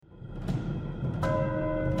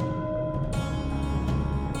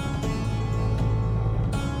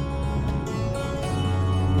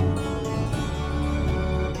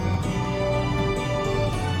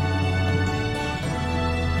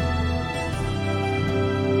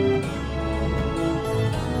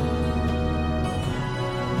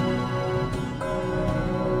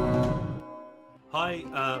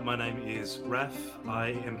My name is Raph.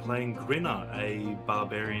 I am playing Grinner, a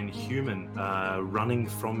barbarian human running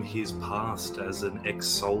from his past as an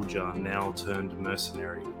ex-soldier, now turned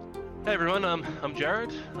mercenary. Hey everyone, I'm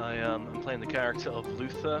Jared. I'm playing the character of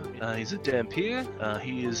Luther. He's a Dampier.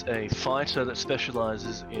 He is a fighter that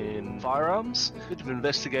specializes in firearms, a bit of an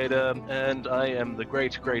investigator, and I am the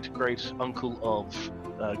great uncle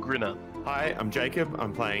of Grinner. Hi, I'm Jacob.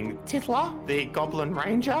 I'm playing Tithla, the Goblin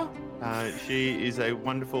Ranger. She is a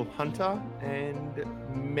wonderful hunter and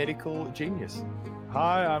medical genius.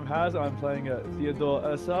 Hi, I'm Haz. I'm playing Theodore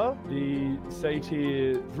Ursa, the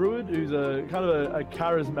Satyr druid, who's a kind of a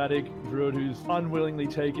charismatic druid who's unwillingly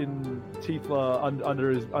taken Tithla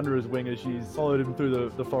under his wing as she's followed him through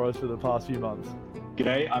the forest for the past few months.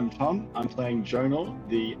 G'day, I'm Tom. I'm playing Jonor,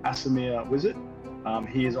 the Asimir wizard.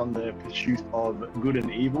 He is on the pursuit of good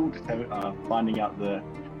and evil, finding out the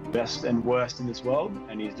best and worst in this world,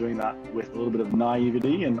 and he's doing that with a little bit of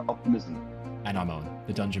naivety and optimism. And I'm Owen,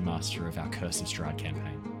 the Dungeon Master of our Curse of Strahd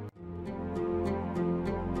campaign.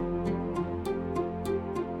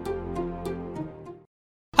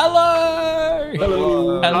 Hello!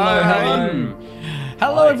 Hello!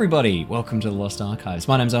 Hello, everybody! Welcome to the Lost Archives.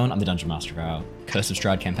 My name's Owen, I'm the Dungeon Master of our Curse of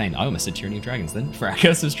Strahd campaign. I almost said Tyranny of Dragons then, for our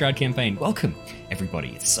Curse of Strahd campaign. Welcome, everybody.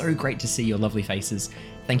 It's so great to see your lovely faces.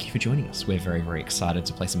 Thank you for joining us. We're very, very excited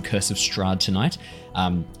to play some Curse of Strahd tonight.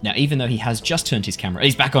 Now, even though he has just turned his camera,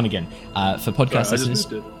 he's back on again. For podcast listeners,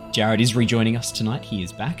 Jared is rejoining us tonight. He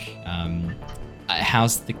is back.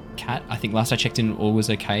 How's the cat? I think last I checked in, all was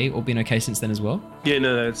okay. All been okay since then as well? Yeah,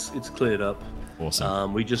 no, it's cleared up.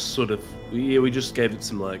 Awesome. We just sort of, we just gave it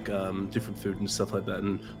some like different food and stuff like that,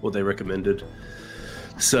 and what they recommended.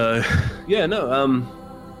 So, yeah, no,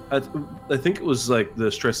 I think it was like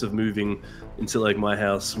the stress of moving into like my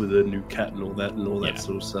house with a new cat and all that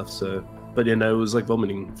sort of stuff. So, but yeah, no, it was like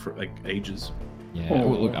vomiting for like ages. Yeah, well,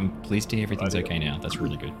 look, I'm pleased to hear everything's okay now. That's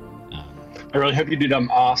really good. I really hope you did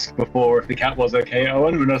ask before if the cat was okay,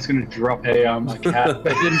 Owen. We're not just going to drop a cat.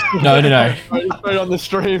 No. Straight on the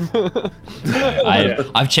stream.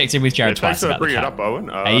 I've checked in with Jared twice about the cat. It up, Owen.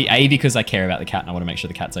 A, because I care about the cat and I want to make sure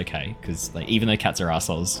the cat's okay. Because like, even though cats are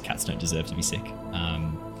assholes, cats don't deserve to be sick.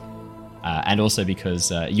 And also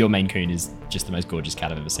because your Maine Coon is just the most gorgeous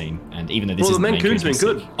cat I've ever seen. And even though this is the Maine Coon's been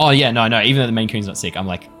good. Sick, oh yeah, no. Even though the Maine Coon's not sick, I'm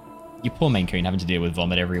like, you poor Maine Coon having to deal with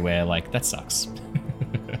vomit everywhere. Like that sucks.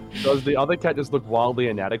 Does the other cat just look wildly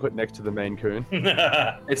inadequate next to the Maine Coon?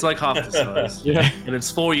 It's like half the size. Yeah. And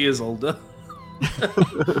it's 4 years older.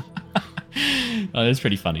 Oh, that's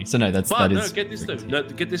pretty funny. So no, get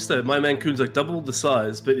this though. My Maine Coon's like double the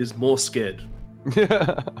size, but is more scared.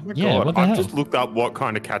 Yeah. Oh my God. I've just looked up what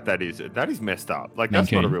kind of cat that is. That is messed up. Like,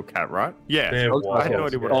 that's not a real cat, right? Yeah. I had no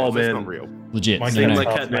idea what it was. That's not real. Legit.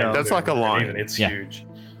 That's like a lion. It's huge.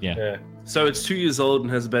 Yeah. So it's 2 years old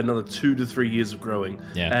and has about another 2 to 3 years of growing.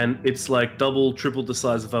 Yeah. And it's like triple the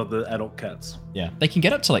size of other adult cats. Yeah. They can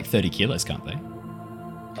get up to like 30 kilos, can't they?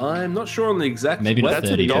 I'm not sure on the exact Maybe weight. not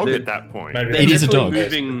 30. That's a dog at that point. It is a dog.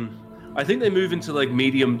 I think they move into like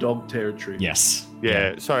medium dog territory. Yes.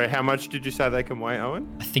 Yeah. Sorry, how much did you say they can weigh, Owen?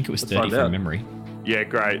 I think it was Let's 30 find from out. memory. Yeah,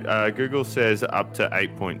 great. Google says up to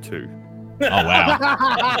 8.2. Oh, wow.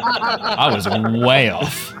 I was way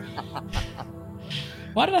off.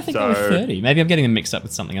 Why did I think they were 30? Maybe I'm getting them mixed up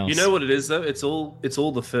with something else. You know what it is though? It's all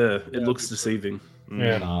the fur. It looks deceiving.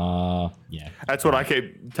 Yeah. Yeah. That's what I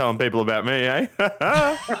keep telling people about me, eh?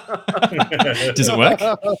 Does it work?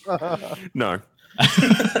 No. I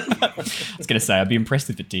was going to say, I'd be impressed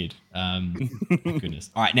if it did. Goodness.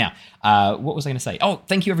 All right, now, what was I going to say? Oh,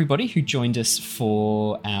 thank you, everybody who joined us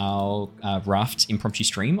for our Raft impromptu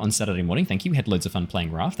stream on Saturday morning. Thank you. We had loads of fun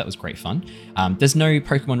playing Raft. That was great fun. There's no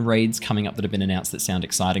Pokemon raids coming up that have been announced that sound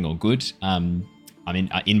exciting or good.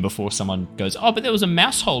 In before someone goes, oh, but there was a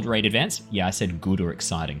Mousehold raid advance. Yeah, I said good or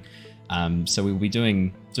exciting. So we'll be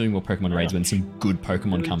doing more Pokemon raids when some good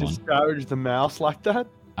Pokemon come on. Disparage the mouse like that?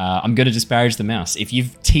 I'm going to disparage the mouse. If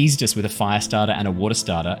you've teased us with a fire starter and a water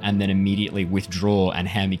starter and then immediately withdraw and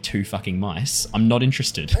hand me 2 fucking mice, I'm not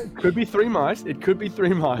interested. It could be 3 mice. It could be 3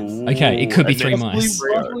 mice. Ooh, okay, it could be 3 mice.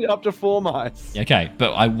 Possibly up to 4 mice. Okay,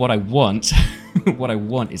 but what I want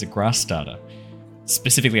is a grass starter.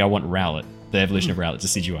 Specifically, I want Rowlet, the evolution of Rowlet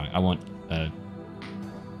Decidueye. I want a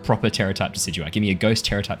proper Terra-type Decidueye. Give me a ghost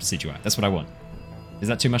Terra-type Decidueye. That's what I want. Is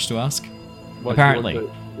that too much to ask? Apparently.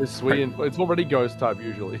 It's sweet. It's already ghost type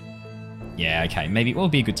usually. Yeah, okay. Maybe it will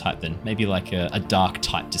be a good type then. Maybe like a dark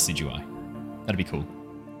type Decidueye. That'd be cool.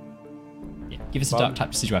 Yeah, give us a dark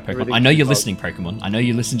type Decidueye Pokemon. I know you're listening, Pokemon. I know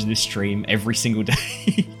you listen to this stream every single day.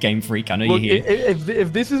 Game Freak, I know you're here.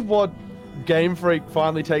 If this is what Game Freak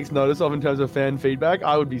finally takes notice of in terms of fan feedback,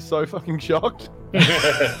 I would be so fucking shocked.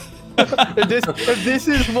 if this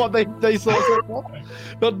is what they saw so far,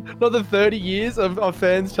 not the 30 years of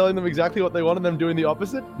fans telling them exactly what they want and them doing the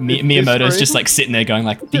opposite. Miyamoto's just like sitting there going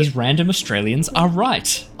like, these random Australians are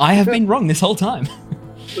right. I have been wrong this whole time.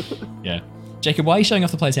 Yeah. Jacob, why are you showing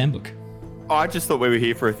off the player's handbook? Oh, I just thought we were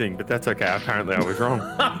here for a thing, but that's okay. Apparently I was wrong.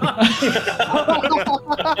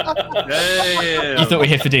 You thought we were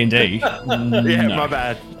here for D&D? Yeah, my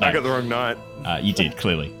bad. No. I got the wrong night. You did,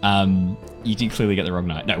 clearly. You did clearly get the wrong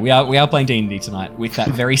night. No, we are playing D&D tonight with that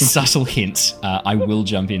very subtle hint. I will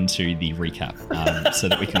jump into the recap so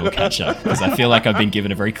that we can all catch up, because I feel like I've been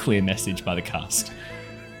given a very clear message by the cast.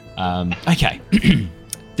 Okay.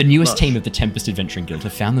 The newest team of the Tempest Adventuring Guild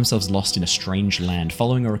have found themselves lost in a strange land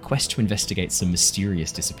following a request to investigate some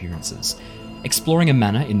mysterious disappearances. Exploring a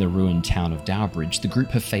manor in the ruined town of Dowbridge, the group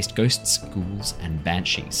have faced ghosts, ghouls, and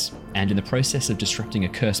banshees, and in the process of disrupting a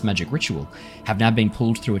cursed magic ritual, have now been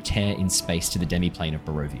pulled through a tear in space to the demiplane of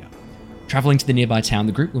Barovia. Travelling to the nearby town,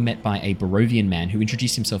 the group were met by a Barovian man who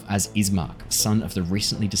introduced himself as Ismark, son of the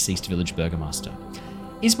recently deceased village burgomaster.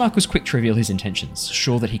 Ismark was quick to reveal his intentions,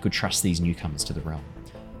 sure that he could trust these newcomers to the realm.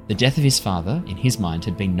 The death of his father, in his mind,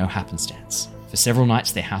 had been no happenstance. For several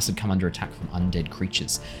nights, their house had come under attack from undead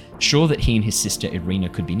creatures. Sure that he and his sister Irina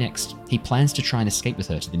could be next, he plans to try and escape with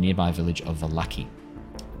her to the nearby village of Valaki.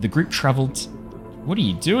 The group travelled... What are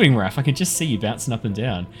you doing, Raph? I can just see you bouncing up and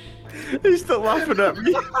down. He's still laughing at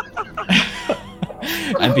me.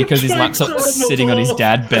 And because his laptop's sitting on his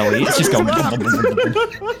dad's belly, it's just going...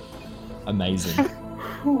 Amazing.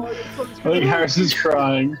 I think Harris is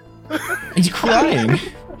crying. He's crying?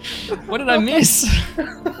 What did I miss?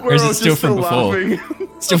 Or is it still from before?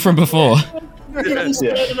 Still from before. Yeah.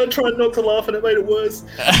 And I tried not to laugh and it made it worse.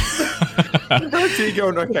 That's you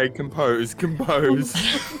going, okay, compose.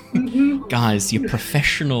 Guys, you're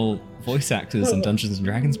professional voice actors and Dungeons and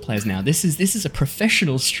Dragons players now. This is a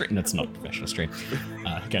professional stream. That's not a professional stream.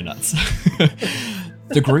 Go nuts.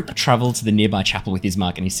 The group travelled to the nearby chapel with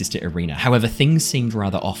Ismark and his sister Irina. However, things seemed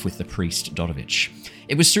rather off with the priest, Dorovich.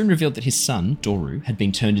 It was soon revealed that his son, Doru, had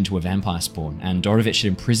been turned into a vampire spawn, and Dorovich had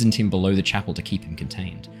imprisoned him below the chapel to keep him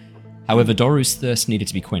contained. However, Doru's thirst needed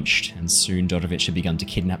to be quenched, and soon Dorovich had begun to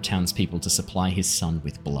kidnap townspeople to supply his son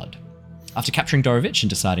with blood. After capturing Dorovich and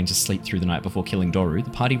deciding to sleep through the night before killing Doru, the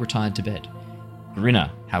party retired to bed.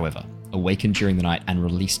 Grina, however, awakened during the night and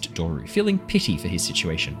released Doru, feeling pity for his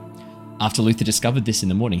situation. After Luther discovered this in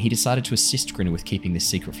the morning, he decided to assist Grina with keeping this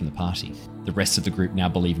secret from the party, the rest of the group now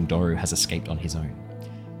believing Doru has escaped on his own.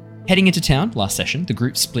 Heading into town, last session, the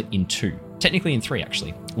group split in two. Technically in three,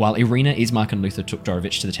 actually. While Irina, Ismark, and Luther took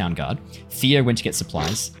Dorovich to the town guard, Theo went to get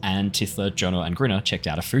supplies, and Tithla, Jono, and Grina checked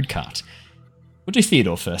out a food cart. We'll do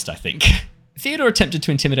Theodore first, I think. Theodore attempted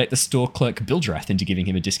to intimidate the store clerk Bildrath into giving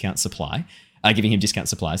him discount supplies.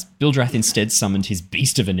 Bildrath instead summoned his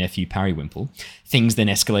beast of a nephew, Parrywimple. Things then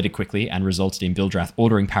escalated quickly and resulted in Bildrath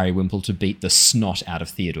ordering Parrywimple to beat the snot out of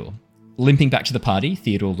Theodore. Limping back to the party,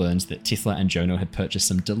 Theodore learns that Tithla and Jono had purchased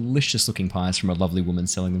some delicious-looking pies from a lovely woman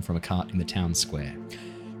selling them from a cart in the town square.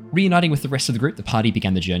 Reuniting with the rest of the group, the party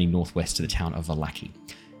began the journey northwest to the town of Valaki.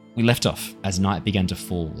 We left off as night began to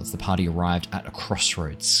fall as the party arrived at a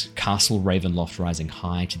crossroads, Castle Ravenloft rising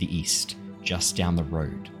high to the east, just down the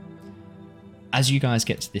road. As you guys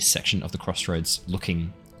get to this section of the crossroads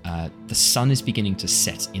looking, the sun is beginning to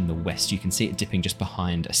set in the west. You can see it dipping just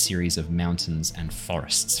behind a series of mountains and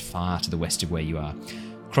forests far to the west of where you are.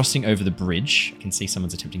 Crossing over the bridge, you can see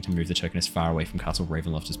someone's attempting to move the token as far away from Castle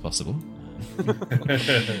Ravenloft as possible.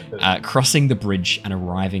 Crossing the bridge and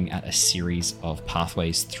arriving at a series of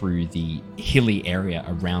pathways through the hilly area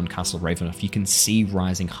around Castle Ravenloft, you can see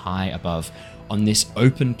rising high above on this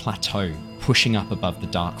open plateau, pushing up above the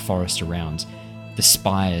dark forest around, the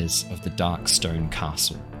spires of the dark stone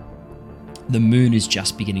castle. The moon is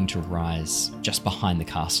just beginning to rise just behind the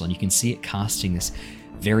castle, and you can see it casting this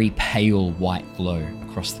very pale white glow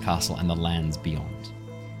across the castle and the lands beyond.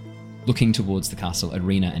 Looking towards the castle,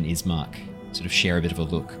 Irina and Ismark sort of share a bit of a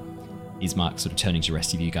look. Ismark sort of turning to the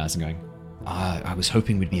rest of you guys and going, I was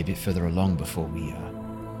hoping we'd be a bit further along before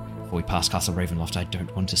we pass Castle Ravenloft. I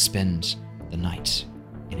don't want to spend the night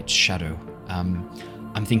in its shadow.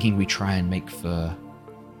 I'm thinking we try and make for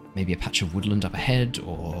maybe a patch of woodland up ahead,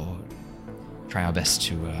 or try our best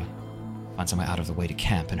to find somewhere out of the way to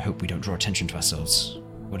camp and hope we don't draw attention to ourselves.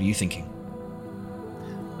 What are you thinking?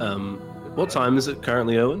 What time is it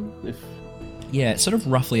currently, Owen? Yeah, it's sort of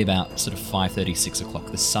roughly about sort of 5:30, 6 o'clock.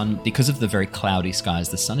 The sun, because of the very cloudy skies,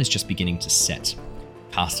 the sun is just beginning to set,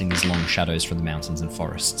 casting these long shadows from the mountains and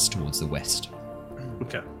forests towards the west.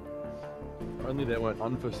 Okay. Only there weren't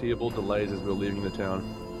unforeseeable delays as we were leaving the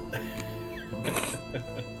town.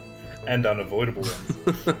 and unavoidable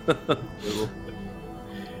ones.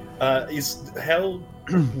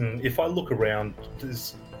 If I look around,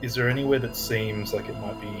 is there anywhere that seems like it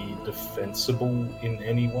might be defensible in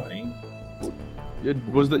any way?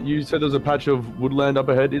 Was that you said there's a patch of woodland up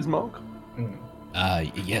ahead, Ismark?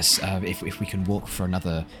 Yes, if we can walk for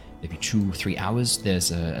another maybe 2 or 3 hours,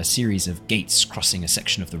 there's a series of gates crossing a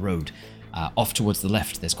section of the road. Off towards the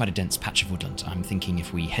left, there's quite a dense patch of woodland. I'm thinking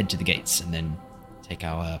if we head to the gates and then take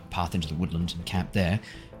our path into the woodland and camp there,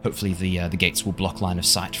 hopefully the gates will block line of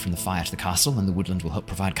sight from the fire to the castle, and the woodland will help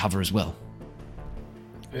provide cover as well.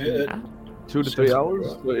 2 to 3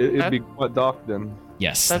 hours? It'd be quite dark then.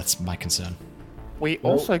 Yes, that's my concern. We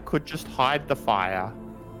also could just hide the fire.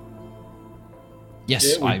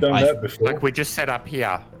 Yes, we've done that before. Like we just set up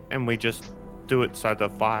here and we just do it so the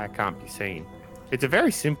fire can't be seen. It's a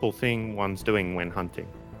very simple thing one's doing when hunting.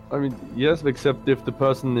 I mean, yes, except if the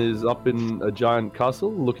person is up in a giant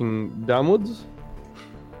castle looking downwards.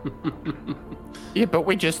 Yeah, but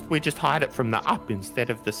we just hide it from the up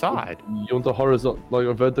instead of the side. You want a horizontal, like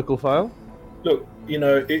a vertical fire? Look,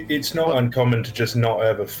 it's not uncommon to just not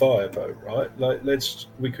have a fire, though, right? Like,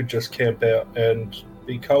 we could just camp out and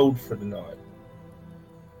be cold for the night.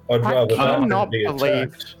 I'd rather that than be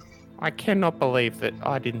attacked. I cannot believe that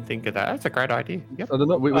I didn't think of that. That's a great idea. Yep. I don't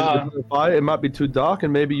know. With the fire, it might be too dark,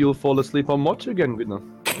 and maybe you'll fall asleep on watch again, Gudna.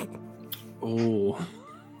 Oh.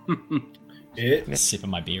 Yeah. Sip of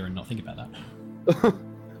my beer and not think about that.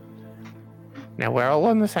 Now we're all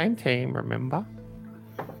on the same team, remember?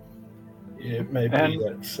 Yeah, maybe And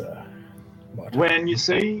that's... when you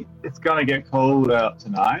see it's going to get cold out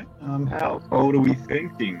tonight, how cold are we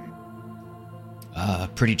thinking?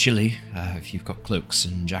 Pretty chilly. If you've got cloaks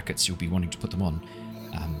and jackets, you'll be wanting to put them on.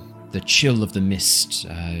 The chill of the mist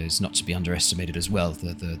is not to be underestimated as well.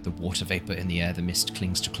 The water vapor in the air, the mist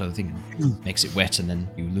clings to clothing and makes it wet, and then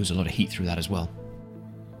you lose a lot of heat through that as well.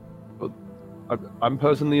 I'm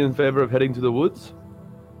personally in favor of heading to the woods.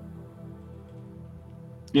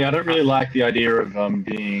 Yeah, I don't really like the idea of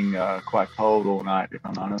being quite cold all night, if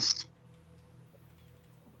I'm honest.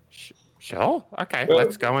 Sure. Okay, Well-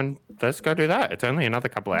 let's go do that. It's only another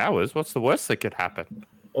couple of hours. What's the worst that could happen?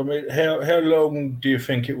 I mean, how long do you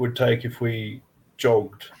think it would take if we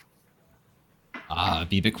jogged?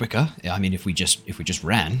 Be a bit quicker. I mean, if we just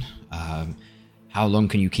ran, how long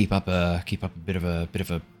can you keep up a bit of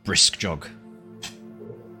a brisk jog?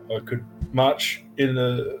 I could march in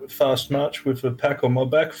a fast march with a pack on my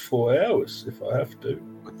back for 4 hours if I have to.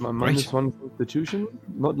 With my -1 constitution,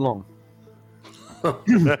 not long. Oh,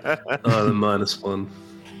 the -1.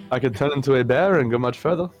 I could turn into a bear and go much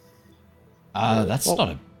further. That's not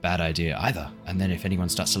a bad idea either. And then if anyone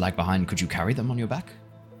starts to lag behind, could you carry them on your back?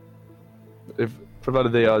 If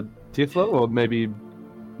provided they are Tifla or maybe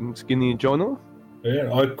skinny Jonah.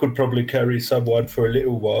 Yeah, I could probably carry someone for a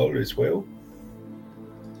little while as well.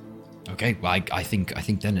 Okay, well, I think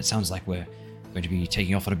then it sounds like we're going to be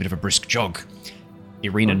taking off on a bit of a brisk jog.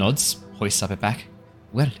 Irina nods, hoists up her back.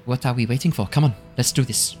 Well, what are we waiting for? Come on, let's do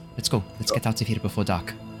this. Let's go. Let's get out of here before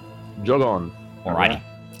dark. Jog on. Alrighty.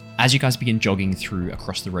 As you guys begin jogging through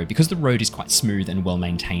across the road, because the road is quite smooth and well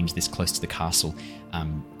maintained this close to the castle,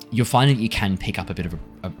 you're finding that you can pick up a bit of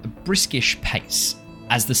a briskish pace.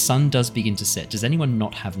 As the sun does begin to set, does anyone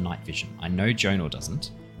not have night vision? I know Jonor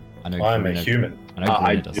doesn't. I know I'm a human. I know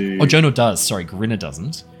Grinna doesn't. do. Oh, Jonor does. Sorry, Grinna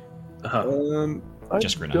doesn't. I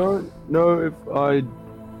Just Grinna. don't know if I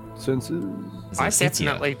senses. Is that I Cynthia?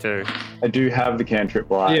 definitely do. I do have the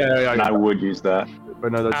cantrip light, Yeah, and I would use that.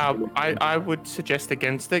 But no, that's I would suggest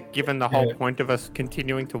against it, given the whole point of us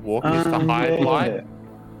continuing to walk is to hide light.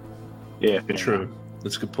 Yeah, for sure. True.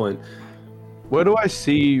 That's a good point. Where do I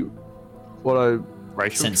see what I?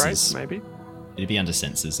 Racial Senses. traits, maybe? It'd be under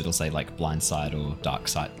senses. It'll say like blind sight or dark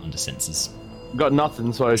sight under senses. Got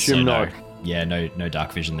nothing, so I assume So no. Yeah, no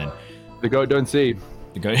dark vision then. The goat don't see.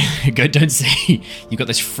 The goat don't see. You've got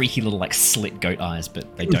those freaky little like slit goat eyes,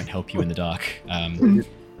 but they don't help you in the dark. I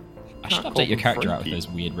should Can't update your call character them out with freaky. those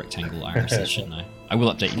weird rectangle irises, shouldn't I? I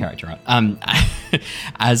will update your character out.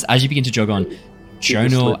 As you begin to jog on,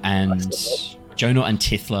 Jonor and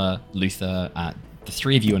Tithla, Luther, the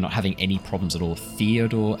three of you are not having any problems at all.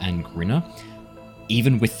 Theodore and Grinna,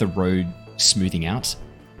 even with the road smoothing out,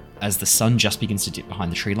 as the sun just begins to dip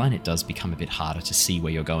behind the tree line, it does become a bit harder to see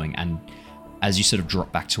where you're going. And as you sort of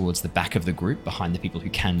drop back towards the back of the group, behind the people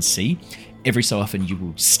who can see, every so often you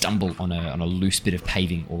will stumble on a loose bit of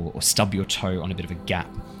paving or stub your toe on a bit of a gap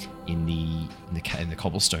in the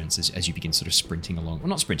cobblestones as you begin sort of sprinting along. Well,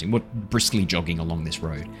 not sprinting, but briskly jogging along this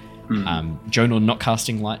road. Jonor not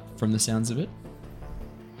casting light from the sounds of it.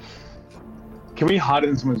 Can we hide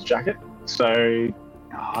in someone's jacket? So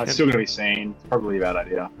It's still going to be seen. It's probably a bad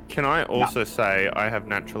idea. Can I also say I have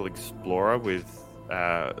Natural Explorer with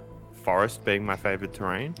forest being my favorite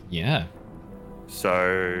terrain? Yeah.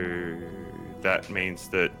 So that means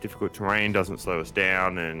that difficult terrain doesn't slow us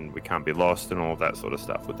down and we can't be lost and all of that sort of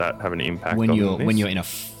stuff. Would that have an impact when on you're in a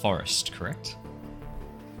forest, correct?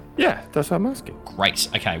 Yeah, that's what I'm asking. Great.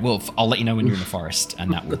 Okay. Well, I'll let you know when you're in the forest,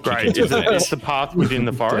 and that will Great. Is the path within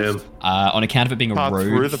the forest? On account of it being a Path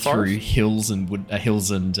road through hills and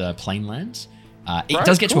plainland. It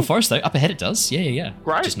does get to a forest though. Up ahead, it does. Yeah.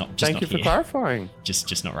 Great. Just not Thank you here. for clarifying.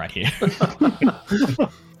 Just not right here.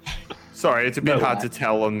 Sorry, it's a bit hard to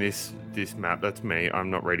tell on this map. That's me.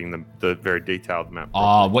 I'm not reading the very detailed map.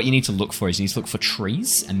 What you need to look for is you need to look for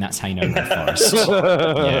trees, and that's how you know you're in the forest.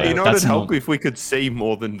 Yeah, you know what would help if we could see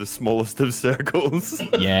more than the smallest of circles?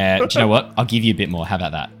 Yeah. Do you know what? I'll give you a bit more. How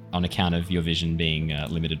about that? On account of your vision being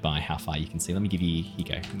limited by how far you can see. Let me give you. Here you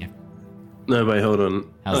go. Yeah. No, wait, hold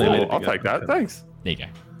on. I'll take that. Thanks. There you go.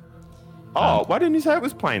 Oh, why didn't you say it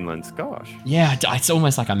was plainlands? Gosh. Yeah, it's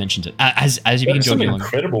almost like I mentioned it. As you begin jogging along,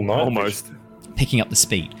 incredible night. Almost. Picking up the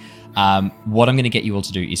speed. What I'm going to get you all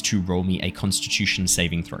to do is to roll me a Constitution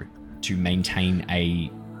saving throw to maintain a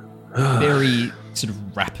very sort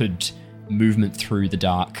of rapid movement through the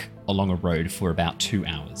dark along a road for about 2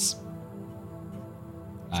 hours.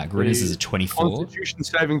 Grinner's is a 24. Constitution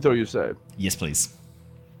saving throw, you say? Yes, please.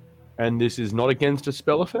 And this is not against a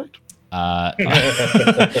spell effect? It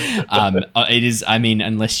is, I mean,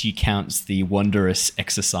 unless you count the wondrous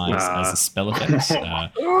exercise as a spell effect. That's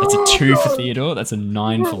a 2 for Theodore, that's a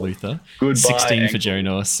 9 for Luther, Goodbye, 16 for Ankle.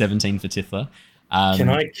 Jonor, 17 for Tithla. Can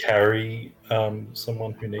I carry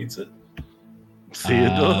someone who needs it?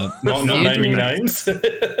 Theodore. Not naming names.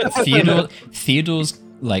 Theodore's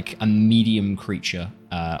like a medium creature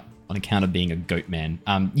on account of being a goat man.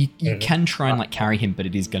 You can try and like carry him, but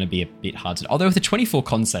it is going to be a bit hard to. Although with a 24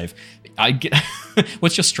 con save, I get.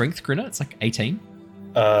 What's your strength, Grinner? It's like 18.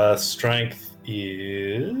 Strength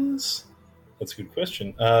is. That's a good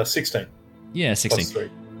question. 16. Yeah, 16. Plus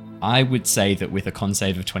 3. I would say that with a con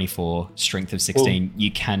save of 24, strength of 16,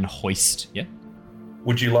 you can hoist. Yeah.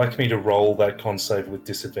 Would you like me to roll that con save with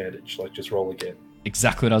disadvantage? Like just roll again?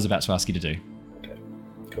 Exactly what I was about to ask you to do. Okay,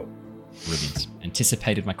 cool. Brilliant.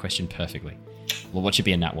 Anticipated my question perfectly. Well, what should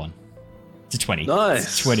be a nat 1? It's a 20. Nice.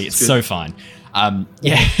 It's 20. It's Good. so fine.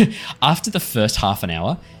 Yeah. After the first half an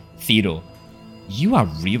hour, Theodore, you are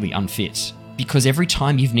really unfit because every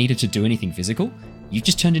time you've needed to do anything physical, you've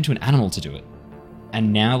just turned into an animal to do it.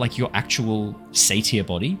 And now, like, your actual satyr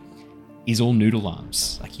body is all noodle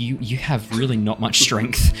arms. Like, you have really not much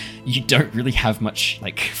strength. You don't really have much,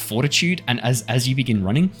 like, fortitude. And as you begin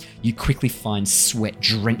running, you quickly find sweat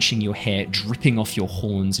drenching your hair, dripping off your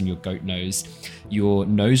horns and your goat nose. Your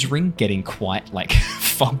nose ring getting quite, like,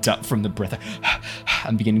 fogged up from the breath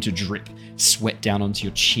and beginning to drip sweat down onto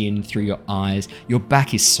your chin, through your eyes. Your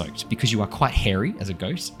back is soaked because you are quite hairy as a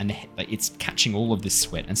goat, and it's catching all of this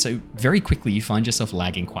sweat. And so very quickly you find yourself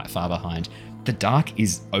lagging quite far behind. The dark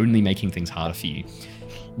is only making things harder for you.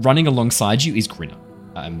 Running alongside you is Grinner,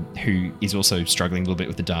 who is also struggling a little bit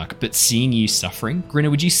with the dark. But seeing you suffering, Grinner,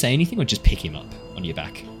 would you say anything or just pick him up on your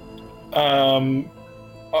back?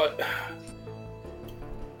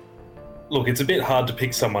 Look, it's a bit hard to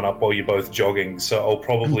pick someone up while you're both jogging, so I'll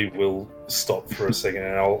probably will stop for a second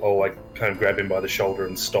and I'll like kind of grab him by the shoulder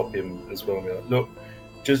and stop him as well. And be like, look,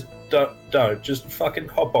 just don't, just fucking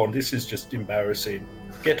hop on. This is just embarrassing.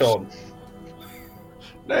 Get on.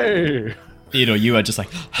 No. Theodore, you are just like,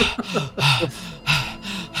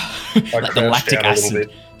 like the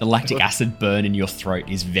lactic acid burn in your throat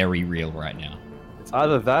is very real right now. It's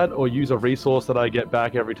either that or use a resource that I get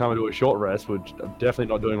back every time I do a short rest, which I'm definitely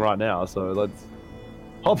not doing right now. So let's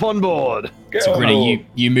hop on board. So Grinner,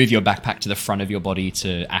 you move your backpack to the front of your body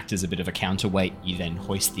to act as a bit of a counterweight. You then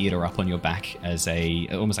hoist Theodore up on your back as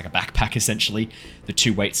almost like a backpack essentially. The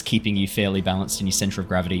two weights keeping you fairly balanced in your center of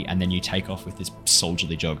gravity, and then you take off with this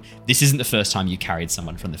soldierly jog. This isn't the first time you carried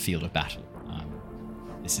someone from the field of battle.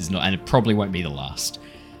 This is not, and it probably won't be the last.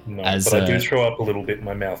 No, but I do throw up a little bit in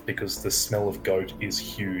my mouth because the smell of goat is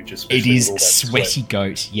huge. Especially it is with all that sweaty sweat.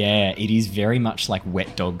 goat. Yeah, it is very much like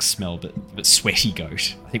wet dog smell, but sweaty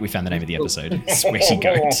goat. I think we found the name of the episode. Sweaty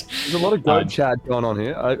goat. There's a lot of goat chat going on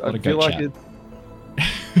here. I feel like chat.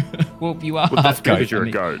 it. Well, you are Well, half that's goat. because you're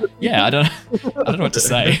a goat. Yeah, I don't know what to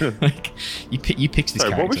say. Like, you picked this So,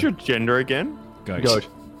 character. what was your gender again? Goat?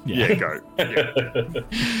 Yeah, goat.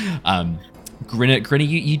 Yeah. Grinner,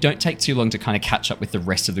 you don't take too long to kind of catch up with the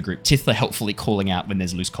rest of the group. Tithla helpfully calling out when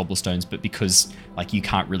there's loose cobblestones, but because like you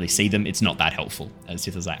can't really see them, it's not that helpful. As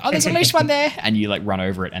Tithla's like, oh, there's a loose one there, and you like run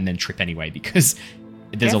over it and then trip anyway because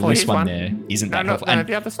There's Careful, a loose here's one one. there. Isn't that No, helpful? no, And,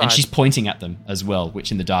 the other and side. she's pointing at them as well,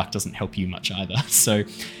 which in the dark doesn't help you much either. So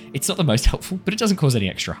it's not the most helpful, but it doesn't cause any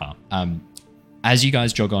extra harm. As you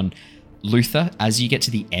guys jog on, Luther, as you get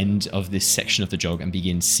to the end of this section of the jog and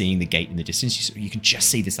begin seeing the gate in the distance, you can just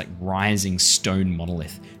see this like rising stone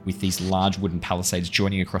monolith with these large wooden palisades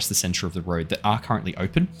joining across the center of the road that are currently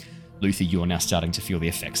open. Luther, you're now starting to feel the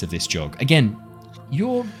effects of this jog. Again,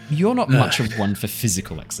 you're not much of one for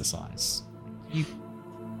physical exercise.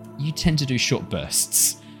 You tend to do short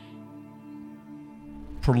bursts.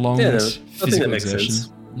 Prolonged physical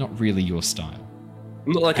exertion, not really your style.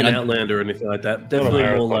 I'm not like an Outlander or anything like that. Definitely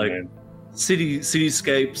more like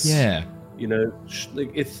cityscapes. Yeah. You know,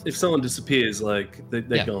 like if someone disappears, like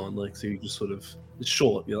they're gone. Like so, you just sort of it's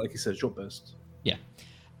short. You know, like you said, short bursts. Yeah,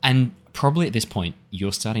 and probably at this point,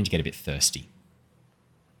 you're starting to get a bit thirsty.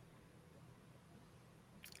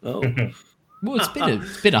 Oh. Well,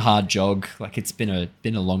 it's been a hard jog. Like it's been a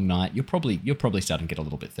long night. You're probably starting to get a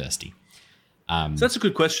little bit thirsty. So that's a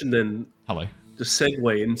good question then. Hello. To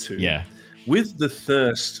segue into Yeah. With the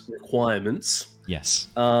thirst requirements. Yes.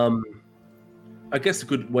 I guess a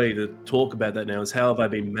good way to talk about that now is how have I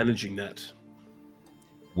been managing that?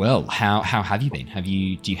 Well, how have you been?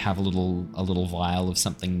 Do you have a little vial of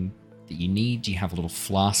something that you need? Do you have a little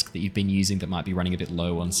flask that you've been using that might be running a bit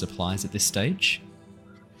low on supplies at this stage?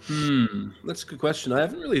 That's a good question. I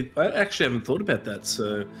actually haven't thought about that.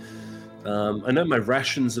 So I know my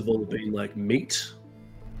rations have all been like meat,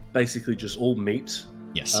 basically just all meat.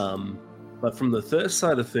 Yes. But from the thirst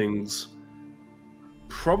side of things,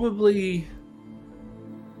 probably,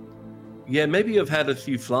 yeah, maybe I've had a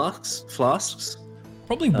few flasks.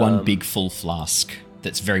 Probably one big full flask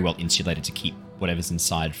that's very well insulated to keep whatever's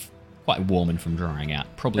inside quite warm and from drying out.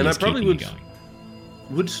 Probably is keeping you going.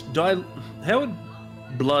 How would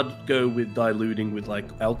blood go with diluting with like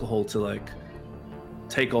alcohol to like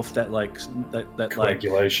take off that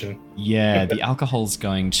coagulation? Yeah, the alcohol's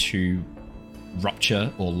going to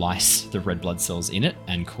rupture or lyse the red blood cells in it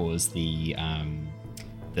and cause the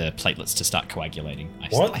platelets to start coagulating.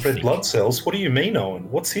 Red blood cells? What do you mean,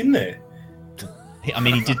 Owen? What's in there? I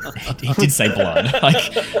mean, he did say blood. Like,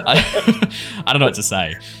 I don't know what to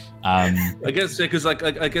say. I guess because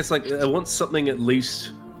I guess I want something at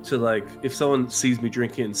least to like if someone sees me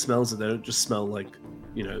drinking and smells it, they don't just smell like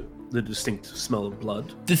the distinct smell of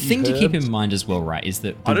blood. The thing to keep in mind as well, right, is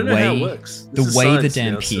that I don't know how it works. The way the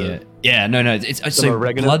Dampier, it's so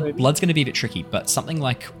blood's going to be a bit tricky, but something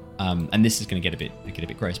like and this is going to get a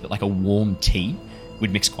bit gross, but like a warm tea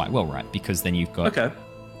would mix quite well, right? Because then you've got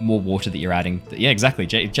more water that you're adding. Yeah, exactly.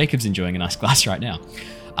 Jacob's enjoying a nice glass right now.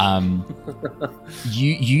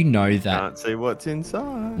 You know that can't see what's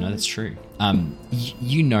inside. No, that's true.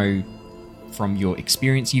 You know from your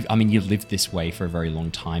experience, you've lived this way for a very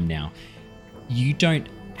long time now. You don't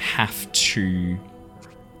have to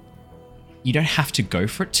go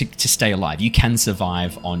for it to stay alive. You can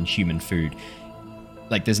survive on human food.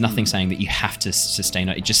 Like there's nothing saying that you have to sustain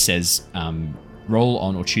it. It just says roll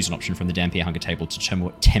on or choose an option from the Dampier hunger table to determine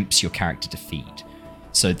what tempts your character to feed.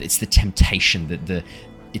 So it's the temptation that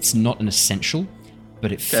it's not an essential,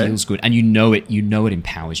 but it feels good, and you know it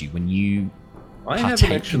empowers you when you. I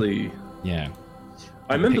haven't actually. Yeah.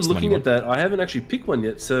 I remember looking at that. I haven't actually picked one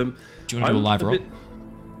yet. So do you want to do a live roll?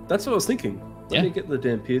 That's what I was thinking. Let me get the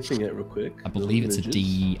Dampier thing out real quick. I believe it's a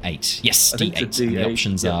D8. Yes, D8. The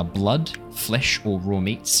options are blood, flesh or raw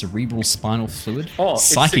meat, cerebral spinal fluid,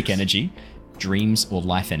 psychic energy, dreams or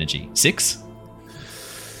life energy. 6?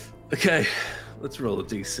 Okay, let's roll a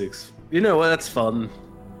D6. You know what? That's fun.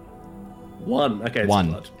 1. Okay, it's 1.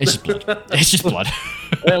 blood. It's just blood. It's just blood.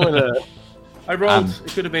 I rolled.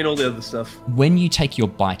 It could have been all the other stuff. When you take your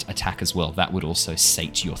bite attack as well, that would also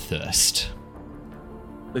sate your thirst.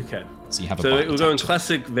 Okay. So you have a bite we're going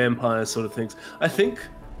classic vampire sort of things. I think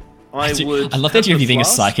I would. I love that you think a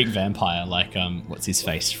psychic vampire, like what's his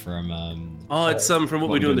face from? It's from what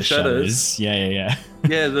we do in the shadows. Yeah.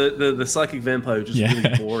 Yeah, the psychic vampire just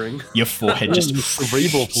really boring. Your forehead just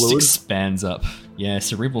cerebral fluid expands up. Yeah,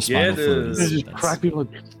 cerebral spinal fluid. Just crack people.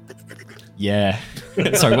 Yeah.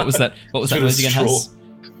 Sorry, what was that? What was that noise again? Has?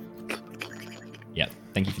 Yeah.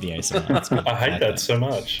 Thank you for the ASMR. I hate that so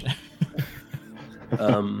much.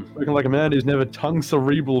 Looking like a man who's never tongue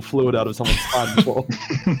cerebral fluid out of someone's spine before.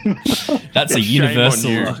 That's a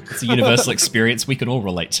universal experience we can all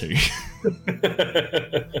relate to.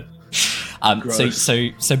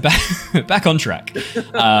 So back on track.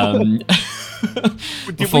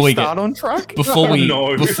 Did we start on track? Before we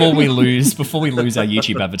no. before we lose our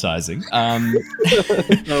YouTube advertising. All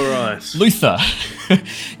right, Luther,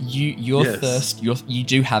 your Yes. thirst. You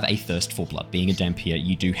do have a thirst for blood. Being a Dampier,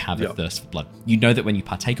 you do have a Yep. thirst for blood. You know that when you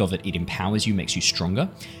partake of it, it empowers you, makes you stronger.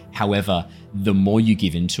 However, the more you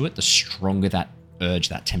give into it, the stronger that urge,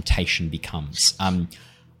 that temptation becomes.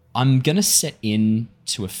 I'm gonna set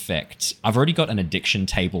into effect. I've already got an addiction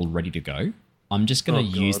table ready to go. I'm just going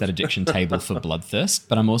to use that addiction table for bloodthirst,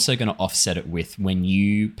 but I'm also going to offset it with when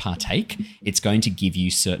you partake, it's going to give you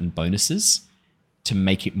certain bonuses to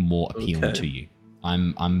make it more appealing to you.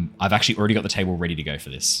 I've actually already got the table ready to go for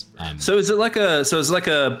this. So is it like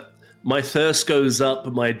a my thirst goes up,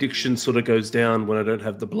 but my addiction sort of goes down when I don't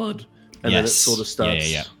have the blood, and then it sort of starts.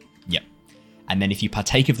 Yeah. And then if you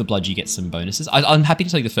partake of the blood, you get some bonuses. I'm happy to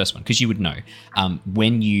tell you the first one because you would know.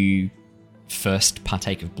 When you first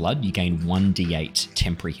partake of blood, you gain 1d8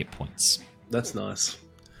 temporary hit points. That's nice.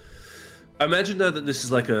 I imagine though that this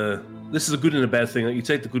is a good and a bad thing. Like you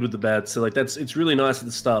take the good with the bad. So like it's really nice at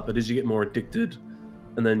the start, but as you get more addicted,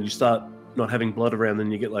 and then you start not having blood around,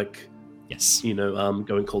 then you get like, yes,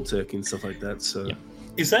 going cold turkey and stuff like that. So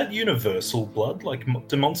Is that universal blood? Like,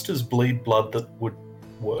 do monsters bleed blood that would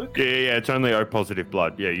work? Yeah. It's only O positive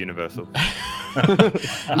blood. Yeah, universal.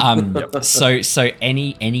 So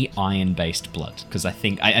any iron-based blood, because I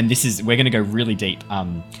think, and this is, we're going to go really deep.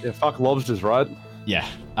 Yeah, fuck lobsters, right? Yeah.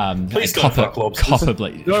 Please don't fuck lobsters. Copper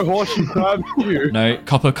No horseshoe crab, you. No,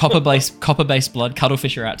 copper-based blood.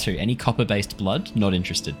 Cuttlefish are out too. Any copper-based blood, not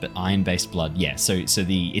interested. But iron-based blood, yeah. So it's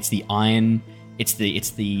the iron.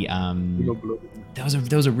 There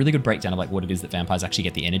was a really good breakdown of like what it is that vampires actually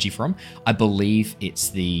get the energy from. I believe it's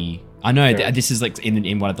the. I know this is like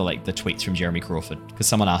in one of the like the tweets from Jeremy Crawford, because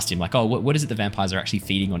someone asked him like, oh, what is it the vampires are actually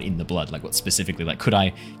feeding on in the blood? Like what specifically? Like could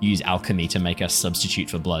I use alchemy to make a substitute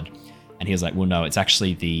for blood? And he was like, well, no, it's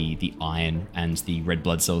actually the iron and the red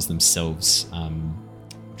blood cells themselves. I'm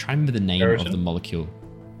trying to remember the name Ferritin? of the molecule.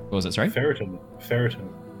 What was it? Sorry? Ferritin.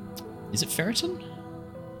 Is it ferritin?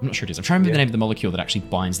 I'm not sure it is. I'm trying to remember the name of the molecule that actually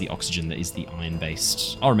binds the oxygen that is the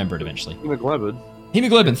iron-based. I'll remember it eventually. Hemoglobin.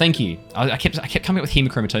 Hemoglobin, thank you. I kept coming up with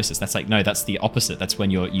hemochromatosis. That's like, no, that's the opposite. That's when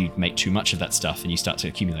you make too much of that stuff and you start to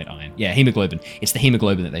accumulate iron. Yeah, hemoglobin. It's the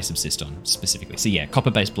hemoglobin that they subsist on specifically. So yeah,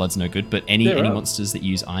 copper-based blood's no good, but any monsters that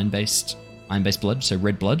use iron-based blood, so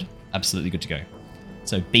red blood, absolutely good to go.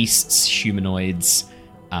 So beasts, humanoids,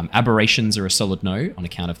 aberrations are a solid no on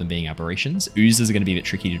account of them being aberrations. Oozes are going to be a bit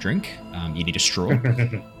tricky to drink. You need a straw.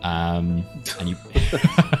 And you...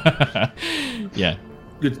 yeah.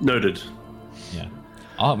 Good, noted. Yeah.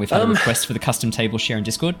 Oh, we've had a request for the custom table share in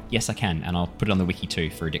Discord. Yes, I can, and I'll put it on the wiki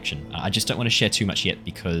too for addiction. I just don't want to share too much yet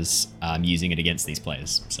because I'm using it against these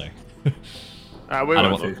players. So I don't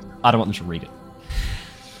want them to read it.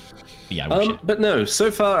 But yeah, I will share. But no,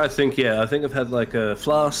 so far I think I've had like a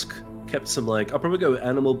flask. Kept some like I'll probably go with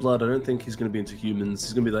animal blood. I don't think he's going to be into humans.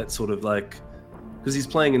 He's going to be that sort of like because he's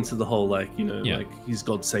playing into the whole like like he's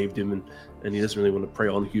God saved him and he doesn't really want to prey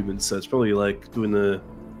on humans. So it's probably like doing the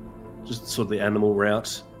just sort of the animal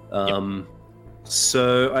route.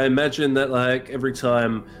 So I imagine that like every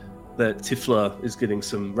time that Tifla is getting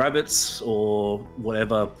some rabbits or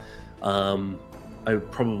whatever, I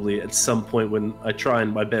would probably at some point when I try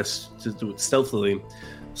my best to do it stealthily,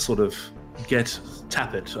 sort of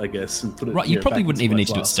tap it, I guess, and put it. Right, you probably wouldn't even need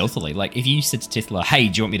to do it stealthily. Like, if you said to Tithla, "Hey,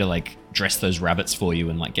 do you want me to like dress those rabbits for you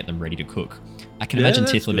and like get them ready to cook?" I can imagine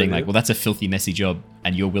Tithla being like, "Well, that's a filthy, messy job,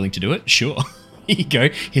 and you're willing to do it? Sure, here you go.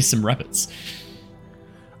 Here's some rabbits."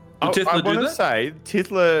 I want to say,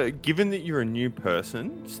 Tithla, given that you're a new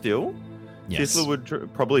person still, Tithla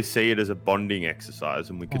would probably see it as a bonding exercise,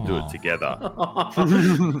 and we could do it together.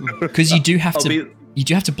 Because you do have to. You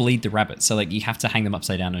do have to bleed the rabbits, so like you have to hang them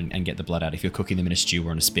upside down and get the blood out if you're cooking them in a stew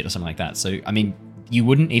or on a spit or something like that. So I mean, you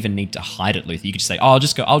wouldn't even need to hide it, Luther. You could just say, "Oh, I'll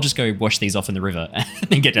just go wash these off in the river and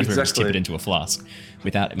then get down to the river and tip it into a flask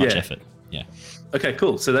without much effort." Yeah. Okay,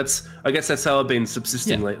 cool. So I guess that's how I've been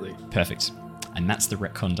subsisting lately. Perfect. And that's the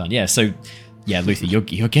retcon done. Yeah. So yeah, Luther,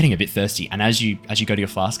 you're getting a bit thirsty, and as you go to your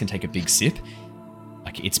flask and take a big sip,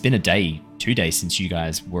 like it's been 2 days since you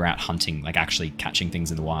guys were out hunting, like actually catching things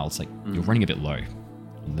in the wild. It's like you're running a bit low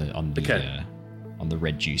on the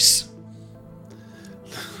red juice.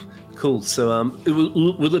 Cool. So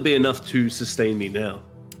will it be enough to sustain me now?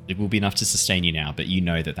 It will be enough to sustain you now, but you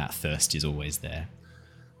know that thirst is always there,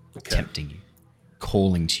 tempting you,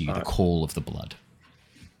 calling to you, the call of the blood.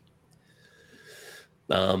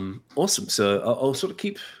 Awesome. So I'll sort of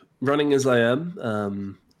keep running as I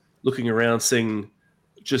am, looking around, seeing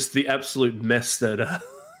just the absolute mess that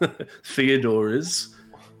Theodore is.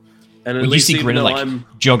 And when you see Grinner like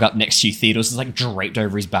jog up next to you, Theodore's is like draped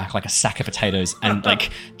over his back like a sack of potatoes, and like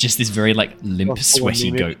just this very like limp,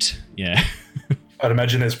 sweaty goat. Yeah. I'd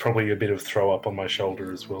imagine there's probably a bit of throw up on my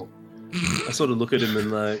shoulder as well. I sort of look at him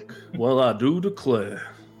and like, well, I do declare.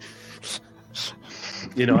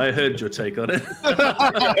 You know, I heard your take on it.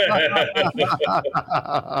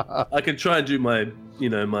 I can try and do my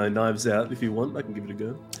Knives Out if you want. I can give it a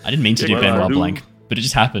go. I didn't mean to do Benoit Blanc, but it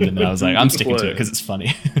just happened, and then I was like, I'm sticking to it because it's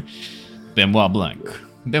funny. Benoit Blanc.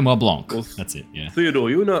 Benoit Blanc. Well, that's it, yeah. Theodore,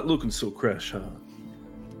 you're not looking so crash, huh?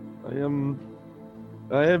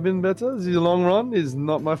 I have been better. The long run is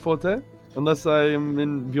not my forte, unless I am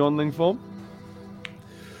in Beyondling form.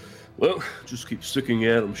 Well, just keep sticking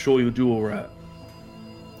out. I'm sure you'll do all right.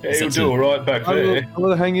 Yeah, you'll do all right back there. I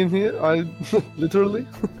will hang in here. Literally.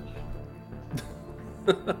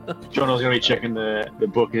 John was going to be checking the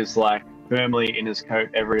book is like firmly in his coat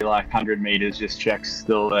every like 100 meters, just checks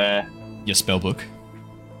still there. Your spell book?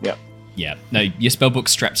 Yep. Yeah. No, your spell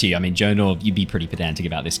book's strapped to you. I mean, Jonah, you'd be pretty pedantic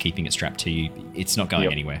about this, keeping it strapped to you. It's not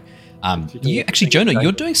going anywhere. Jonah,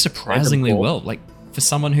 you're doing surprisingly well. Like, for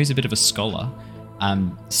someone who's a bit of a scholar,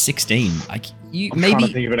 16. Like, I'm trying to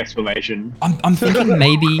think of an explanation. I'm thinking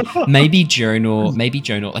maybe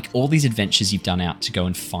Jonah, like all these adventures you've done out to go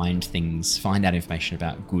and find things, find out information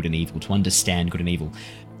about good and evil, to understand good and evil.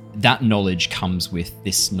 That knowledge comes with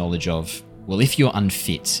this knowledge of, well, if you're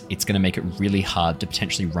unfit, it's going to make it really hard to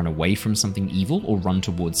potentially run away from something evil or run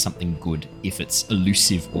towards something good if it's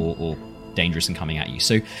elusive or dangerous and coming at you.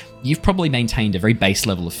 So you've probably maintained a very base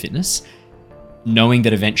level of fitness, knowing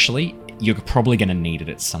that eventually you're probably going to need it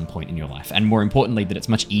at some point in your life. And more importantly, that it's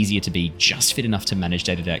much easier to be just fit enough to manage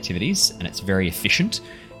day-to-day activities, and it's very efficient,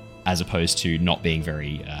 as opposed to not being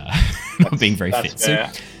very fit. So,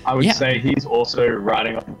 I would say he's also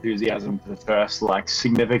riding off enthusiasm for the first like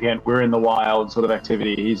significant we're in the wild sort of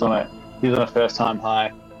activity. He's on a first time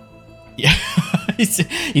high. Yeah.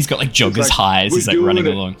 He's got like joggers highs. He's like running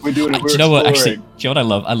along. We're doing it. Do you know what? Actually, do you know what I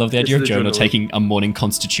love? I love the idea of Jonah taking a morning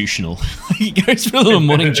constitutional. He goes for a little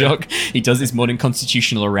morning jog. He does his morning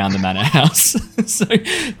constitutional around the manor house. So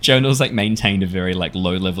Jonah's like maintained a very like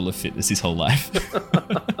low level of fitness his whole life. Do you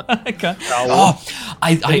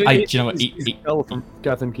know what? It's from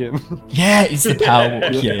Kath and Kim. Yeah, it's the power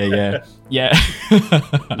walk. Yeah.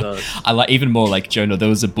 I like even more like Jonah. There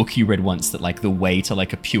was a book you read once that like the way to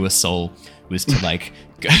like a pure soul was to like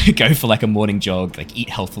go for like a morning jog, like eat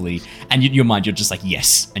healthily, and in your mind you're just like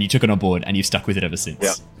yes, and you took it on board and you've stuck with it ever since.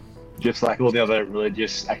 Yeah, just like all the other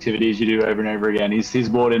religious activities you do over and over again. He's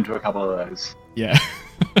bought into a couple of those. Yeah,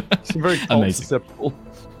 it's very acceptable.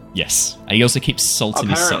 Yes, and he also keeps salt in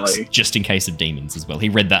his socks just in case of demons as well. He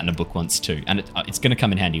read that in a book once too, and it's going to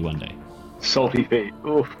come in handy one day. Salty feet.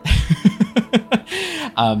 Oof.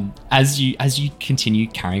 As you continue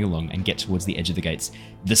carrying along and get towards the edge of the gates,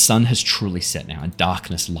 the sun has truly set now, and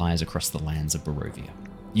darkness lies across the lands of Barovia.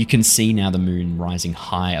 You can see now the moon rising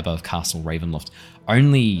high above Castle Ravenloft,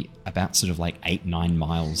 only about sort of like 8-9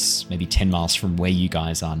 miles, maybe 10 miles from where you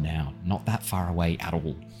guys are now. Not that far away at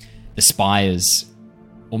all. The spires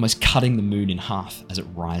almost cutting the moon in half as it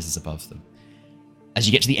rises above them. As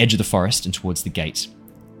you get to the edge of the forest and towards the gate,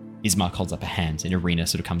 Ismark holds up a hand, and Irina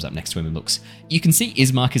sort of comes up next to him and looks. You can see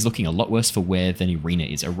Ismark is looking a lot worse for wear than Irina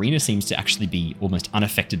is. Irina seems to actually be almost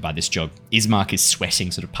unaffected by this jog. Ismark is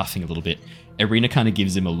sweating, sort of puffing a little bit. Irina kind of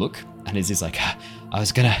gives him a look, and is like, I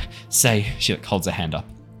was gonna say, she holds her hand up.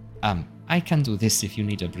 I can do this if you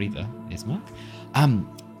need a breather, Ismark.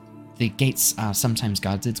 The gates are sometimes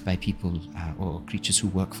guarded by people or creatures who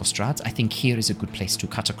work for Strahd. I think here is a good place to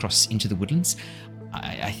cut across into the woodlands.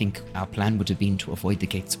 I think our plan would have been to avoid the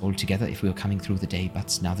gates altogether if we were coming through the day,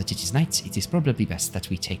 but now that it is night, it is probably best that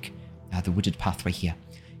we take the wooded pathway here.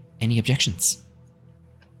 Any objections?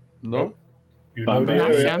 No. You know the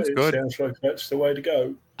area. Sounds good. Sounds like that's the way to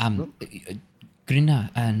go. Grinna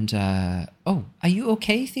and are you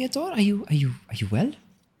okay, Theodore? Are you well?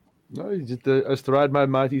 No, just astride my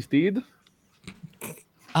mighty steed.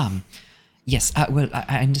 Yes, well,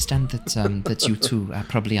 I understand that that you two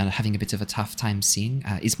probably are having a bit of a tough time seeing.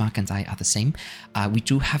 Ismark and I are the same. We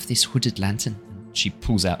do have this hooded lantern. She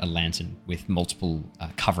pulls out a lantern with multiple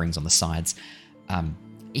coverings on the sides.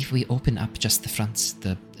 If we open up just the front,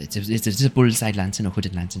 it's a bullseye lantern, a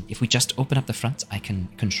hooded lantern. If we just open up the front, I can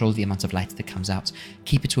control the amount of light that comes out,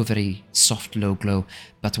 keep it to a very soft, low glow.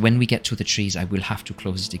 But when we get to the trees, I will have to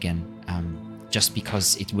close it again. Just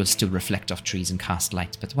because it will still reflect off trees and cast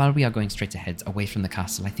light. But while we are going straight ahead, away from the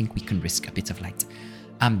castle, I think we can risk a bit of light.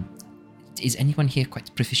 Is anyone here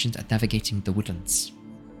quite proficient at navigating the woodlands?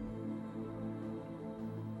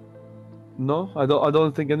 No, I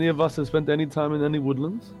don't think any of us have spent any time in any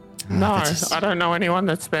woodlands. No, I don't know anyone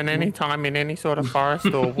that's spent any time in any sort of forest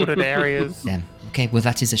or wooded areas. Okay, well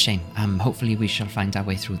that is a shame. Hopefully we shall find our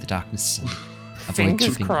way through the darkness.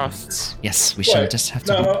 Fingers crossed. Yes, we shall just have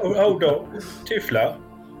to. No, hold on, Tifla.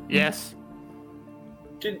 Yes.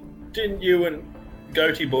 Didn't you and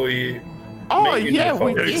Goatee Boy? Oh yeah,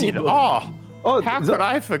 we did. Oh, how could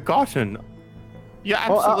I have forgotten? You're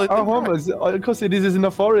absolutely our home is, of course it is in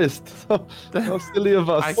the forest. How silly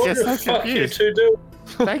of us. I guess so confused.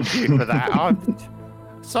 Thank you for that.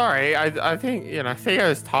 Sorry, I think,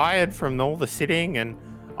 Theo's tired from all the sitting and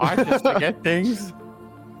I just forget things.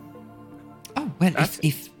 Oh, well,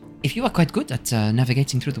 if you are quite good at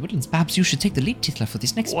navigating through the woodlands, perhaps you should take the lead, Titla, for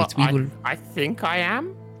this next bit. I think I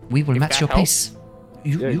am. We will match your pace.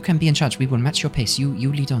 You can be in charge. We will match your pace.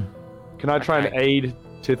 You lead on. Can I try and aid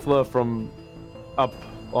Titla from up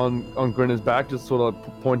on Grinner's back, just sort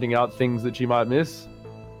of pointing out things that she might miss?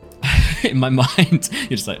 In my mind, you're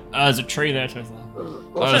just like, there's a tree there,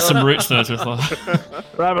 Titla. Oh, there's some roots there, Titla.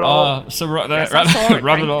 Rabbit hole. Some rock there.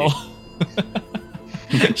 Rabbit hole.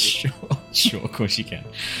 Sure, of course you can.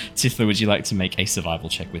 Tithla, would you like to make a survival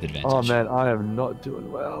check with advantage? Oh man, I am not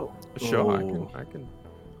doing well. Sure, I can.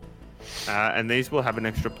 And these will have an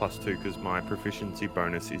extra +2 because my proficiency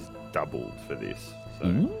bonus is doubled for this.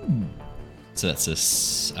 So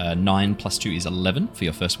that's a 9 + 2 is 11 for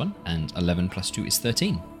your first one, and 11 + 2 is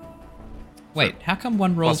 13. Wait, how come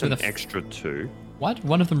one rolls with an extra 2? What?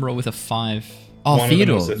 One of them roll with a 5. Oh,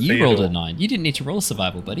 Theodore, you rolled a 9. You didn't need to roll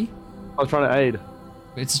survival, buddy. I was trying to aid.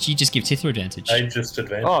 You just give Tithla advantage. Just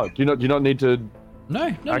advantage. Oh, do you not need to?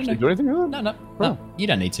 No. Do anything with it? No. You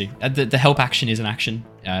don't need to. The help action is an action.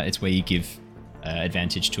 It's where you give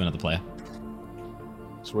advantage to another player.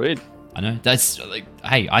 Sweet. I know. That's like,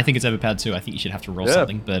 hey, I think it's overpowered too. I think you should have to roll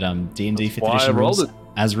something. But D&D 5th edition rules,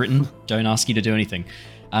 as written, don't ask you to do anything.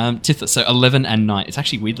 Tithla, so 11 and 9. It's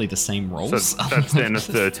actually weirdly the same rolls. So that's then a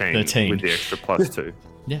 13 with the extra +2.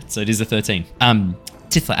 Yeah, so it is a 13.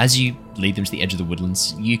 Tithla, as you lead them to the edge of the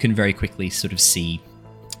woodlands, you can very quickly sort of see,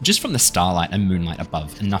 just from the starlight and moonlight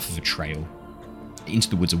above, enough of a trail into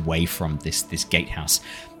the woods away from this gatehouse.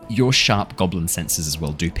 Your sharp goblin senses as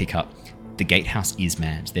well do pick up. The gatehouse is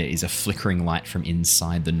manned. There is a flickering light from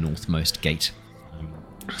inside the northmost gate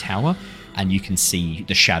tower, and you can see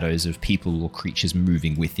the shadows of people or creatures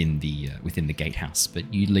moving within the gatehouse.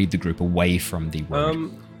 But you lead the group away from the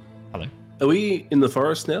road. Hello? Are we in the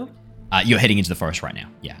forest now? You're heading into the forest right now.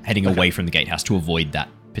 Yeah, heading away from the gatehouse to avoid that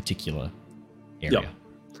particular area.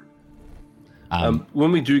 Yep.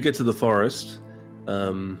 When we do get to the forest,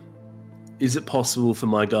 is it possible for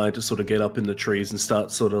my guy to sort of get up in the trees and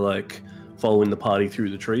start sort of like following the party through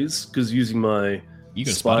the trees? Because using my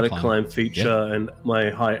spider climb feature and my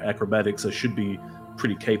high acrobatics, I should be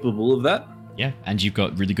pretty capable of that. Yeah, and you've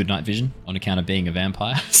got really good night vision on account of being a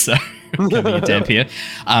vampire, so coming a damp here.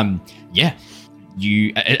 Yeah.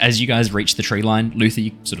 As you guys reach the tree line, Luther,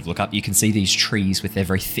 you sort of look up, you can see these trees with their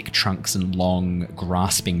very thick trunks and long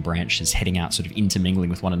grasping branches heading out, sort of intermingling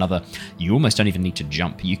with one another. You almost don't even need to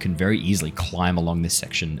jump. You can very easily climb along this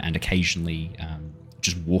section and occasionally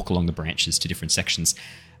just walk along the branches to different sections.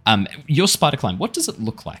 Your spider climb, what does it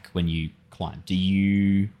look like when you climb? Do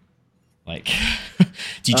you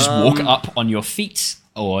just walk up on your feet,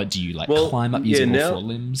 or do you climb up using all 4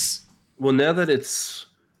 limbs? Well, now that's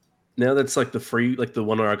like the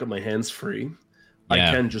one where I got my hands free, I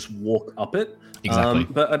can just walk up it. Exactly.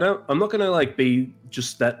 But I'm not gonna be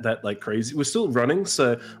just that like crazy. We're still running,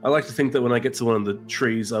 so I like to think that when I get to one of the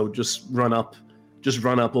trees, I would just run up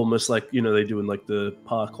almost like they do in like the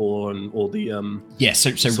parkour and all the so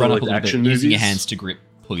run up a little bit, using your hands to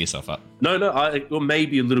pull yourself up. Or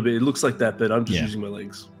maybe a little bit. It looks like that, but I'm just using my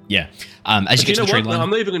legs. Yeah. As you get to the tree line, I'm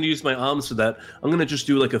not even going to use my arms for that. I'm going to just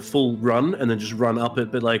do like a full run and then just run up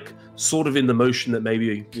it, but like sort of in the motion that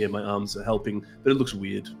maybe my arms are helping, but it looks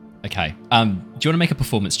weird. Okay. Do you want to make a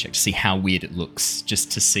performance check to see how weird it looks,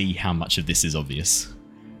 just to see how much of this is obvious?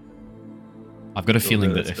 I've got a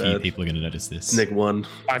feeling that a few people are going to notice this. -1.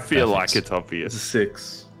 I feel like it's obvious.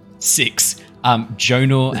 6. 6.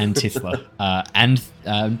 Jonor and Tithla, and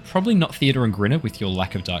probably not Theodore and Grinner with your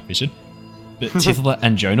lack of dark vision, but Tithla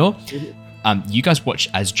and Jonor, you guys watch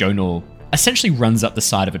as Jonor essentially runs up the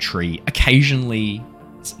side of a tree. Occasionally,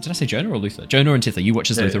 did I say Jonor or Luther? Jonor and Tithla, you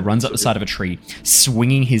watch as Luther runs up the side of a tree,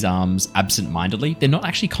 swinging his arms absent-mindedly. They're not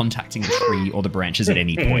actually contacting the tree or the branches at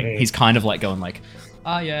any point. He's kind of like going like,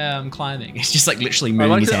 oh yeah, I'm climbing. It's just like literally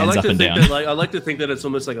moving his hands up and down. I like to think that it's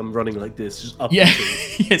almost like I'm running like this, just up. Yeah,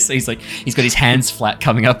 yes. So he's got his hands flat,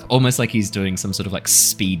 coming up, almost like he's doing some sort of like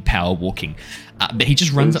speed power walking. But he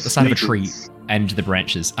just runs up the side of a tree and the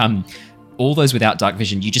branches. all those without dark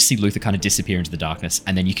vision, you just see Luther kind of disappear into the darkness,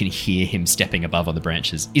 and then you can hear him stepping above on the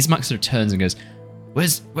branches. Ismark sort of turns and goes,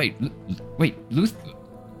 wait, Luther?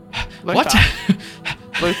 What?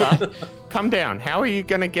 Luther, come down. How are you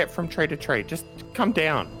going to get from tree to tree? Just come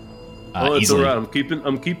down. It's easily. all right.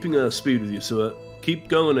 I'm keeping a speed with you, so keep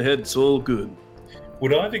going ahead. It's all good.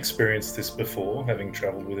 Would I have experienced this before, having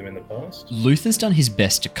travelled with him in the past? Luther's done his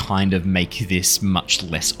best to kind of make this much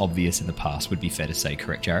less obvious in the past, would be fair to say,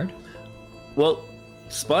 correct, Jared? Well,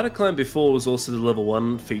 Spider Climb before was also the level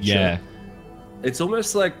 1 feature. Yeah. It's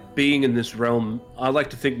almost like being in this realm, I like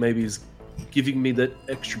to think maybe is giving me that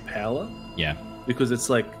extra power. Yeah. Because it's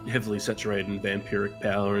like heavily saturated in vampiric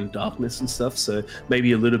power and darkness and stuff, so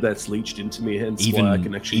maybe a little of that's leached into me, hence why I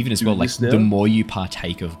can actually even as well, like the more you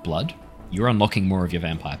partake of blood, you're unlocking more of your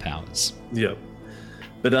vampire powers. Yeah.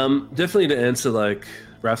 But definitely to answer like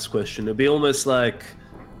Raf's question, it'd be almost like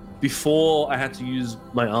before I had to use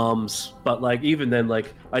my arms, but like even then,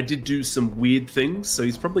 like I did do some weird things, so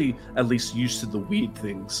he's probably at least used to the weird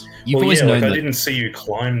things. You've always known that... I didn't see you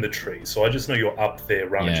climb the tree, so I just know you're up there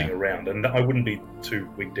rummaging around, and I wouldn't be too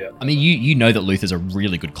wigged out. I mean, you know that Luther's a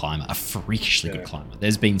really good climber, a freakishly good climber.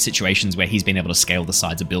 There's been situations where he's been able to scale the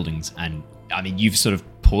sides of buildings, and I mean, you've sort of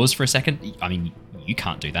paused for a second. I mean, you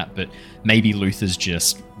can't do that, but maybe Luther's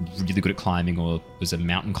just really good at climbing, or was a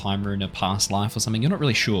mountain climber in a past life or something. You're not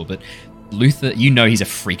really sure, but Luther, you know he's a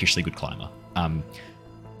freakishly good climber.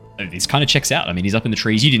 This kind of checks out. I mean, he's up in the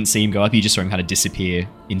trees. You didn't see him go up. You just saw him kind of disappear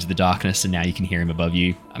into the darkness, and now you can hear him above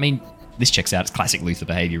you. I mean, this checks out. It's classic Luther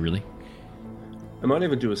behavior, really. I might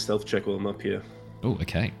even do a stealth check while I'm up here. Oh,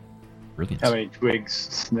 okay. Brilliant. How many twigs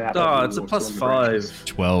snap? Oh, it's a +5.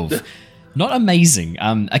 12. Not amazing.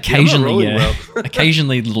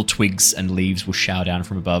 Occasionally little twigs and leaves will shower down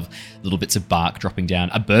from above, little bits of bark dropping down.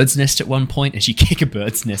 A bird's nest at one point, as you kick a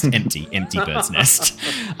bird's nest, empty bird's nest.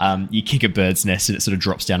 You kick a bird's nest and it sort of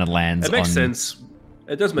drops down and lands on... It makes sense.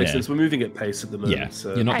 It does make sense. We're moving at pace at the moment. Yeah,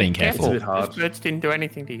 so... you're not being careful. It's a bit hard. Those birds didn't do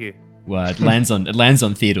anything to you. Well, it lands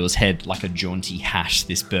on Theodore's head like a jaunty hat,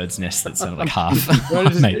 this bird's nest that's like half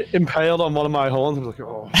impaled on one of my horns. I was like,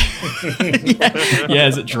 oh. yeah,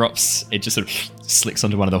 as it drops, it just sort of slicks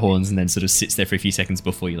onto one of the horns and then sort of sits there for a few seconds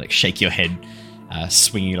before you like shake your head,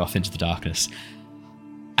 swinging it off into the darkness.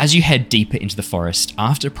 As you head deeper into the forest,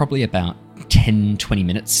 after probably about 10-20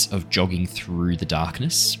 minutes of jogging through the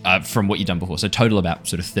darkness, from what you've done before, so total about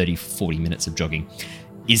sort of 30-40 minutes of jogging,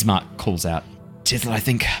 Ismark calls out, Tithla, I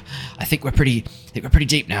think we're pretty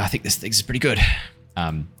deep now. I think this thing's pretty good.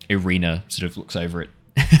 Irina sort of looks over at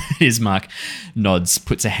Ismark, nods,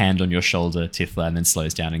 puts a hand on your shoulder, Tithla, and then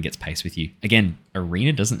slows down and gets pace with you. Again,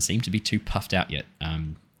 Irina doesn't seem to be too puffed out yet.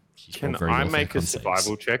 Can I make a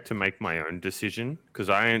survival check to make my own decision? Because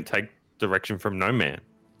I don't take direction from no man.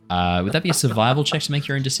 Would that be a survival check to make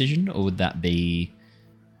your own decision, or would that be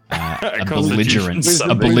a belligerence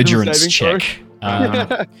check?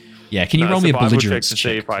 Yeah, can you roll me a belligerence check to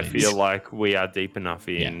see if I please? feel like we are deep enough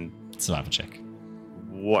in survival check,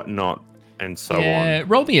 whatnot, and so on.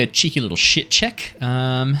 Roll me a cheeky little shit check.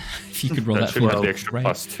 If you could roll that should for have the extra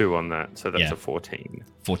 +2 on that, so that's a 14.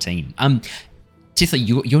 14.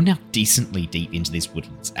 Tithla, you're now decently deep into these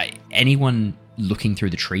woodlands. Anyone looking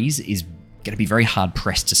through the trees is going to be very hard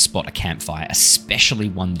pressed to spot a campfire, especially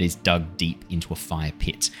one that is dug deep into a fire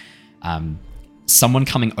pit. Someone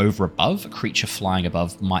coming over above, a creature flying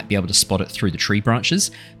above, might be able to spot it through the tree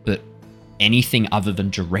branches, but anything other than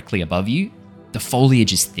directly above you, the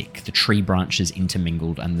foliage is thick, the tree branches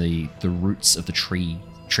intermingled, and the roots of the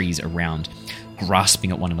trees around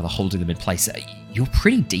grasping at one another, holding them in place. You're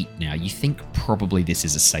pretty deep now. You think probably this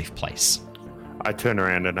is a safe place. I turn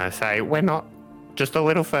around and I say, we're not. Just a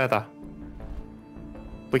little further.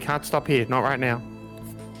 We can't stop here, not right now.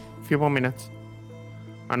 A few more minutes.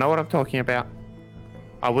 I know what I'm talking about.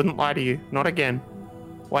 I wouldn't lie to you. Not again.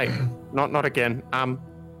 Wait, not again.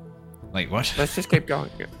 Wait, what? Let's just keep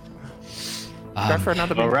going. Go for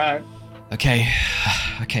another bit. All right. Okay,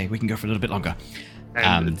 we can go for a little bit longer.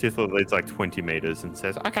 And Tithla leads like 20 meters and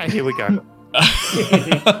says, okay, here we go.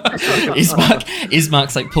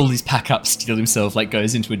 Ismark's like pulled his pack up, steeled himself, like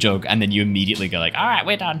goes into a jog, and then you immediately go like, all right,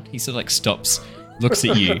 we're done. He sort of like stops, looks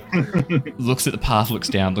at you, looks at the path, looks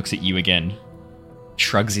down, looks at you again,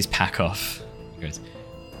 shrugs his pack off, goes,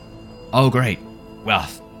 oh, great. Well,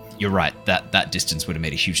 you're right. That distance would have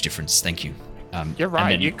made a huge difference. Thank you. You're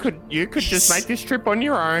right. You could just make this trip on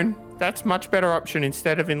your own. That's much better option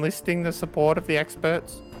instead of enlisting the support of the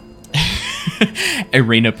experts.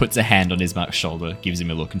 Irina puts a hand on Ismark's shoulder, gives him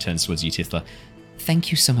a look, and turns towards you, Tithla.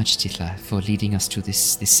 Thank you so much, Tithla, for leading us to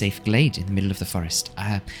this safe glade in the middle of the forest.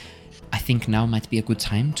 I think now might be a good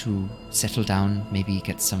time to settle down, maybe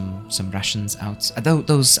get some rations out.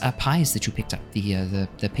 Those pies that you picked up,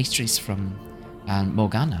 the pastries from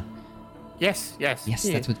Morgana. Yes. Yes,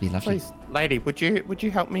 that would be lovely. Please, lady, would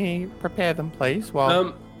you help me prepare them, please?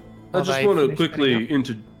 While I just want to quickly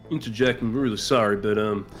interject. I'm really sorry, but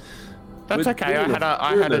that's okay.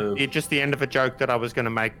 I had just the end of a joke that I was going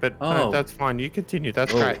to make, but that's fine. You continue.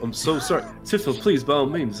 That's great. I'm so sorry, Tifa. Please, by all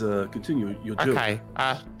means, continue your joke. Okay,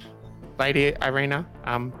 Lady Irina.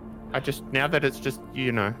 I just now that it's just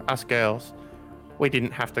us girls, we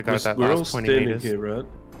didn't have to go that last 20 meters. Here, right?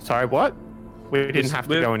 Sorry, what? We didn't have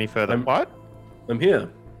to go any further. What? I'm here.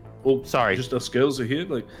 Oh, sorry. Just us girls are here.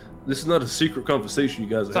 Like, this is not a secret conversation you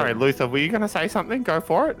guys are Sorry, having. Luther, were you going to say something? Go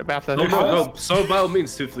for it about the... No. So by all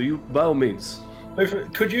means, Tifa, by all means. Luther,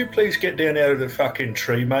 could you please get down out of the fucking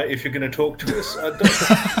tree, mate, if you're going to talk to us?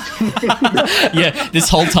 Yeah, this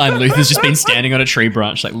whole time Luther's just been standing on a tree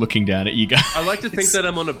branch, like looking down at you guys. I like to think that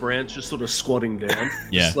I'm on a branch, just sort of squatting down.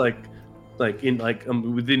 Yeah. Just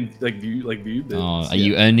I'm within view. Are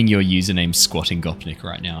you earning your username Squatting Gopnik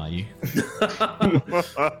right now? Are you?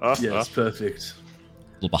 Yeah, it's perfect.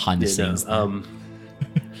 A little behind the scenes.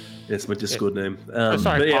 It's my Discord name.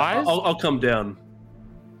 Sorry, I'll come down.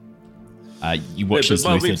 You watch as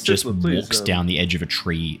Luther just walks down the edge of a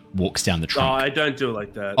tree, walks down the trunk. Oh, I don't do it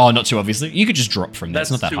like that. Oh, not too obviously. You could just drop from there. It's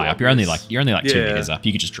not that high up. You're only like 2 meters up.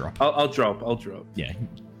 You could just drop. I'll drop. Yeah,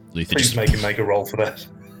 Luther. Please make him make a roll for that.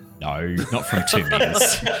 No, not from 2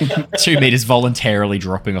 meters. 2 meters voluntarily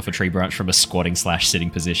dropping off a tree branch from a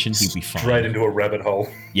squatting/sitting position. He'd be fine. Straight into a rabbit hole.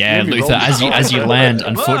 Yeah, Luther, as you land,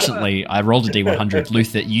 unfortunately, I rolled a D100.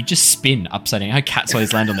 Luther, you just spin upside down. How cats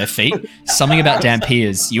always land on their feet. Something about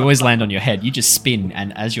Dampiers, you always land on your head. You just spin,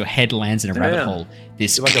 and as your head lands in a rabbit hole,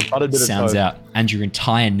 this sounds out, and your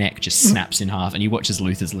entire neck just snaps in half, and you watch as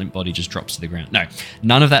Luther's limp body just drops to the ground. No,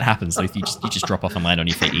 none of that happens, Luther. You just drop off and land on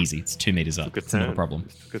your feet easy. It's 2 meters up. It's not a problem.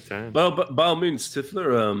 Good time. Well, by all means,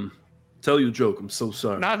 Tiffler, tell your joke. I'm so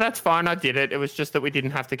sorry. No, that's fine. I did it. It was just that we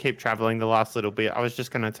didn't have to keep traveling the last little bit. I was just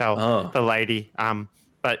going to tell the lady.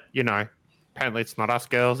 But apparently it's not us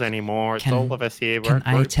girls anymore. It's all of us here. Can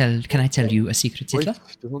I tell you a secret, Tiffler?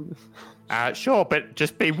 Sure, but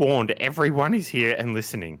just be warned. Everyone is here and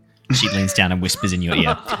listening. She leans down and whispers in your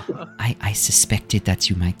ear. I suspected that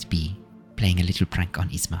you might be playing a little prank on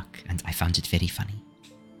Ismark, and I found it very funny.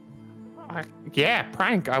 Yeah,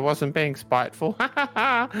 prank. I wasn't being spiteful.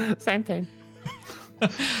 Same thing.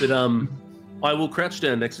 But I will crouch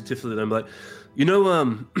down next to Tiffler and I'm like,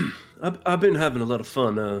 I've been having a lot of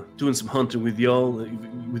fun doing some hunting with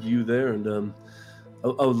with you there, and I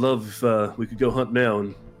would love if we could go hunt now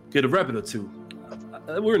and get a rabbit or two.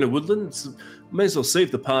 We're in the woodlands. May as well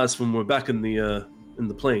save the pies when we're back in the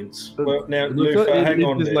plains. Well, now, Luther, hang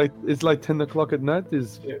on. It's like 10 o'clock at night.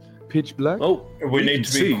 It's pitch black. Oh, we need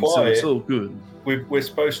to be quiet. So it's all good. We're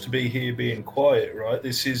supposed to be here being quiet, right?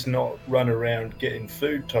 This is not run around getting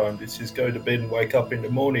food time. This is go to bed and wake up in the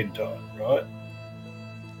morning time, right?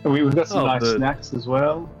 We've got some nice snacks as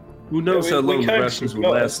well. Who knows how long the rations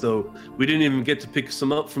will last, though? We didn't even get to pick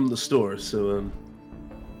some up from the store, so...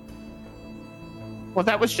 Well,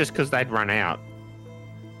 that was just because they'd run out.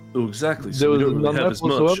 Oh, exactly. So we don't really have as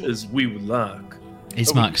much as we would like.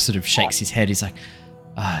 Ismark sort of shakes his head. He's like,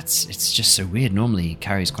 it's just so weird. Normally he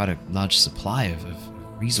carries quite a large supply of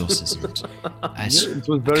resources. And I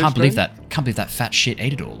can't believe that fat shit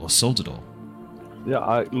ate it all or sold it all.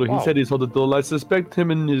 Yeah, he said he sold it all. I suspect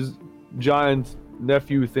him and his giant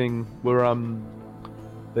nephew thing were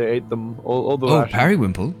they ate them all the rations.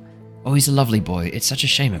 Periwimple? Oh, he's a lovely boy. It's such a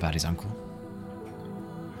shame about his uncle.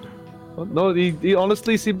 No, he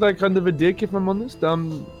honestly seemed like kind of a dick, if I'm honest.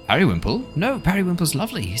 Periwimple? No, Periwimple's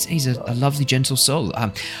lovely. He's a lovely, gentle soul.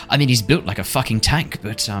 I mean, he's built like a fucking tank,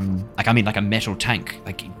 but like a metal tank.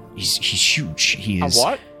 Like he's huge. He is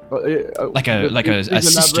a what? Like a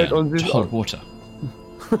cistern to hold water.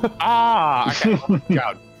 Okay. Oh,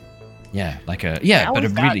 God. Yeah, but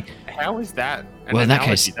How is that? Well, in that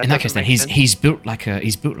case, then he's built like a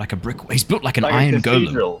brick. He's built like an iron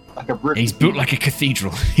golem. Like a brick. He's built like a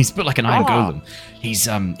cathedral. He's built like an iron golem.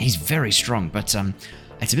 He's very strong, but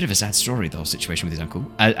it's a bit of a sad story, the whole situation with his uncle.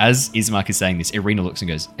 As Ismark is saying this, Irina looks and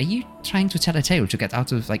goes, "Are you trying to tell a tale to get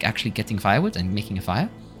out of like actually getting firewood and making a fire?"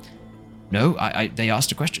 No, they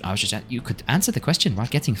asked a question. I was just you could answer the question while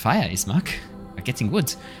getting fire, Ismark. Getting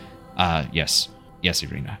wood. Yes,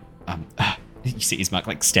 Irina. You see Ismark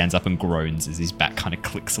like stands up and groans as his back kind of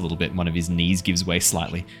clicks a little bit and one of his knees gives way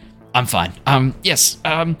slightly. I'm fine. Yes.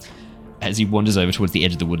 As he wanders over towards the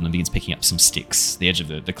edge of the wood and begins picking up some sticks, the edge of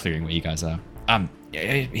the clearing where you guys are.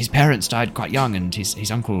 his parents died quite young, and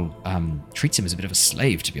his uncle treats him as a bit of a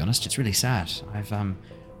slave. To be honest, it's really sad.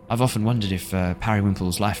 I've often wondered if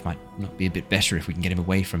Periwinkle's life might not be a bit better if we can get him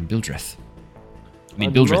away from Bildreth. I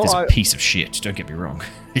mean, Bildreth is a piece of shit. Don't get me wrong.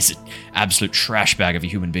 He's an absolute trash bag of a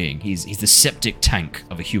human being. He's the septic tank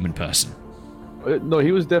of a human person. No,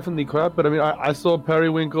 he was definitely crap. But I mean, I saw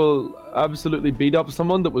Periwinkle absolutely beat up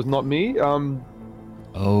someone that was not me. And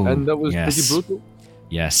that was pretty brutal.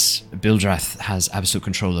 Yes, Bildreth has absolute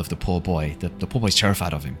control of the poor boy. The poor boy's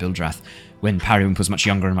terrified of him. Bildreth, when Periwinkle was much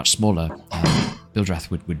younger and much smaller, Bildreth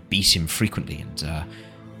would beat him frequently and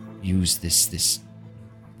use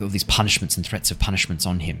all these punishments and threats of punishments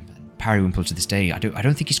on him. Periwinkle to this day, I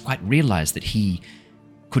don't think he's quite realized that he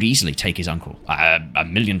could easily take his uncle a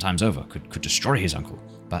million times over, could destroy his uncle.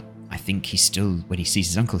 But I think he's still, when he sees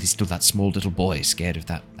his uncle, he's still that small little boy scared of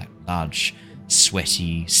that large,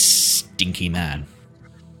 sweaty, stinky man.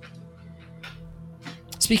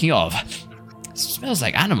 Speaking of, it smells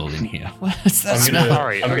like animal in here. What's that smell?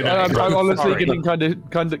 I'm honestly getting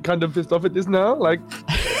kind of pissed off at this now. Like,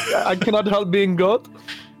 I cannot help being God.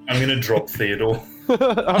 I'm gonna drop Theodore.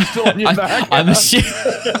 I'm still on your back. I assumed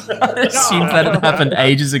that had happened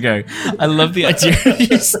ages ago. I love the idea of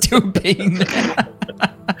you still being there.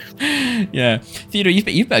 Yeah, Theodore,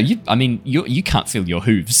 you can't feel your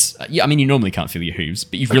hooves. I mean, you normally can't feel your hooves,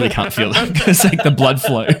 but you really can't feel them because like the blood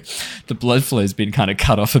flow has been kind of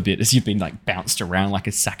cut off a bit as you've been like bounced around like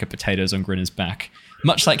a sack of potatoes on Grinner's back.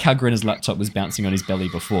 Much like how Grinner's laptop was bouncing on his belly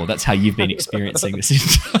before. That's how you've been experiencing this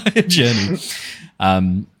entire journey.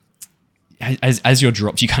 As you're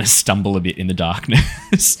dropped, you kind of stumble a bit in the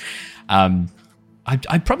darkness.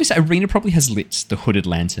 I'd probably say Arena probably has lit the hooded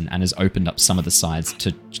lantern and has opened up some of the sides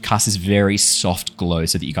to cast this very soft glow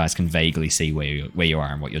so that you guys can vaguely see where you are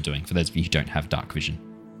and what you're doing, for those of you who don't have dark vision.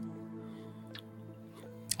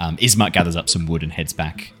 Ismark gathers up some wood and heads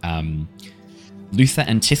back. Luther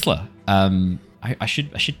and Tithla, I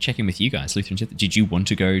should check in with you guys. Luther and Tithla, did you want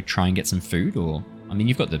to go try and get some food? Or, I mean,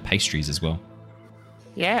 you've got the pastries as well.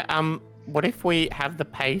 Yeah, what if we have the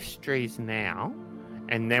pastries now,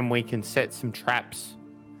 and then we can set some traps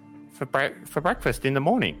for breakfast in the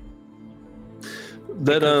morning?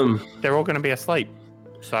 They're all going to be asleep.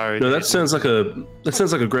 So no, that sounds like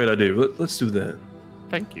a great idea. Let's do that.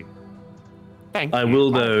 Thank you. I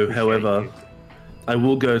will though, however, I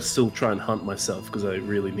will go still try and hunt myself because I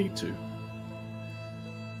really need to.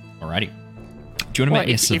 Alrighty. Do you want to make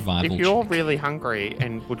me a survival? If you're really hungry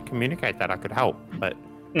and would communicate that, I could help, but.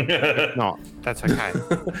 If not, that's okay.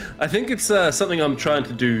 I think it's something I'm trying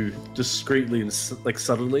to do discreetly and like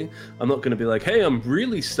subtly. I'm not going to be like, "Hey, I'm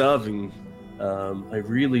really starving. I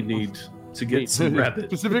really need to get some rabbit."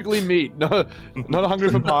 Specifically meat. No, not hungry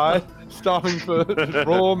for pie. Starving for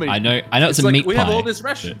raw meat. I know. It's a like, meat we pie. have all this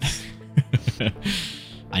rations.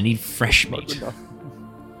 I need fresh meat.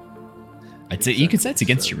 You could say it's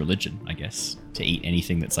against your religion, I guess, to eat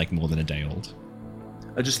anything that's like more than a day old.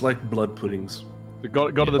 I just like blood puddings. The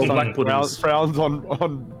God of the Sun frowns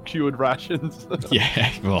on cured rations.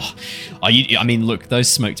 Yeah, well, I mean, look, those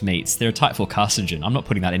smoked meats, they're a type 4 carcinogen. I'm not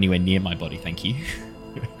putting that anywhere near my body, thank you.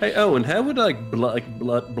 Hey, Owen, how would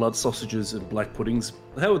blood sausages and black puddings,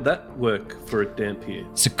 how would that work for a damp here?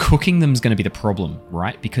 So cooking them is going to be the problem,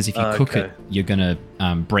 right? Because if you cook it, you're going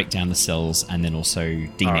to break down the cells and then also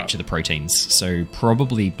denature the proteins. So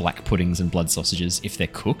probably black puddings and blood sausages, if they're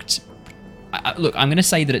cooked. Look, I'm going to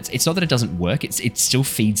say that it's not that it doesn't work. It still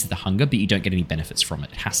feeds the hunger, but you don't get any benefits from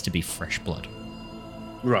it. It has to be fresh blood.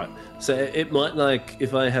 Right. So it might, like,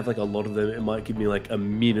 if I have like a lot of them, it might give me like a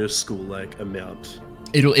minuscule like amount.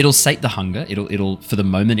 It'll sate the hunger. It'll for the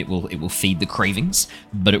moment it will feed the cravings,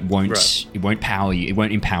 but it won't power you. It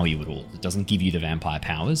won't empower you at all. It doesn't give you the vampire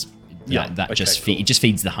powers. Yeah, it just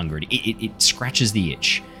feeds the hunger. It scratches the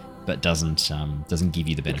itch, but doesn't give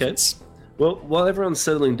you the benefits. Okay. Well, while everyone's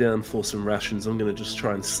settling down for some rations, I'm going to just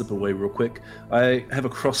try and slip away real quick. I have a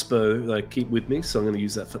crossbow that I keep with me, so I'm going to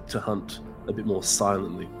use that to hunt a bit more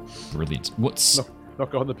silently. Brilliant. What's... Not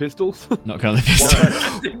go on the pistols? Not go on the pistols.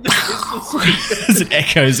 As it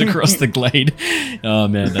echoes across the glade. Oh,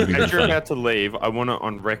 man, that'd be really As you're funny. about to leave, I want it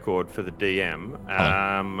on record for the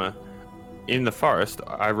DM. In the forest,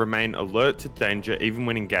 I remain alert to danger even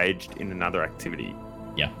when engaged in another activity.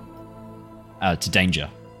 Yeah. To danger.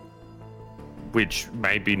 Which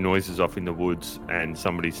may be noises off in the woods and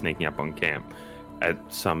somebody sneaking up on camp at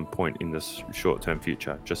some point in this short-term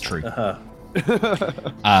future. Just true.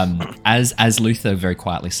 As Luther very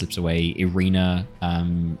quietly slips away, Irina,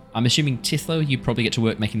 I'm assuming Tithlo, you probably get to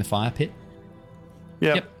work making the fire pit.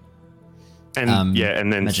 Yep. And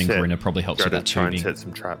and then imagine Irina probably helps with that too. Try and set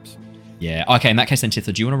some traps. Yeah. Okay, in that case then,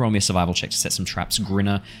 Tithla, do you want to roll me a survival check to set some traps?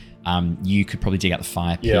 Grinner, you could probably dig out the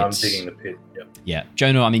fire pit. Yeah, I'm digging the pit. Yep. Yeah.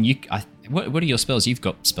 Jonah, I mean, what are your spells? You've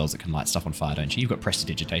got spells that can light stuff on fire, don't you? You've got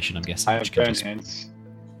prestidigitation, I'm guessing. I have burn hands.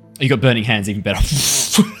 Oh, you got burning hands, even better.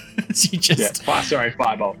 So you just... Yeah,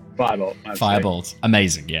 firebolt. Firebolt.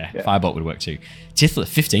 Amazing, yeah. Firebolt would work too. Tithla,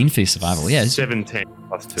 15 for your survival, yeah. 17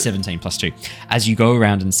 plus 2. 17 plus 2. As you go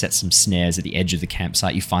around and set some snares at the edge of the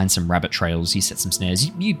campsite, you find some rabbit trails, you set some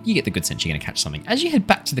snares, you get the good sense you're going to catch something. As you head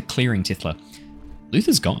back to the clearing, Tithla,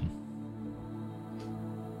 Luther's gone.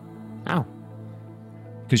 Oh.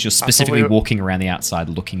 Because you're specifically walking around the outside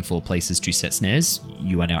looking for places to set snares.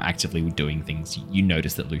 You are now actively doing things. You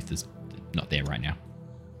notice that Luther's not there right now.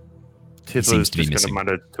 Tithla's just going to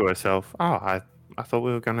mutter to herself, oh, I thought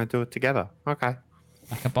we were going to do it together. Okay.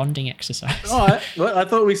 Like a bonding exercise. All right. Well, I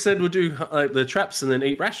thought we said we'd do the traps and then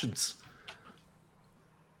eat rations.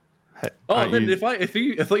 Then if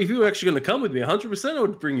you were actually going to come with me 100%, I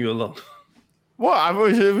would bring you along. Well,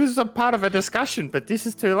 it was a part of a discussion, but this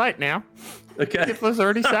is too late now. Okay. Tithla's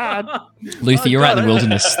already sad. Luther, you're out in the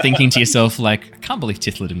wilderness thinking to yourself, like, I can't believe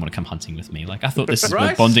Tithla didn't want to come hunting with me. Like, I thought this was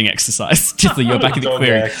a bonding exercise. Tithla, you're back in the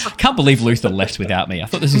clearing. I can't believe Luther left without me. I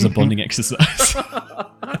thought this was a bonding exercise.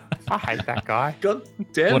 I hate that guy. God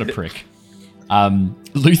damn What a prick.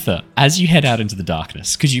 Luther, as you head out into the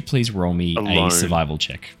darkness, could you please roll me a survival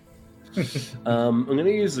check? I'm going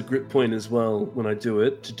to use the grip point as well when I do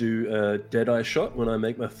it to do a Deadeye shot when I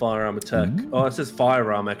make my firearm attack. Oh, it says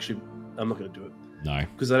firearm. Actually, I'm not going to do it. No,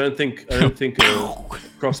 because I don't think a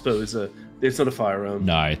crossbow is it's not a firearm.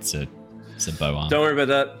 No, it's a bow arm. Don't worry about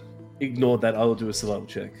that. Ignore that. I will do a survival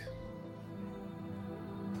check.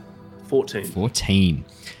 14.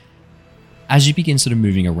 As you begin sort of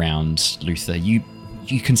moving around, Luther, you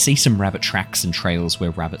can see some rabbit tracks and trails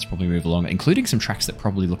where rabbits probably move along, including some tracks that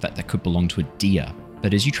probably look like they could belong to a deer.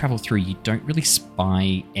 But as you travel through, you don't really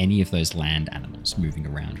spy any of those land animals moving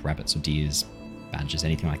around, rabbits or deers, badgers,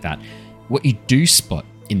 anything like that. What you do spot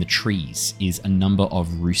in the trees is a number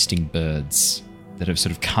of roosting birds that have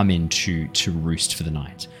sort of come in to roost for the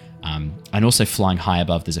night. And also flying high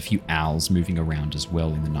above, there's a few owls moving around as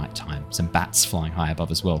well in the nighttime. Some bats flying high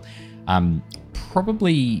above as well.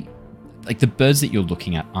 Probably... like the birds that you're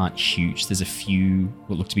looking at aren't huge. There's a few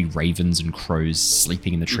what look to be ravens and crows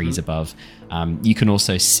sleeping in the trees above. You can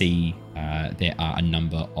also see there are a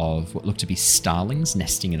number of what look to be starlings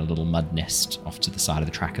nesting in a little mud nest off to the side of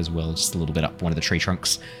the track as well, just a little bit up one of the tree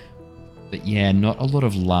trunks. But yeah, not a lot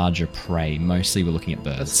of larger prey. Mostly we're looking at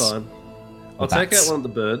birds. That's fine. I'll take out one of the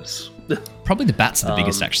birds. Probably the bats are the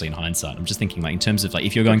biggest actually in hindsight. I'm just thinking like in terms of like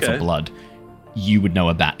if you're going for blood, you would know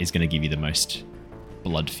a bat is going to give you the most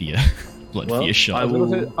blood fear shot. I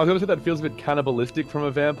was going to say that feels a bit cannibalistic from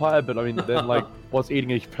a vampire, but I mean, then like, what's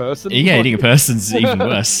eating a person? Yeah, eating a person's even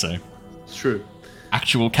worse. So it's true.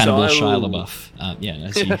 Actual cannibal Shia LaBeouf. Yeah,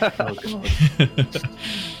 no, so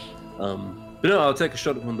but no, I'll take a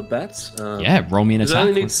shot at one of the bats. Yeah, roll me an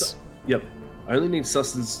attack. Yep, I only need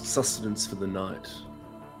sustenance for the night.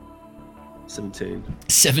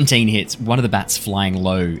 17 hits. One of the bats flying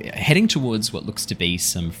low, heading towards what looks to be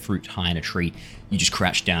some fruit high in a tree. You just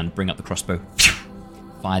crouch down, bring up the crossbow,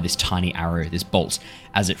 fire this tiny arrow, this bolt.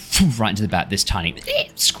 As it right into the bat, this tiny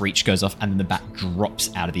screech goes off, and then the bat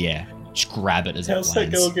drops out of the air. Just grab it as it lands.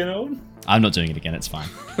 How's that go again, Owen? I'm not doing it again. It's fine.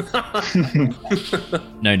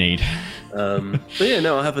 No need. But yeah,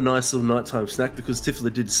 no, I have a nice little nighttime snack because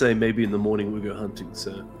Tithla did say maybe in the morning we'll go hunting.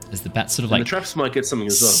 So as the bat sort of and the traps might get something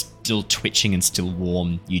as well. Still twitching and still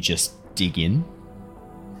warm, you just dig in.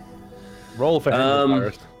 Roll for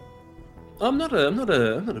virus. I'm not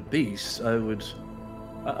a beast. I would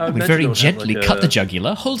very gently cut the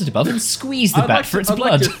jugular, hold it above, and squeeze the bat for its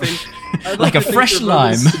blood. Like a fresh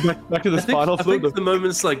lime. Back to the spinal fluid. I think the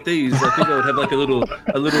moments like these, I think I would have like a little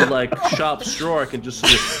like sharp straw I can just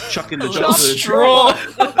sort of chuck in the sharp straw.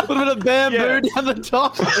 A little bit of bamboo down the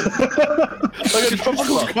top. Like a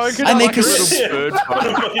tropical coconut. I make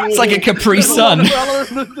it's like a Capri Sun.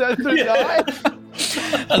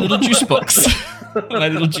 A little juice box. My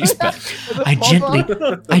little juice bag.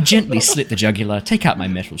 I gently slit the jugular, take out my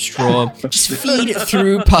metal straw, just feed it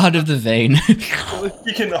through part of the vein.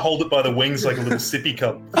 You can hold it by the wings like a little sippy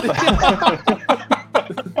cup.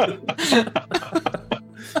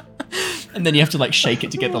 And then you have to like shake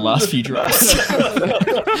it to get the last few drops.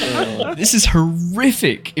 This is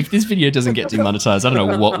horrific. If this video doesn't get demonetized, I don't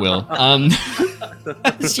know what will.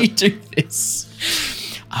 As you do this.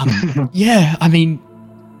 Yeah, I mean,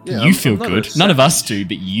 yeah, you feel good. None of us do,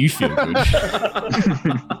 but you feel good.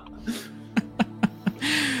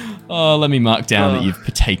 Oh, let me mark down that you've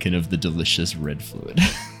partaken of the delicious red fluid.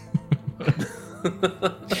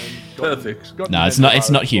 Perfect. No, it's not. It's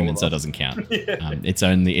not human, so it doesn't count. Yeah. It's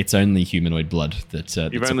only humanoid blood that.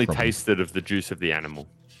 You've that's a only problem. tasted of the juice of the animal.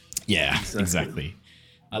 Yeah, Exactly.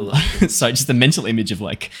 exactly. So just the mental image of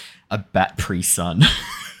like a bat pre-sun,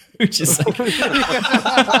 which is like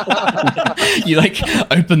you like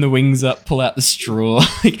open the wings up, pull out the straw.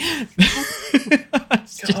 Like,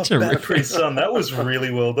 it's just terrific. Pre-sun, that was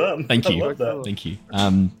really well done. Thank you. I love that. Thank you.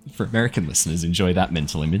 For American listeners, enjoy that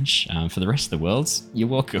mental image. For the rest of the world, you're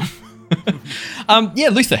welcome. Yeah,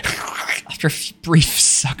 Luther. After a brief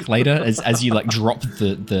suck later, as you like drop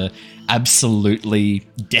the absolutely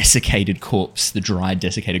desiccated corpse, the dry,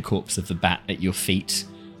 desiccated corpse of the bat at your feet,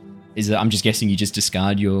 I'm just guessing you just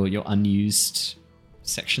discard your unused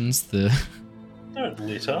sections. Don't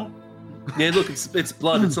litter. Yeah, look, it's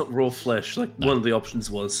blood. It's not raw flesh. Like one of the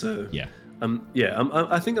options was. So Yeah.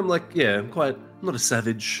 I think I'm like, I'm not a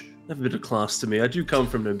savage. I have a bit of class to me. I do come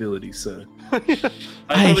from nobility, so I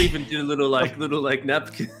probably even did a little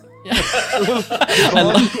napkin.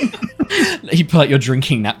 You pull out your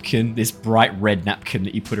drinking napkin, this bright red napkin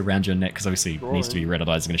that you put around your neck, because obviously it needs to be red,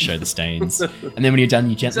 otherwise it's going to show the stains. And then when you're done,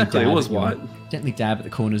 you gently dab at the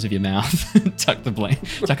corners of your mouth, tuck it away,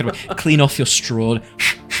 clean off your straw,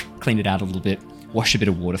 clean it out a little bit, wash a bit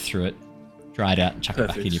of water through it, dry it out, and chuck it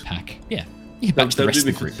back in your pack. Yeah, back to the rest of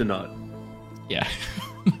the group. Tonight. Yeah.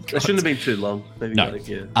 That shouldn't have been too long. Maybe No.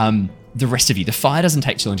 The rest of you, the fire doesn't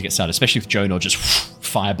take too long to get started, especially with Jonor just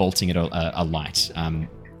firebolting at a light.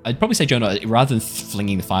 I'd probably say, Jonor, rather than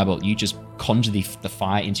flinging the firebolt, you just conjure the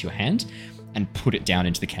fire into your hand and put it down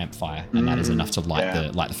into the campfire, and that is enough to light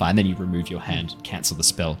the fire. And then you remove your hand, cancel the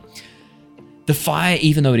spell. The fire,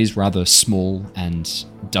 even though it is rather small and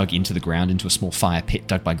dug into the ground, into a small fire pit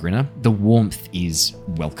dug by Grinner, the warmth is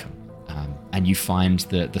welcome. And you find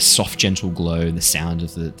the soft, gentle glow and the sound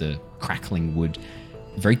of the crackling wood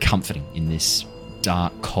very comforting in this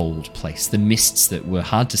dark, cold place. The mists that were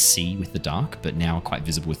hard to see with the dark, but now are quite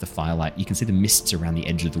visible with the firelight. You can see the mists around the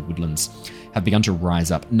edge of the woodlands have begun to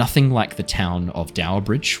rise up. Nothing like the town of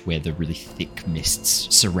Dowerbridge, where the really thick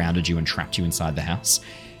mists surrounded you and trapped you inside the house.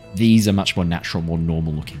 These are much more natural, more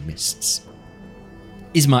normal-looking mists.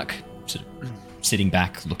 Ismark, sort of sitting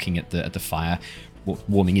back, looking at the fire,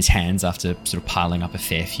 warming his hands after sort of piling up a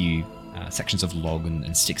fair few sections of log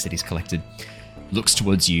and sticks that he's collected, looks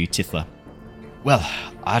towards you, Tithla. Well,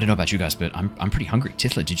 I don't know about you guys, but I'm pretty hungry.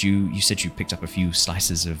 Tithla, you said you picked up a few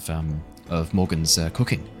slices of Morgan's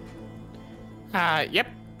cooking? Yep,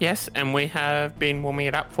 yes, and we have been warming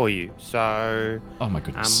it up for you. So, Oh my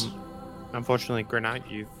goodness. Unfortunately, Grinner,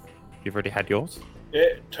 you've already had yours, Yeah,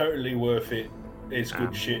 totally worth it. It's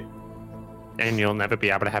good shit. and you'll never be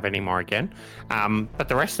able to have any more again. But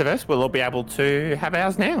the rest of us will all be able to have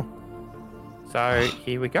ours now. So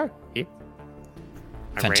here we go. Here.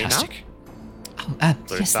 Fantastic. Arena, Oh,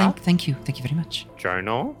 yes, Luther? thank you very much.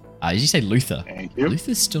 Jonor, Did you say Luther? Thank you.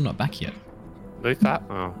 Luther's still not back yet. Luther.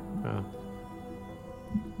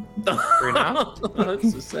 Grinner,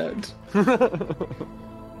 That's so sad.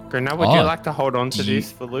 Grinner, would you like to hold on to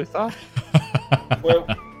this for Luther? Well,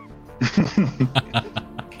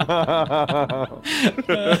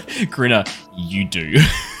 Grinner, you do.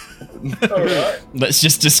 all right. Let's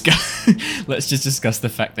just discuss the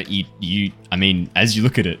fact that you I mean, as you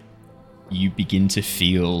look at it, you begin to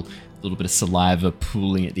feel a little bit of saliva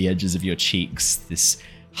pooling at the edges of your cheeks, this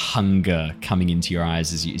hunger coming into your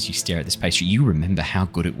eyes as you stare at this pastry. You remember how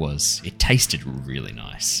good it was. It tasted really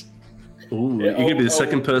nice. Ooh, Yeah, you gonna be the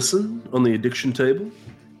second person on the addiction table?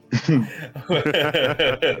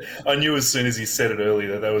 I knew as soon as he said it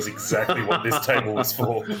earlier that was exactly what this table was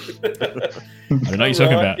for. I don't know what you're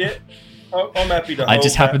talking about. Yeah, I'm happy to. I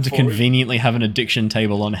just hold happen that to for you. conveniently have an addiction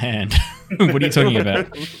table on hand. What are you talking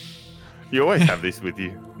about? You always have this with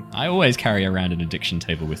you. I always carry around an addiction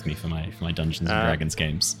table with me for my Dungeons and Dragons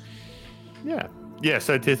games. Yeah. Yeah,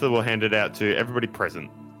 so Tithla will hand it out to everybody present.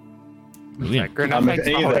 Brilliant. Grinner, thanks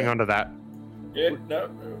for holding on to that. Yeah, no,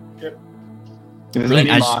 yep. If there's Brilliant.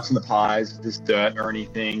 any As- marks on the pies, if there's dirt or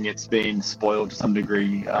anything, it's been spoiled to some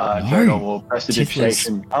degree. Journal will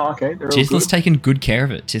prestidigitation. Oh, okay. They're all Tithla's good. taken good care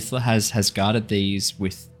of it. Tithla has guarded these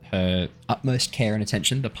with her utmost care and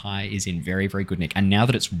attention. The pie is in very, very good nick. And now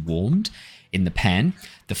that it's warmed in the pan,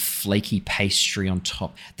 the flaky pastry on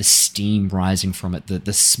top, the steam rising from it,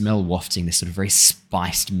 the smell wafting, this sort of very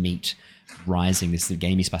spiced meat rising, this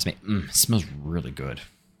gamey spiced meat, smells really good.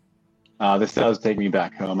 This does take me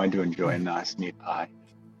back home. I do enjoy a nice meat pie.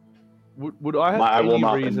 Would I have I warm any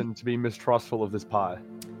up and- reason to be mistrustful of this pie?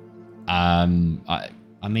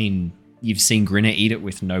 I mean, you've seen Grinner eat it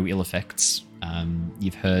with no ill effects.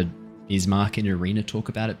 You've heard Ismark in Arena talk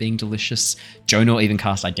about it being delicious. Jonor even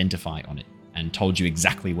cast Identify on it and told you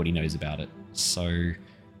exactly what he knows about it. So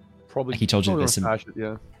Probably he told you probably there's some. gonna smash it,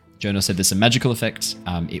 yeah. Jonah said there's a magical effect.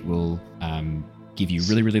 It will give you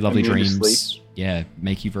really, really lovely Immune to dreams. Yeah,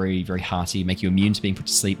 make you very, very hearty, make you immune to being put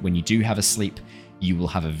to sleep. When you do have a sleep, you will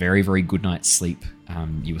have a very, very good night's sleep.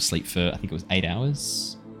 You will sleep for, I think it was 8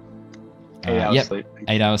 hours. 8 hours sleep.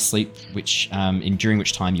 8 hours sleep, which during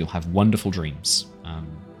which time you'll have wonderful dreams.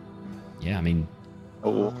 Yeah, I mean,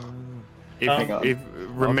 Oh, If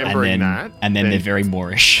remembering that, and then they're very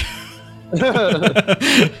Moorish.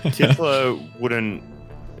 Tiffler wouldn't.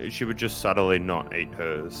 She would just subtly not eat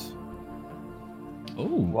hers. Oh,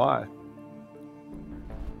 Why?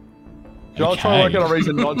 I'll try to work out a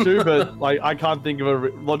reason not to, but like I can't think of a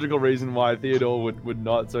logical reason why Theodore would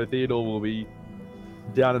not. So Theodore will be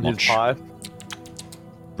down in his Watch. pie.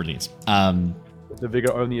 brilliant. The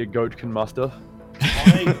vigor only a goat can muster.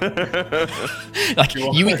 Like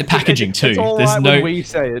you eat the packaging too. It's all There's right no. when we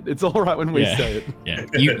say it. It's all right when we Yeah. say it. Yeah,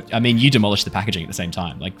 you demolish the packaging at the same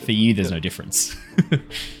time. Like for you, there's no difference. Do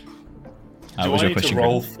What's I your need to question,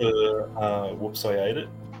 roll Grim? for whoops, I ate it?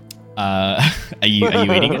 Are you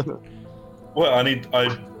eating it? Well,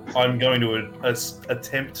 I'm going to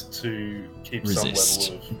attempt to keep Resist.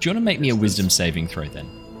 some level of... Do you want to make me a wisdom saving throw then?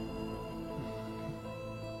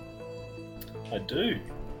 I do. You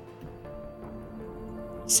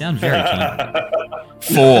sound very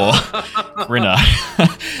keen. 4. Grinner.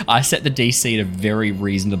 I set the DC at a very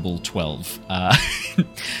reasonable 12.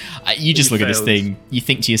 You just You look at this failed. thing, you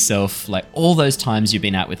think to yourself, like, all those times you've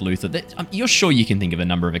been out with Luther, you're sure you can think of a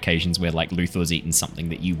number of occasions where, like, Luther's eaten something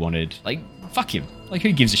that you wanted. Like, fuck him. Like,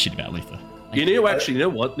 who gives a shit about Luther? Like, You know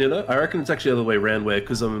what, Nilo? I reckon it's actually the other way around where,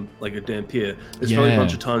 because I'm like a damn peer, there's probably a Yeah.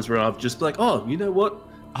 bunch of times where I've just like, oh, you know what?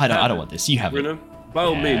 I don't want this. You have You it. know, by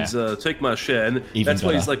all Yeah. means, take my share. And Even that's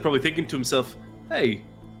why he's better. like probably thinking to himself, hey,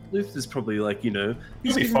 Luther's probably like, He'll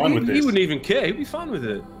be fine he, with he this. wouldn't even care. He'd be fine with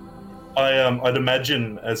it. I'd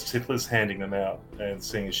imagine as Tiffler's handing them out, and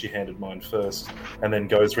seeing as she handed mine first, and then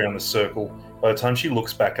goes around the circle, by the time she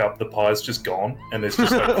looks back up, the pie's just gone, and there's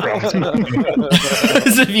just like crumbs.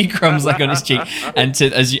 There's a few crumbs like on his cheek, and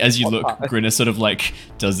as you look, Grinner sort of like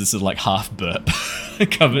does this sort of like half burp,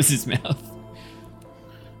 covers his mouth.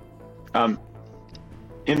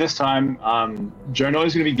 In this time, Jonah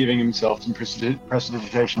is going to be giving himself some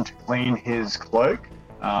prestidigitation to clean his cloak.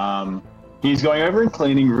 He's going over and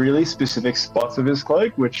cleaning really specific spots of his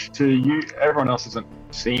cloak, which to you, everyone else doesn't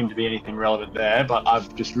seem to be anything relevant there, but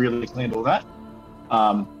I've just really cleaned all that.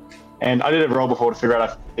 And I did a roll before to figure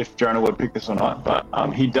out if Jonah would pick this or not, but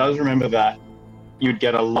he does remember that you'd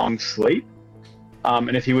get a long sleep.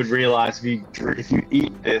 And if he would realize if you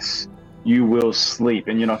eat this, you will sleep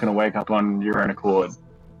and you're not going to wake up on your own accord.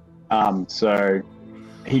 So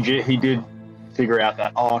he did figure out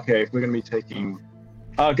that, okay, if we're going to be taking...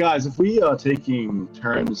 guys, if we are taking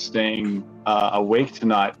turns staying awake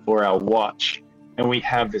tonight for our watch, and we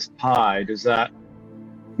have this pie, does that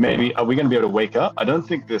maybe are we going to be able to wake up? I don't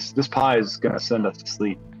think this pie is going to send us to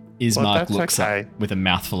sleep. Ismark that's looks okay. up with a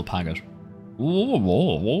mouthful of pie. Goes, whoa,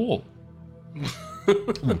 whoa, whoa.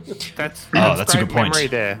 That's a great good point. memory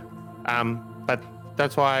there. But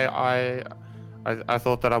that's why I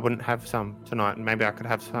thought that I wouldn't have some tonight, and maybe I could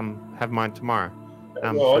have mine tomorrow.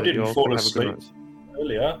 Well, so I that you didn't all fall can have a good asleep night's-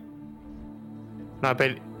 earlier. No,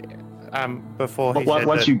 but before he But said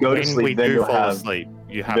once that you go to when sleep, we then do you'll fall have asleep,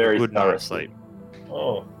 you have very a good thorough night's sleep.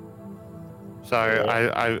 Oh, So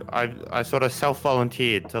I sort of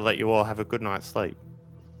self-volunteered to let you all have a good night's sleep.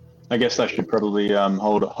 I guess I should probably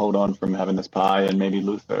hold on from having this pie, and maybe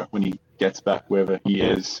Luther, when he gets back wherever he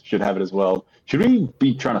is, should have it as well. Should we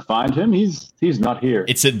be trying to find him? He's not here.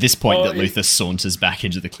 It's at this point Oh, that Luther saunters back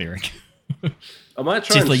into the clearing. I might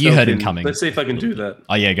try. Tiffler, and you stealth heard him in. coming. Let's see if I can do that.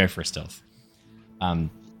 Oh yeah, go for a stealth.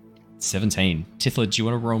 17. Tiffler, do you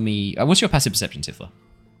want to roll me? What's your passive perception, Tiffler?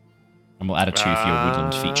 And we'll add a 2 for your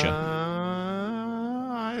woodland feature.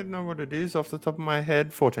 I don't know what it is off the top of my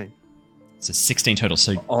head. 14. So 16 total.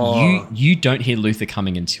 So Oh. you don't hear Luther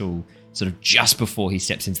coming until sort of just before he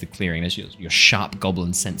steps into the clearing. As your sharp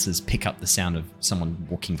goblin senses pick up the sound of someone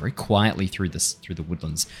walking very quietly through the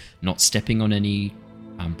woodlands, not stepping on any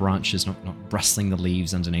branches, not rustling the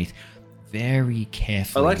leaves underneath. Very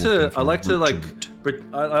carefully. I like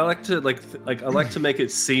to make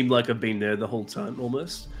it seem like I've been there the whole time,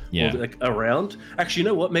 almost. Yeah. Or like around. Actually, you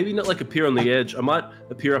know what? Maybe not like appear on the edge. I might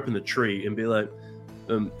appear up in the tree and be like,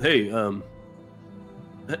 "Hey,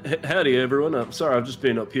 howdy everyone. I'm sorry, I've just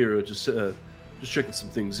been up here, just checking some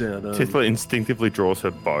things out." Tiffler instinctively draws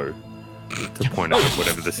her bow to point out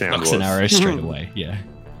whatever the sound Ducks was. an arrow straight away. Yeah.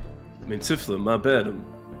 I mean, Tiffler, my bad.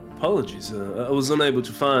 Apologies. I was unable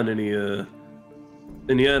to find any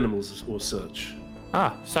any animals or such.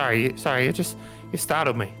 Ah, sorry, you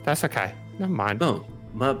startled me. That's okay. Never mind. Oh,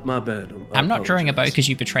 my bad. I'm not drawing a bow because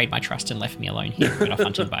you betrayed my trust and left me alone here. You went off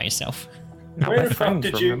hunting by yourself. No, Where we're the fuck friends,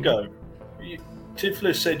 did you remember? go?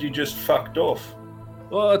 Tifler said you just fucked off.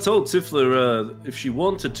 Well, I told Tifler if she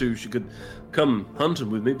wanted to, she could come hunting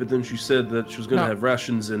with me, but then she said that she was going to have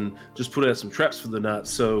rations and just put out some traps for the night.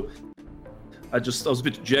 So I was a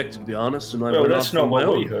bit dejected, to be honest, and I Well, went that's off not on my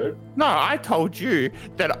what we own. heard. No, I told you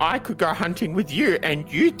that I could go hunting with you,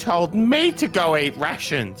 and you told me to go eat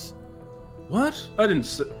rations. What? I didn't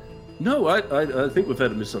say. No, I think we've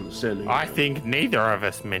had a misunderstanding. I think neither of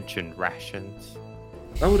us mentioned rations.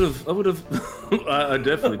 I would have. I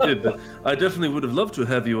definitely did, but I definitely would have loved to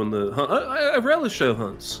have you on the hunt. I relish show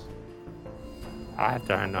hunts. I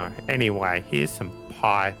don't know. Anyway, here's some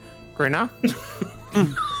pie. Grinner?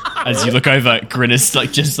 As you look over, Grinner's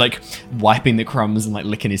just wiping the crumbs and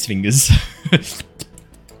licking his fingers.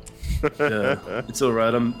 Yeah, it's all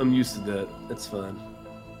right. I'm used to that. That's fine.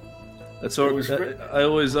 That's all right. I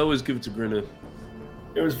always give it to Grinner.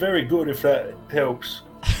 It was very good, if that helps.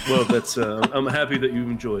 Well, that's. I'm happy that you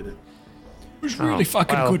enjoyed it. It was really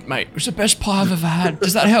fucking good, mate. It was the best pie I've ever had.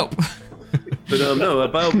 Does that help? But no,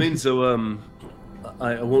 by all means, so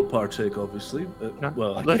I won't partake, obviously. No.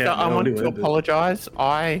 Well, I Look, can't I now want anyway, to but- apologize.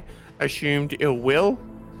 I assumed ill will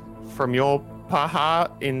from your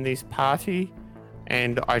part in this party,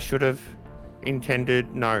 and I should have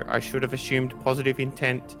assumed positive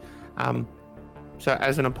intent. So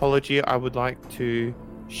as an apology, I would like to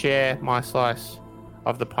share my slice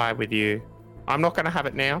of the pie with you. I'm not going to have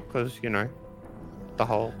it now because, the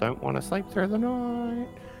whole don't want to sleep through the night.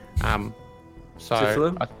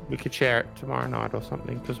 So we could share it tomorrow night or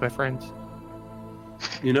something because we're friends.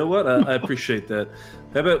 You know what? I appreciate that.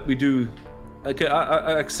 How about we do? Okay,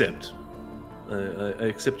 I accept. I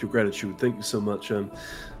accept your gratitude. Thank you so much. How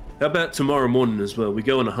about tomorrow morning as well? We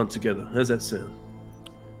go on a hunt together. How's that sound?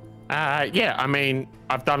 Yeah, I mean,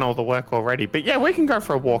 I've done all the work already, but yeah, we can go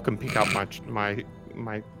for a walk and pick up my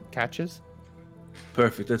catches.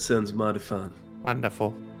 Perfect. That sounds mighty fine.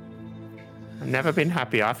 Wonderful. I've never been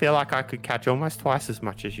happy. I feel like I could catch almost twice as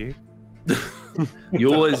much as you.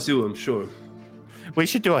 You always do, I'm sure. We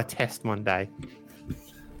should do a test one day.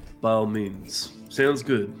 By all means. Sounds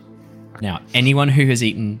good. Now, anyone who has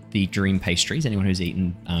eaten the dream pastries, anyone who's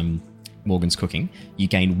eaten Morgan's cooking, you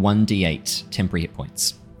gain 1d8 temporary hit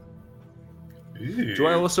points. Ooh. Do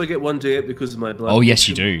I also get 1d8 because of my blood? Oh, yes,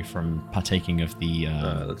 you do, from partaking of the...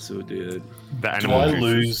 Let's do a d8.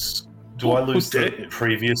 Do I lose the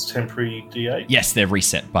previous temporary D8? Yes, they're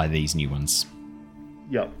reset by these new ones.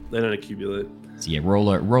 Yeah, they don't accumulate. So yeah, roll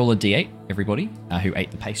a d8, everybody who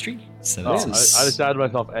ate the pastry. So I this is... just added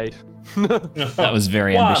myself 8. That was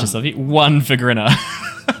very ambitious of you. 1 for Grinner.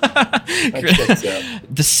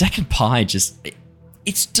 The second pie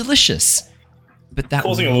it's delicious. But that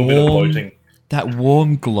Causing a little bit of bloating. That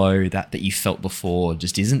warm glow that you felt before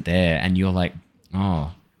just isn't there, and you're like,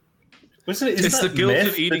 oh. Isn't It's the that guilt meth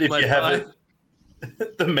of eating that if my you have pie.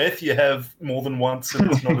 it, the meth you have more than once and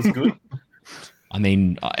it's not as good? I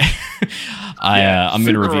mean, I'm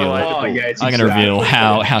going to reveal. Oh, yeah, it's I'm going to exactly reveal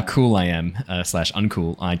that. how cool I am /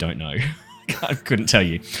 uncool. I don't know. I couldn't tell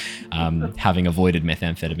you. Having avoided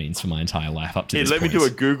methamphetamines for my entire life up to Here, this let me point. do a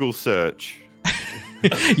Google search.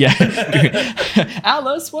 Yeah.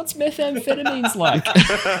 Alice, what's methamphetamines like?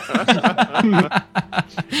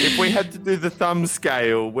 If we had to do the thumb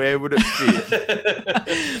scale, where would it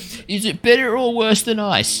fit? Is it better or worse than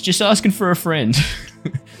ice? Just asking for a friend.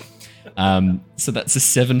 So that's a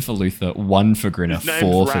 7 for Luther, 1 for Grinner, His name's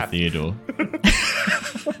 4 for Raph. Theodore.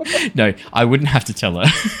 No, I wouldn't have to tell her.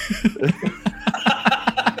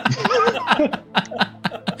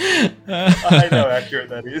 I know how accurate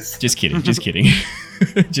that is. Just kidding. Just kidding.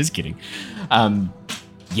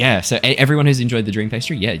 Yeah, so everyone who's enjoyed the dream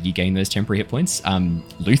pastry, yeah, you gain those temporary hit points.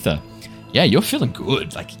 Luther, yeah, you're feeling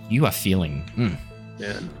good. Like, you are feeling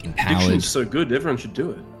Yeah. empowered. Addiction's so good, everyone should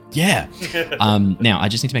do it. Yeah. Now, I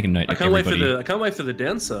just need to make a note. I of can't wait everybody. for the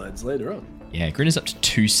downsides later on. Yeah, Grinner's up to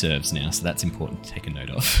 2 serves now, so that's important to take a note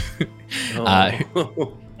of.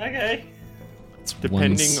 Okay. It's 1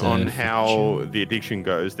 Depending on serve for how the addiction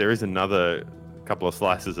goes, there is another couple of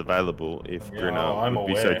slices available if Yeah, Grinner I'm would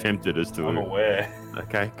be so aware. tempted as to... I'm aware.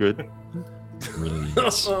 Okay, good. Brilliant.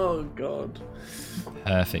 Oh god.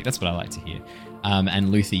 Perfect. That's what I like to hear.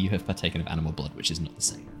 And Luther, you have partaken of animal blood, which is not the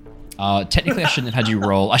same. Technically, I shouldn't have had you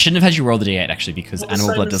roll. I shouldn't have had you roll the d8 actually, because Not the animal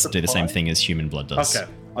same blood as doesn't the do the same pie? thing as human blood does. Okay,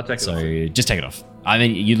 I'll take it So off. just take it off. I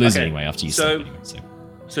mean, you lose it Okay, anyway after you so- sleep. Anyway, so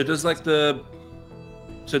So does the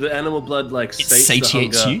animal blood like it sates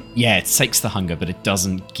satiates the you. hunger? Yeah, it sakes the hunger, but it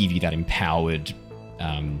doesn't give you that empowered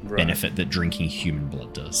benefit that drinking human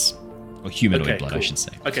blood does. Or humanoid blood, cool. I should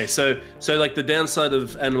say. Okay, so like the downside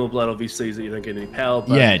of animal blood obviously is that you don't get any power,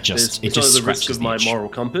 but it just the risk of my moral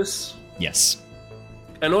compass. Yes.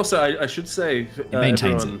 And also, I should say,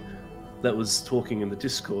 everyone that was talking in the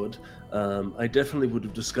Discord, I definitely would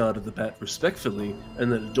have discarded the bat respectfully,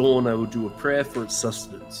 and at dawn I would do a prayer for its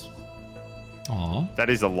sustenance. Aww.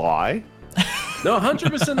 That is a lie. No,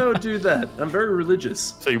 100% I would do that. I'm very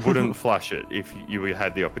religious. So you wouldn't flush it if you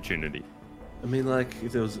had the opportunity? I mean, like,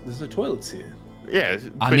 if there's no toilets here. Yeah.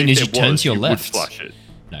 I mean, as you turn to your left, flush it.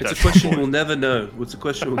 No. It's a question we'll never know. It's a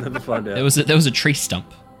question we'll never find out. There was a tree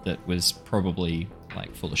stump that was probably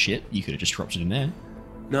like full of shit. You could have just dropped it in there.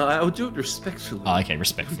 No, I would do it respectfully. Oh, okay,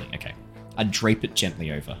 respectfully. Okay, I'd drape it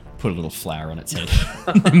gently over, put a little flower on its head,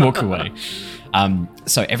 and walk away.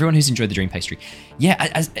 So everyone who's enjoyed the dream pastry,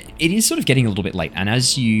 as it is sort of getting a little bit late, and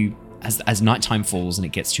as nighttime falls and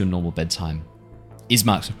it gets to your normal bedtime,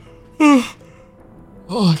 Ismark's.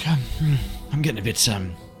 I'm getting a bit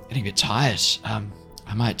tired.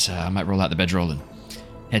 I might roll out the bedroll and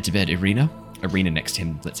head to bed. Irina next to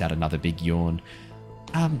him lets out another big yawn.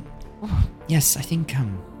 Yes, I think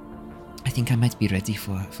I might be ready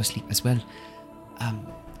for sleep as well.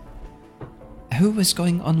 Who was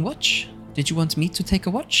going on watch? Did you want me to take a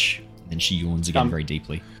watch? Then she yawns again very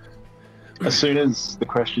deeply. As soon as the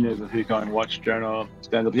question is who's going to watch, Jonah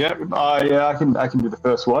stands up. I can do the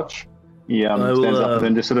first watch. He stands up and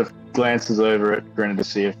then just sort of glances over at Grinner to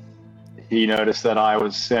see if he noticed that I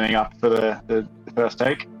was standing up for the first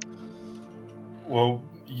take. Well,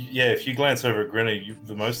 yeah, if you glance over at Grinner,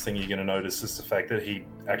 the most thing you're going to notice is the fact that he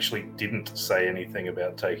actually didn't say anything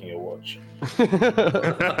about taking a watch. He's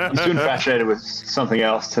too infatuated with something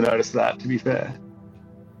else to notice that, to be fair.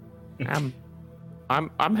 I'm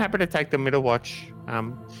happy to take the middle watch.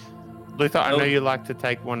 Luther, I know you like to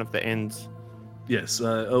take one of the ends. Yes,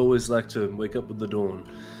 I always like to wake up with the dawn.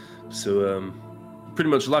 So, pretty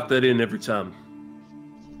much lock that in every time.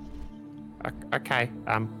 Okay.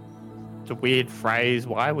 It's a weird phrase.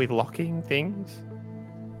 Why are we locking things?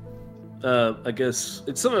 I guess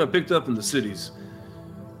it's something I picked up in the cities.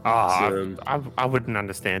 I wouldn't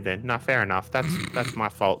understand then. No, fair enough. That's my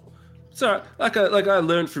fault. So, like I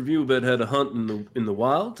learned from you about how to hunt in the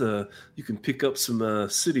wild. You can pick up some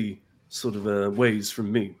city sort of ways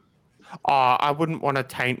from me. I wouldn't want to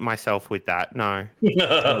taint myself with that. No.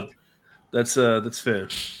 That's fair.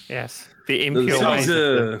 Yes, the impure ways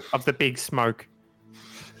of the big smoke.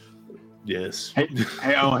 Yes.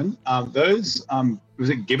 Hey, Owen. Those was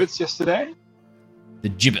it gibbets yesterday? The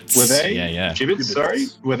gibbets. Were they? Yeah. Gibbets. Sorry.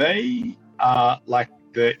 Were they like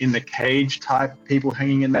in the cage type people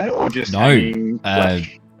hanging in there, or just hanging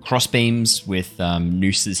crossbeams with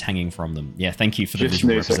nooses hanging from them? Yeah, thank you for the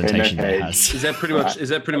visual representation that it has. Is that pretty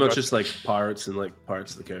much just like pirates and like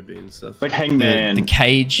Pirates of the Caribbean and stuff? Like Hangman. The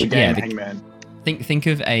cage. Hangman. Think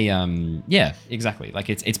of a exactly. Like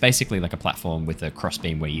it's basically like a platform with a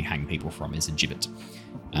crossbeam where you hang people from is a gibbet.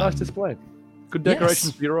 Nice display. Good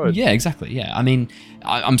decorations for your road. Yeah, exactly. Yeah, I mean,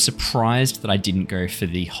 I'm surprised that I didn't go for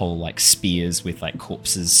the whole like spears with like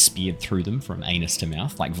corpses speared through them from anus to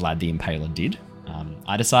mouth, like Vlad the Impaler did.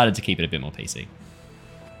 I decided to keep it a bit more PC.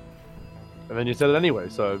 And then you said it anyway,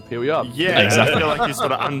 so here we are. Yeah, exactly. I feel like you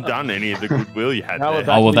sort of undone any of the goodwill you had there.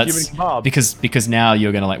 That's because now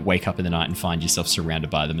you're going to like wake up in the night and find yourself surrounded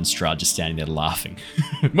by them and Strahd just standing there laughing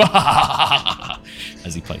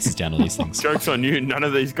as he places down all these things. Joke's on you, none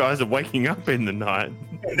of these guys are waking up in the night.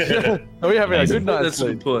 Are we having a good night? That's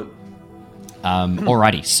the point.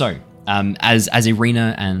 Alrighty, so as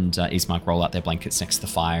Irina and Ismark roll out their blankets next to the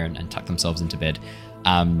fire and tuck themselves into bed,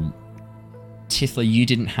 Tithla, you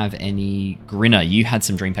didn't have any. Grinner, you had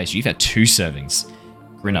some dream pastry. You've had 2 servings.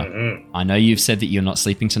 Grinner, I know you've said that you're not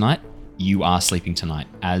sleeping tonight. You are sleeping tonight.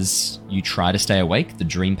 As you try to stay awake, the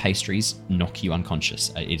dream pastries knock you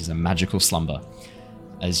unconscious. It is a magical slumber.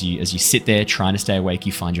 As you sit there trying to stay awake,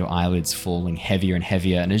 you find your eyelids falling heavier and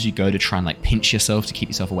heavier. And as you go to try and like pinch yourself to keep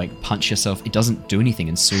yourself awake, punch yourself, it doesn't do anything.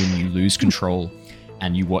 And soon you lose control.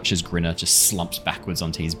 And you watch as Grinner just slumps backwards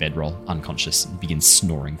onto his bedroll, unconscious, and begins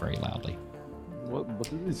snoring very loudly. What is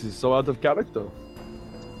this? He's so out of character.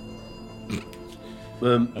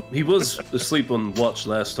 He was asleep on watch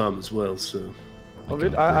last time as well, so...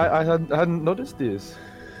 I hadn't noticed this.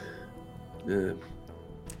 Yeah.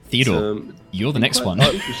 Theodore, you're the next one.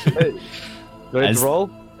 Hey, do I have to roll?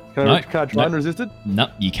 Can I try and resist it?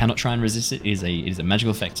 No, you cannot try and resist it. It is a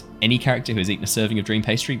magical effect. Any character who has eaten a serving of dream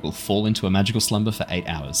pastry will fall into a magical slumber for 8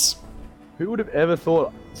 hours. Who would have ever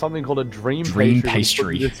thought something called a dream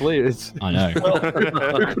pastry? I know.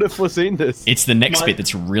 Who could have foreseen this? It's the next bit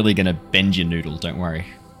that's really going to bend your noodle, don't worry.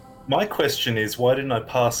 My question is, why didn't I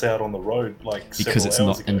pass out on the road because it's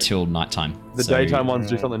not ago? until nighttime. The daytime ones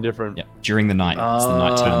do something different. Yeah, during the night, it's the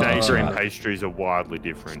nighttime. Daydream pastries are wildly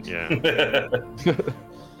different. Yeah.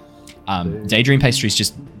 Daydream pastries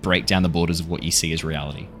just break down the borders of what you see as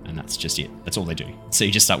reality, and that's just it. That's all they do. So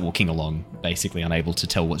you just start walking along, basically unable to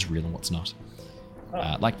tell what's real and what's not.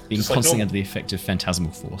 Like being constantly under the effect of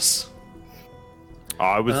phantasmal force.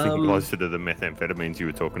 I was thinking closer to the methamphetamines you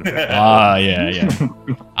were talking about. Yeah.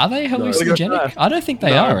 Are they hallucinogenic? I don't think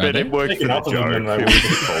they are. But it worked for the joke.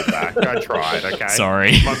 Fall back. I tried, okay?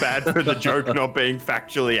 Sorry. My bad for the joke not being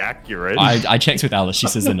factually accurate. I checked with Alice. She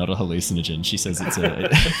says they're not a hallucinogen. She says it's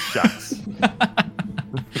a... Shucks.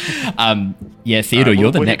 Yeah, Theodore,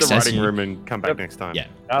 you're the we'll next. Hit the writing room and come back next time. Yeah.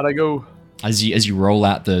 How'd I go? As you roll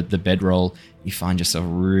out the bedroll, you find yourself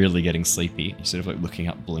really getting sleepy. You're sort of like looking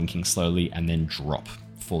up, blinking slowly, and then drop,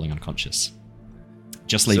 falling unconscious.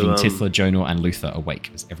 Just leaving Tithla, Jonor, and Luther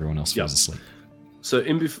awake as everyone else falls asleep. So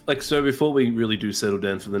before we really do settle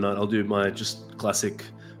down for the night, I'll do my just classic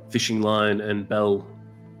fishing line and bell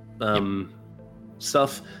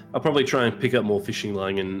stuff. I'll probably try and pick up more fishing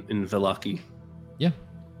line in Velaki. Yeah.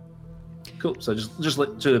 Cool. So just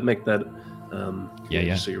to make that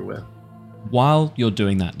just so you're aware. While you're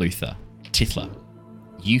doing that, Luther, Tithla,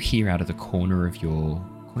 you hear out of the corner of your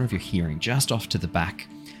hearing, just off to the back,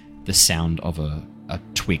 the sound of a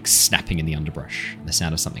twig snapping in the underbrush, the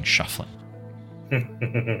sound of something shuffling.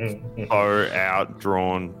 Bow out,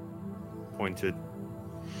 drawn, pointed.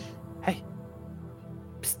 Hey.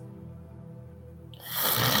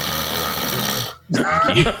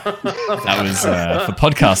 That was for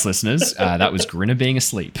podcast listeners. That was Grinner being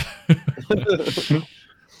asleep.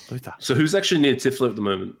 So who's actually near Tithla at the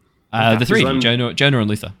moment? The three, Jonor and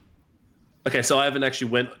Luther. Okay, so I haven't actually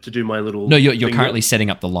went to do my little. No, you're currently setting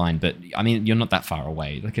up the line, but I mean, you're not that far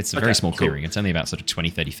away. Like it's a very small clearing. It's only about sort of 20,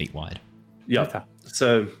 30 feet wide. Yeah.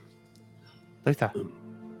 So, Luther,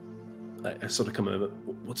 I sort of come over.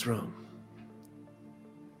 What's wrong?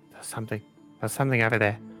 There's something over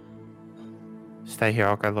there. Stay here.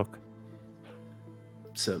 I'll go look.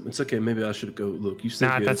 So it's okay. Maybe I should go look. You stay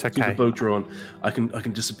here. That's okay. Keep the boat drawn. I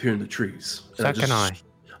can disappear in the trees. So can I.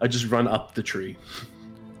 I just run up the tree.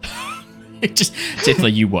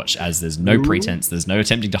 Tithla, you watch as there's no pretense, there's no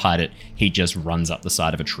attempting to hide it. He just runs up the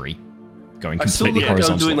side of a tree, going completely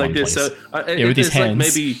horizontal. I'm doing like this. So with his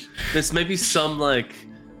hands. There's maybe some like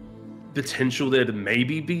potential there to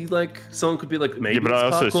maybe be like someone could be like maybe. Yeah, but I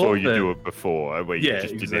also saw you do it before, where you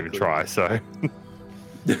just didn't even try. So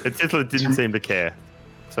Tithla didn't seem to care,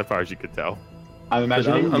 so far as you could tell. I'm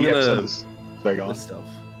imagining the episodes. Sorry, go on. Stuff.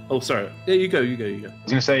 Oh, sorry. Yeah, you go. I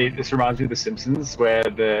was gonna say this reminds me of The Simpsons, where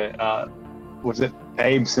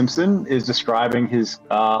Abe Simpson is describing his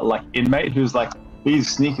inmate who's like,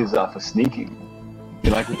 these sneakers are for sneaking.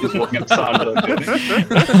 You're like just walking up the side of the building.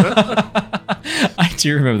 I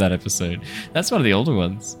do remember that episode. That's one of the older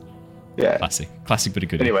ones. Yeah. Classic but a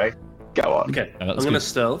good Anyway, go on. Okay, I'm going to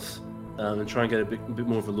stealth and try and get a bit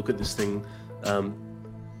more of a look at this thing.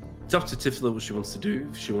 It's up to Tithla what she wants to do.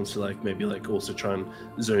 If she wants to maybe also try and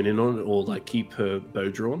zone in on it or keep her bow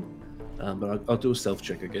drawn. But I'll do a stealth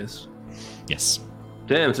check, I guess. Yes.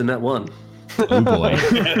 Damn, it's a nat 1. Oh boy.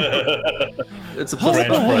 It's a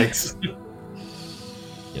plus.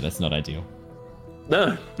 Yeah, that's not ideal.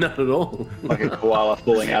 No, not at all. Like a koala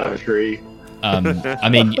falling out of a tree. I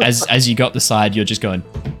mean, as you got the side, you're just going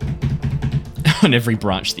on every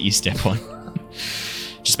branch that you step on.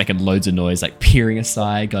 Just making loads of noise, peering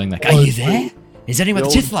aside, going are you there? Is anyone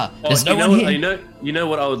with Tithla? There's no one here. You know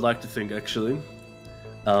what I would like to think, actually?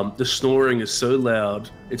 The snoring is so loud,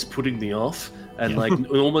 it's putting me off. And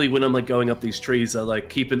normally when I'm going up these trees, I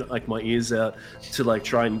keeping my ears out to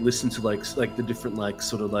try and listen to the different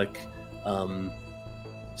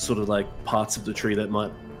parts of the tree that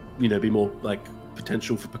might be more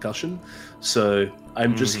potential for percussion. So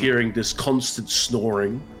I'm just hearing this constant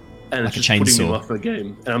snoring, and it's just putting me off the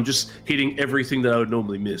game. And I'm just hitting everything that I would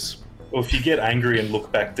normally miss. Well, if you get angry and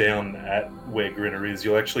look back down at where Grinner is,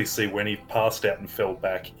 you'll actually see when he passed out and fell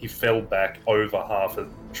back, he fell back over half a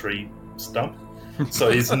tree stump.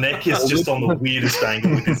 So his neck is just on the weirdest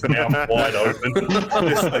angle with his mouth wide open.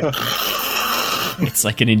 It's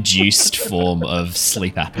like an induced form of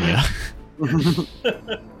sleep apnea.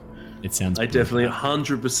 It sounds I definitely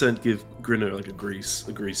 100% give Grinner a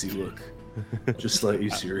greasy look. Just are you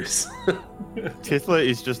serious? Tithla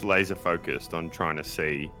is just laser focused on trying to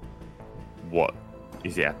see what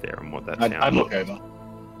is out there and what that sounds like. I'd look over.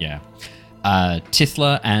 Yeah.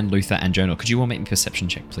 Tithla and Luther and Jonor, could you all make me perception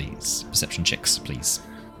checks, please?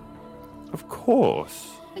 Of course.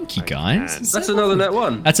 Thank you, guys. That's another nat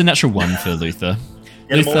 1. That's a natural 1 for Luther.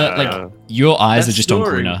 Luther, like your eyes are just on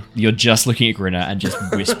snoring. Grinner. You're just looking at Grinner and just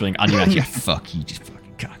whispering under your mouth, "Yeah, fuck you, just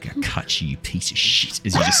fucking cut you piece of shit,"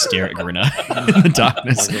 as you just stare at Grinner in the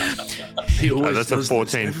darkness. That's a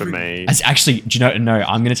 14 for me. As actually, do you know? No,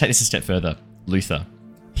 I'm going to take this a step further. Luther,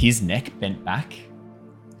 his neck bent back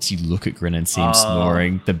as you look at Grinner and see him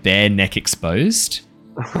snoring. The bare neck exposed.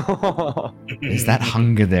 There's that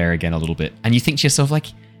hunger there again a little bit, and you think to yourself, like,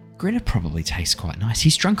 Grinner probably tastes quite nice.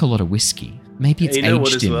 He's drunk a lot of whiskey. Maybe it's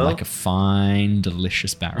aged in like a fine,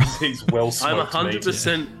 delicious barrel. He's well smoked. I'm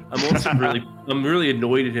 100%. I'm also I'm really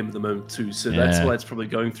annoyed at him at the moment too. So that's why it's probably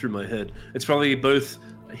going through my head. It's probably both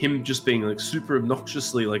him just being like super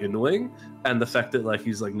obnoxiously like annoying, and the fact that like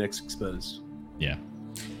he's like neck's exposed. Yeah.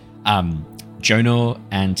 Jonor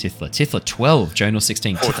and Tithla. Tithla 12, Jonor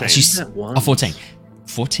 16. 14. 14.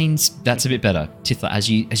 14's that's a bit better. Tithla, as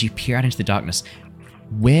you peer out into the darkness,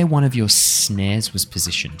 where one of your snares was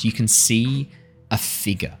positioned, you can see a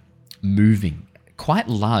figure moving, quite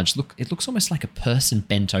large. Look, it looks almost like a person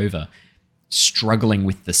bent over, struggling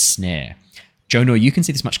with the snare. Jonor, you can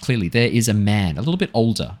see this much clearly. There is a man, a little bit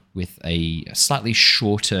older, with a slightly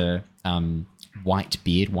shorter white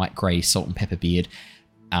beard, white grey salt and pepper beard,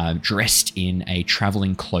 dressed in a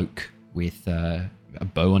traveling cloak with a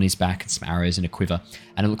bow on his back and some arrows and a quiver.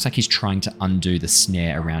 And it looks like he's trying to undo the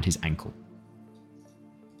snare around his ankle.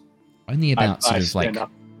 Only about sort of like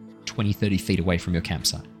 20, 30 feet away from your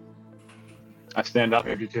campsite. I stand up,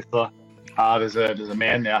 maybe Tithla. There's a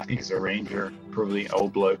man there. I think he's a ranger, probably an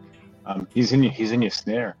old bloke. He's in your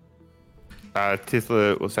snare.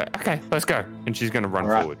 Tithla will say, "Okay, let's go," and she's going to run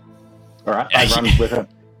forward. All right, I run with her.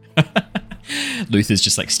 Luther's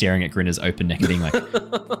just like staring at Grinner's open neck and being like,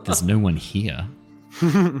 "There's no one here."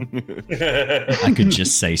 I could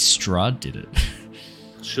just say Strahd did it.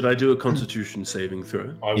 Should I do a Constitution saving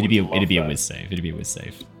throw? It'd be a whiz save. It'd be a whiz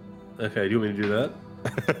save. Okay, do you want me to do that?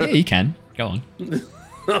 Yeah, you can. Go on.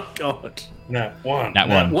 Oh God. Nat 1. That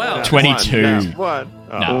one. Wow. 22. What?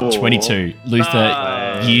 No, 22.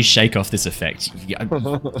 Luther, you shake off this effect.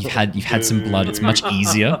 You've had some blood. It's much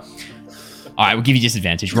easier. All right, we'll give you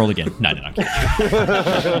disadvantage. Roll again. No, I'm kidding.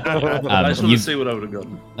 I just want to see what I would have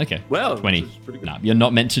gotten. Okay. Well, 20. pretty good. No, you're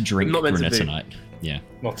not meant to drink Not meant to Grinner be. tonight. Yeah,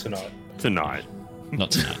 Not tonight. Tonight.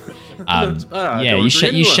 not tonight. I Yeah, don't you agree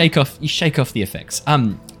anyone. shake off the effects.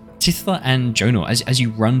 Tithla and Jonor, as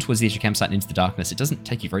you run towards the edge of your campsite and into the darkness, it doesn't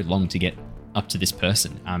take you very long to get up to this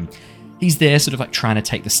person. He's there sort of like trying to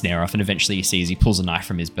take the snare off, and eventually you see as he pulls a knife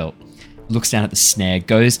from his belt, looks down at the snare,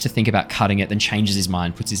 goes to think about cutting it, then changes his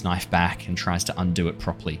mind, puts his knife back and tries to undo it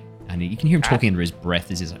properly. And you can hear him talking under his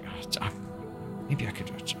breath as he's like, maybe I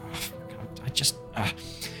could, I just...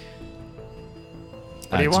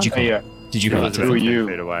 What do you want? Did you call that Who are Tithla? you?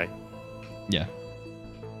 Feet away. Yeah.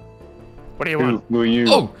 What do you want? Who are you?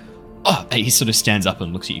 Oh, he sort of stands up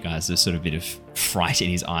and looks at you guys. There's sort of a bit of fright in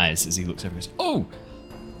his eyes as he looks over and goes, "Oh,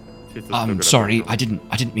 Tithla's still got a sorry, rifle.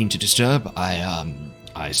 I didn't mean to disturb.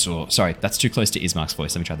 I saw. Sorry, that's too close to Ismark's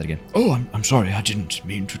voice. Let me try that again. Oh, I'm sorry. I didn't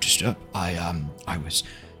mean to disturb. I was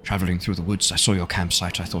traveling through the woods. I saw your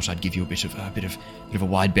campsite. I thought I'd give you a bit of a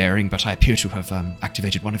wide bearing, but I appear to have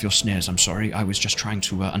activated one of your snares. I'm sorry. I was just trying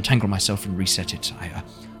to untangle myself and reset it.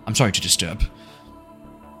 I'm sorry to disturb."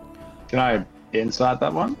 Can I inside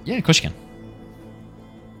that one? Yeah, of course you can.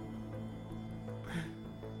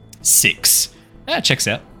 6. Checks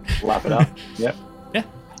out. Lap it up. Yep. Yeah.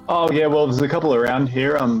 Oh yeah, well there's a couple around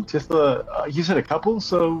here. Tithla, you said a couple,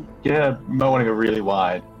 so yeah, might want to go really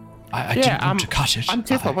wide. I didn't want to cut it. I'm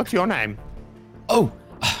Tithla. What's your name? Oh,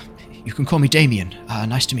 you can call me Damien.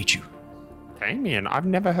 Nice to meet you. Damien. I've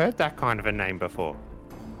never heard that kind of a name before.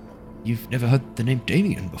 You've never heard the name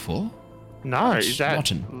Damien before? No, It's is that not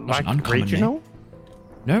an like uncommon regional?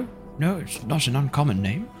 name. No, it's not an uncommon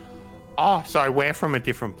name. Oh, sorry, we're from a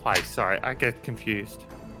different place. Sorry, I get confused.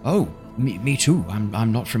 Oh, me too.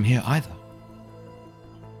 I'm not from here either.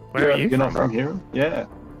 Where are you You're not from? from here? Yeah.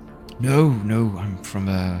 No, I'm from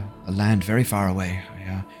a land very far away.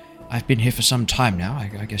 I've been here for some time now.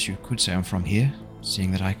 I guess you could say I'm from here,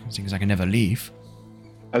 seeing as I can never leave.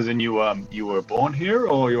 As in you were born here,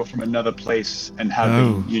 or you're from another place and have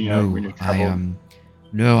No, been, when you traveled?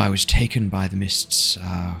 No, I was taken by the mists.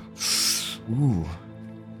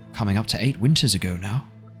 Coming up to 8 winters ago now.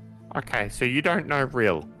 Okay, so you don't know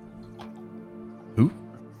Rill. Who?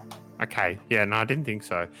 Okay, yeah, no, I didn't think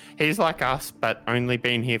so. He's like us, but only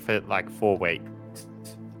been here for like 4 weeks.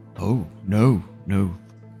 Oh, no.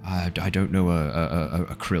 I don't know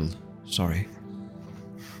a krill. Sorry.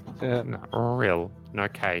 No, Rill.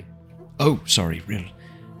 Okay. Oh, sorry, Rill.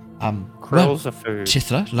 Krills of food.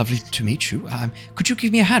 Tithla, lovely to meet you. Could you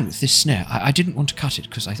give me a hand with this snare? I didn't want to cut it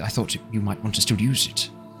because I thought you might want to still use it.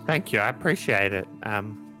 Thank you, I appreciate it.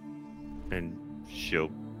 And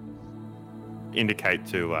she'll indicate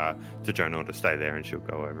to Jonah to stay there, and she'll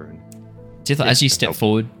go over and. Tithla, as you step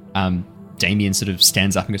forward, Damien sort of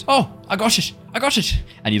stands up and goes, "Oh, I got it!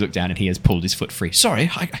 And you look down and he has pulled his foot free. Sorry,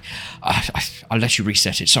 I'll let you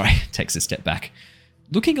reset it. Sorry. Takes a step back.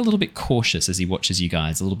 Looking a little bit cautious as he watches you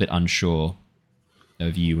guys, a little bit unsure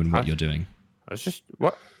of you and what you're doing. I was just,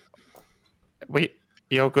 what?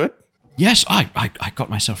 You all good? Yes, I got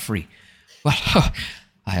myself free. Well,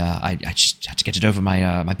 I just had to get it over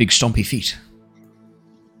my big stompy feet.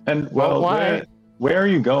 And, why? Where are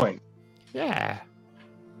you going? Yeah.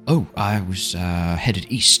 Oh, I was headed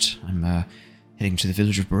east. I'm heading to the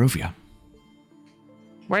village of Barovia.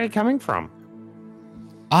 Where are you coming from?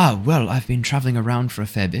 Well, I've been traveling around for a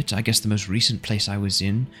fair bit. I guess the most recent place I was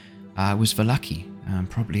in was Valaki,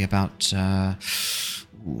 probably about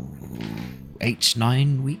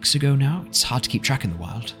 8-9 weeks ago now. It's hard to keep track in the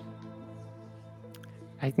wild.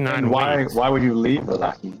 8-9 weeks. Why would you leave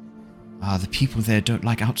Valaki? The people there don't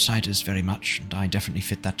like outsiders very much, and I definitely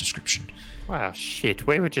fit that description. Wow, shit.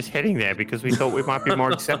 We were just heading there because we thought we might be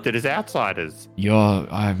more accepted as outsiders.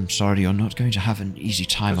 I'm sorry, you're not going to have an easy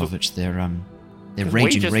time of it. They're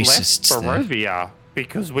raging racists. We just left Barovia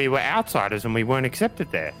because we were outsiders and we weren't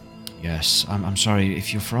accepted there. Yes, I'm sorry.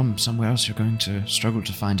 If you're from somewhere else, you're going to struggle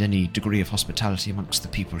to find any degree of hospitality amongst the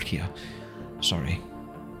people here. Sorry.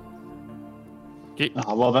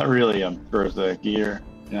 Well, that really throws the gear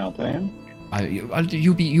out there.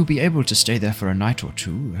 You'll be able to stay there for a night or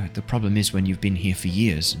two. The problem is when you've been here for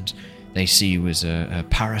years and they see you as a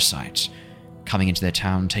parasite coming into their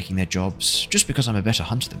town, taking their jobs, just because I'm a better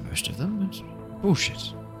hunter than most of them. It's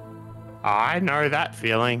bullshit. I know that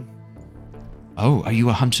feeling. Oh, are you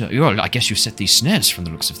a hunter? I guess you set these snares from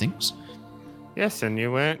the looks of things. Yes, and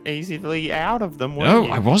you weren't easily out of them, were you? No,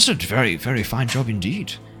 I wasn't. Very, very fine job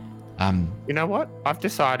indeed. You know what? I've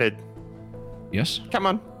decided. Yes? Come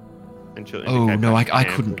on. And oh, no,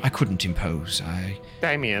 I couldn't impose.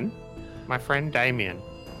 Damien, my friend Damien,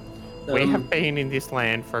 we have been in this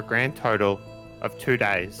land for a grand total of 2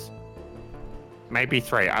 days. Maybe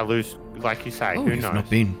 3. I lose, like you say, who knows?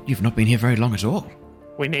 You've not been here very long at all.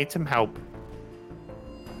 We need some help.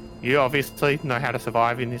 You obviously know how to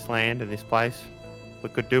survive in this land and this place. We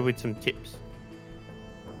could do with some tips.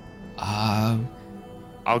 I'll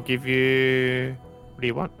give you... What do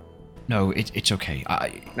you want? No, it's okay.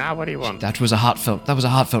 What do you want? That was a heartfelt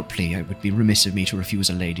plea. It would be remiss of me to refuse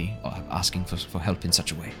a lady asking for help in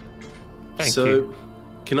such a way. Thank you.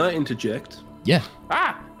 Can I interject? Yeah.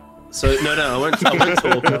 So no, I won't talk.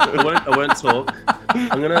 I won't talk.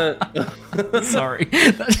 I'm gonna. Sorry,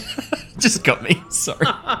 that just got me. Sorry.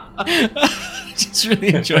 Just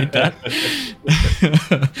really enjoyed that.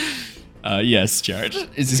 Yes, Jared.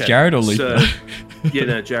 Is this Jared or Luther?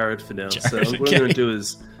 Jared for now. Jared, so what I'm gonna do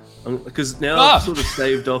is, because now I've sort of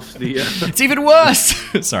saved off the. It's even worse.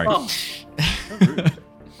 Sorry. Oh.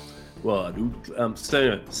 Well,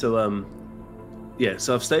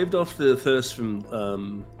 so I've saved off the thirst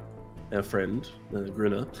from our friend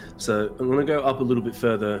Grinner. So I'm gonna go up a little bit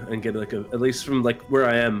further and get at least from where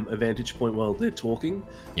I am a vantage point while they're talking.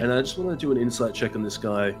 Yep. And I just want to do an insight check on this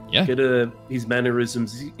guy. Yeah. Get his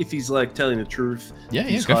mannerisms, if he's telling the truth. Yeah. If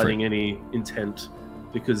he's hiding any intent,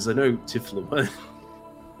 because I know Tifla won't.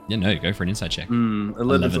 Yeah, no, go for an insight check.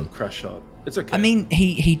 11's on crash shot. It's okay. I mean,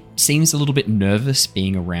 he seems a little bit nervous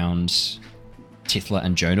being around Tifla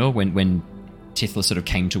and Jonah. When Tifla sort of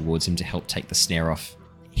came towards him to help take the snare off,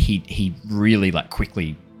 he really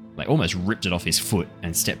quickly almost ripped it off his foot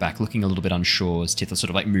and stepped back, looking a little bit unsure as Tifla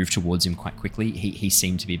sort of moved towards him quite quickly. He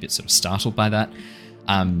seemed to be a bit sort of startled by that.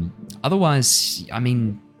 Otherwise, I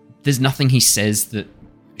mean, there's nothing he says that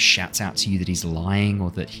shouts out to you that he's lying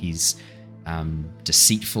or that he's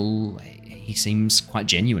deceitful. He seems quite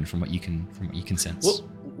genuine from what you can sense.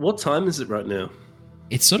 What time is it right now?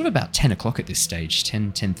 It's sort of about 10 o'clock at this stage,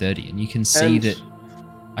 10:30, and you can see that.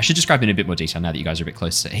 I should describe in a bit more detail now that you guys are a bit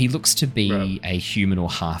closer. He looks to be a human or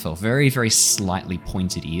half elf, very, very slightly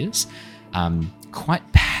pointed ears, quite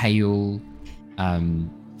pale, amber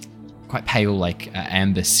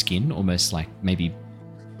skin, almost like maybe.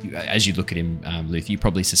 As you look at him, Luther, you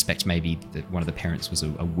probably suspect maybe that one of the parents was a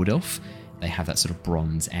wood elf. They have that sort of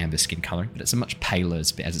bronze amber skin color, but it's a much paler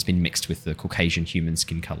as it's been mixed with the Caucasian human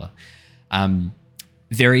skin color.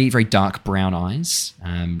 Very, very dark brown eyes,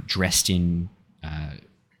 dressed in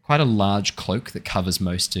quite a large cloak that covers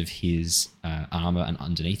most of his armor, and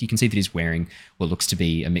underneath you can see that he's wearing what looks to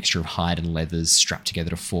be a mixture of hide and leathers strapped together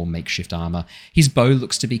to form makeshift armor. His bow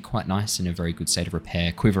looks to be quite nice, in a very good state of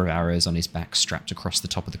repair. Quiver of arrows on his back strapped across the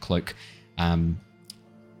top of the cloak.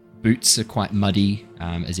 Boots are quite muddy,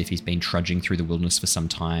 as if he's been trudging through the wilderness for some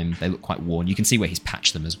time. They look quite worn. You can see where he's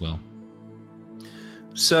patched them as well.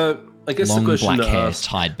 So, I guess long the question black to hair ask,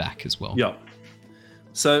 tied back as well. Yeah.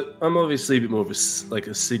 So, I'm obviously a bit more of a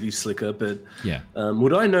city slicker, but yeah.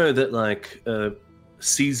 Would I know that like a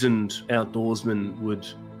seasoned outdoorsman would?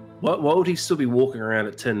 Why would he still be walking around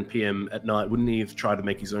at 10 p.m. at night? Wouldn't he have tried to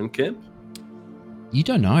make his own camp? You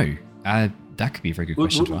don't know. That could be a very good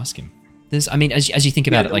question to ask him. There's, I mean, as you think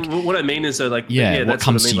about it, like what I mean is though, like what that's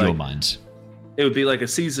comes what I mean, to your like, mind? It would be like a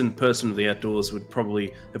seasoned person of the outdoors would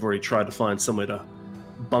probably have already tried to find somewhere to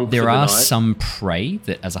bunk. There for the are night. some prey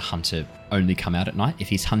that, as a hunter, only come out at night. If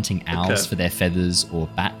he's hunting owls for their feathers or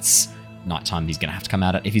bats, nighttime he's going to have to come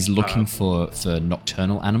out. If he's looking for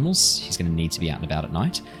nocturnal animals, he's going to need to be out and about at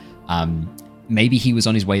night. Maybe he was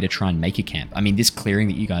on his way to try and make a camp. I mean, this clearing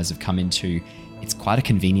that you guys have come into, it's quite a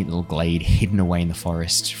convenient little glade hidden away in the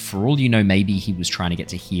forest. For all you know, maybe he was trying to get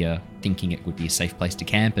to here thinking it would be a safe place to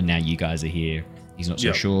camp, and now you guys are here. He's not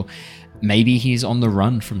so sure. Maybe he's on the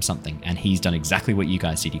run from something, and he's done exactly what you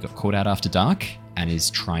guys did. He got caught out after dark and is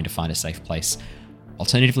trying to find a safe place.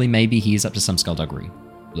 Alternatively, maybe he is up to some skullduggery,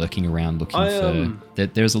 lurking around looking for...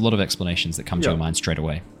 There's a lot of explanations that come to your mind straight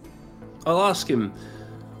away. I'll ask him,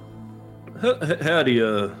 how do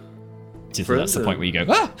you... That's the point where you go,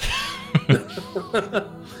 ah!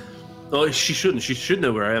 Oh, she shouldn't. She should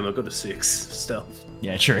know where I am. I've got a 6 stealth.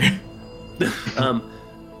 Yeah, true.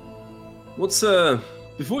 What's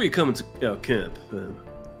before you come into our camp?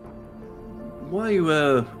 Why are you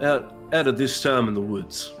out at this time in the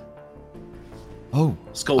woods? Oh,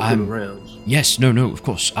 skulking around. Yes, no, of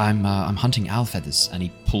course. I'm hunting owl feathers, and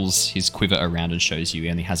he pulls his quiver around and shows you. He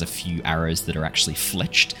only has a few arrows that are actually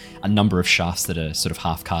fletched, a number of shafts that are sort of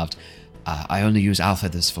half carved. I only use owl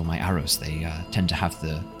feathers for my arrows. They tend to have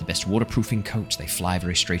the best waterproofing coat. They fly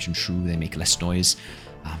very straight and true. They make less noise,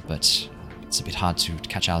 but it's a bit hard to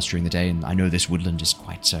catch owls during the day. And I know this woodland is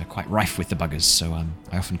quite rife with the buggers, so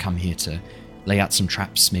I often come here to lay out some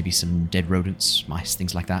traps, maybe some dead rodents, mice,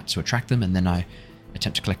 things like that, to attract them, and then I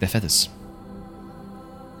attempt to collect their feathers.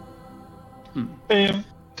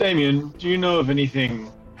 Damien, do you know of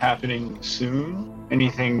anything happening soon?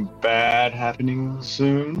 Anything bad happening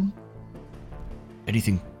soon?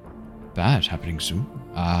 Anything bad happening soon?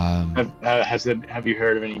 Have you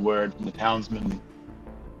heard of any word from the townsmen?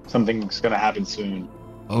 Something's going to happen soon.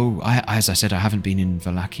 Oh, as I said, I haven't been in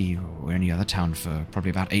Vallaki or any other town for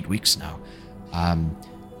probably about 8 weeks now.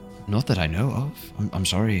 Not that I know of. I'm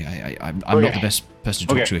sorry. I'm not the best person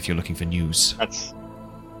to talk to if you're looking for news. That's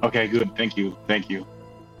okay. Good. Thank you.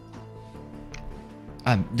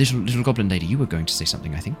 Little goblin lady, you were going to say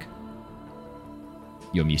something, I think.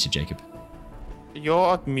 You're muted, Jacob.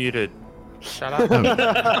 You're muted. Shut up.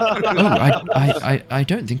 I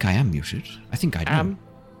don't think I am muted. I think I do.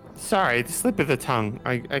 Sorry, the slip of the tongue.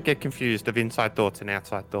 I get confused of inside thoughts and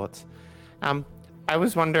outside thoughts. I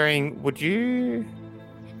was wondering,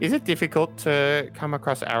 is it difficult to come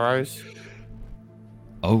across arrows?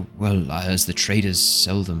 Oh, well, as the traders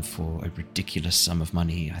sell them for a ridiculous sum of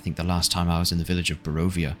money. I think the last time I was in the village of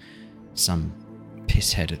Barovia, some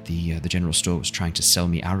pisshead at the general store was trying to sell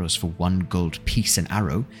me arrows for 1 gold piece an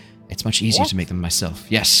arrow. It's much easier to make them myself.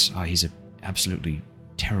 Yes, he's an absolutely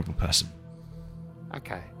terrible person.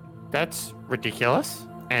 Okay, that's ridiculous,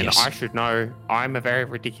 and yes. I should know I'm a very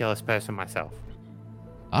ridiculous person myself.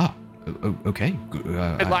 Okay.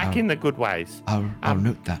 But in the good ways. I'll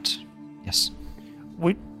note that. Yes.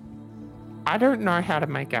 I don't know how to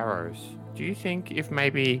make arrows. Do you think if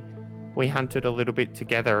maybe we hunted a little bit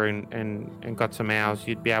together and got some owls,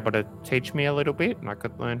 you'd be able to teach me a little bit, and I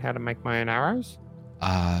could learn how to make my own arrows?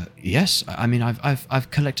 Yes. I mean,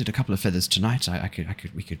 I've collected a couple of feathers tonight.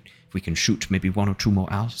 We can shoot maybe 1 or 2 more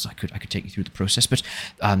owls. I could take you through the process, but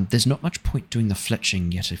there's not much point doing the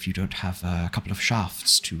fletching yet if you don't have a couple of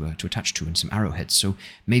shafts to attach to and some arrowheads. So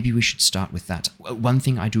maybe we should start with that. One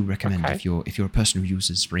thing I do recommend, if you're a person who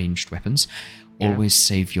uses ranged weapons, always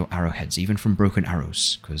save your arrowheads, even from broken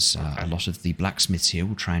arrows, because a lot of the blacksmiths here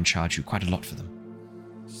will try and charge you quite a lot for them.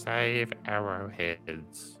 Save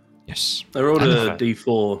arrowheads. Yes. I rolled a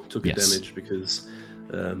D4, took a damage because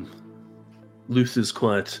Luther's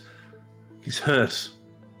he's hurt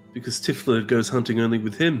because Tifler goes hunting only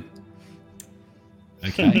with him.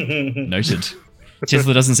 Okay, noted.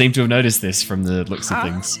 Tifler doesn't seem to have noticed this from the looks of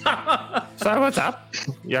things. So what's up?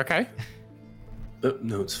 You okay?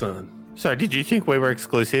 No, it's fine. So, did you think we were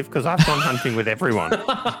exclusive? Because I've gone hunting with everyone.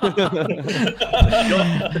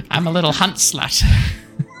 I'm a little hunt slut.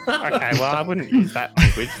 Okay, well, I wouldn't use that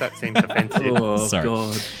language. That seems offensive. Oh, Sorry.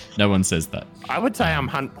 God. No one says that. I would say I'm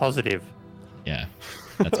hunt positive. Yeah,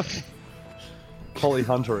 that's funny.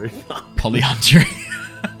 Polyhuntery. Polyhuntery.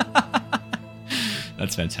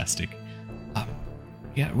 That's fantastic.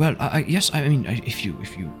 Yeah, well, yes. I mean, if you,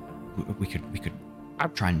 we could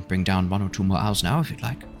try and bring down 1 or 2 more owls now, if you'd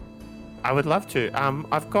like. I would love to.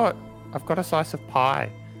 I've got a slice of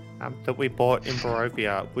pie that we bought in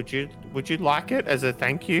Barovia. Would you like it as a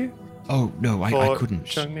thank you? Oh no, I couldn't.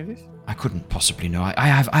 Showing me this? I couldn't possibly. No, I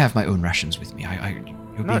have my own rations with me.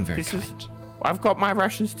 You're being very kind. I've got my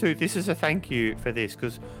rations too. This is a thank you for this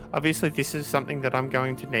because obviously this is something that I'm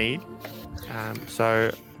going to need.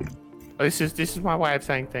 So this is my way of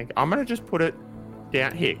saying thank you. I'm gonna just put it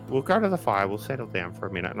down here. We'll go to the fire. We'll settle down for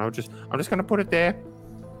a minute, and I'm just gonna put it there.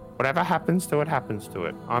 Whatever happens to it, happens to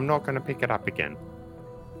it. I'm not gonna pick it up again.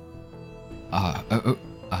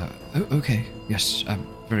 Okay. Yes.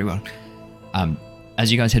 Very well.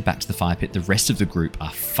 As you guys head back to the fire pit, the rest of the group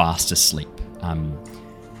are fast asleep.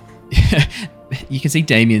 You can see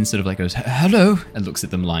Damien sort of like goes, hello, and looks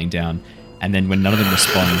at them lying down. And then when none of them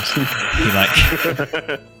respond,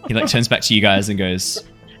 he turns back to you guys and goes,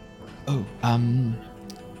 oh,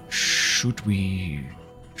 should we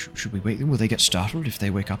wake them? Will they get startled if they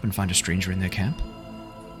wake up and find a stranger in their camp?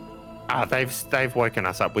 They've woken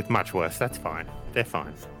us up with much worse. That's fine. They're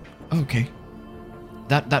fine. Okay.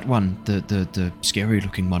 That one, the scary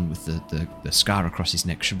looking one with the scar across his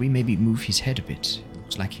neck, should we maybe move his head a bit? It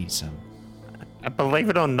looks like he's Believe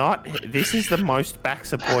it or not, this is the most back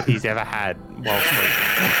support he's ever had while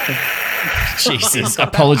sleeping. Jesus.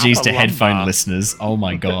 Apologies to headphone listeners. Oh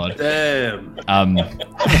my god. Damn.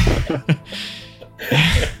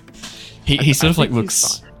 He sort of like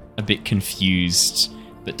looks a bit confused,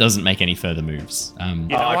 but doesn't make any further moves. You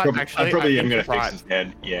know what? I probably am going to fix his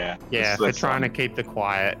head. Yeah. Yeah, for trying to keep the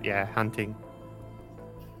quiet. Yeah, hunting.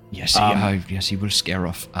 Yes, yes, he will scare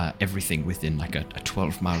off everything within like a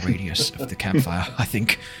 12-mile radius of the campfire, I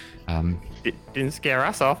think. Didn't scare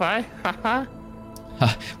us off, eh?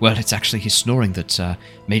 Well, it's actually his snoring that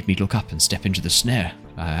made me look up and step into the snare.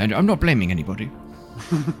 And I'm not blaming anybody.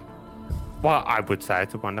 Well, I would say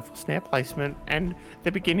it's a wonderful snare placement and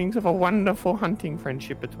the beginnings of a wonderful hunting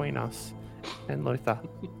friendship between us and Luther.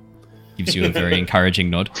 Gives you a very encouraging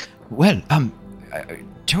nod. Well,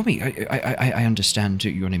 tell me, I understand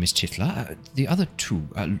your name is Tithla. The other two,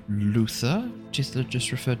 Luther. Tithla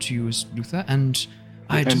just referred to you as Luther, and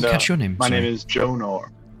I didn't catch your name. My name is Jonor.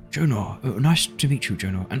 Jonor. Oh, nice to meet you,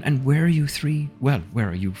 Jonor. And where are you three? Well, where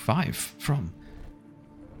are you 5 from?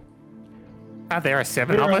 There are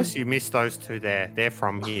 7 of us. You missed those 2 there. They're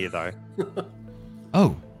from here, though.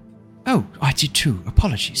 Oh, I did too.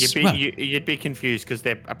 Apologies. You'd be confused because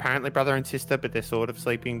they're apparently brother and sister, but they're sort of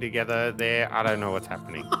sleeping together there. I don't know what's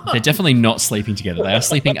happening. They're definitely not sleeping together. They are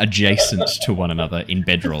sleeping adjacent to one another in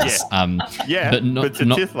bedrolls. Yeah, but not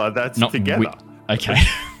Tithla, that's not together. Okay.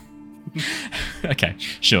 Okay,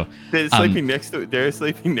 sure. They're sleeping next to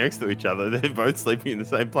each other. They're both sleeping in the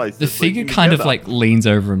same place. The figure kind of like leans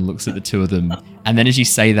over and looks at the two of them, and then as you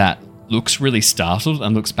say that, looks really startled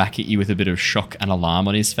and looks back at you with a bit of shock and alarm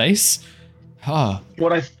on his face. Oh.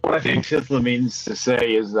 What I think Tithla means to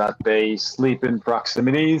say is that they sleep in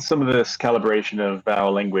proximity. Some of this calibration of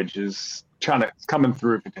our language is coming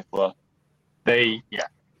through for Tithla.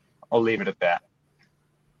 I'll leave it at that.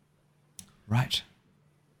 Right.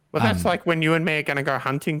 Well, that's like when you and me are going to go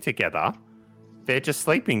hunting together. They're just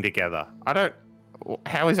sleeping together.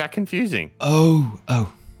 How is that confusing? Oh,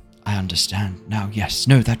 I understand now. Yes,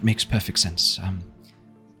 no, that makes perfect sense.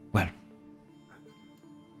 Well,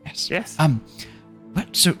 yes. Yes.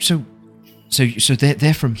 But so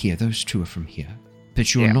they're from here. Those 2 are from here,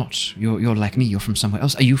 but you're not. You're like me. You're from somewhere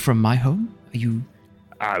else. Are you from my home? Are you?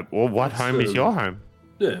 Well, what home is your home?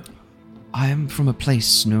 Yeah. I am from a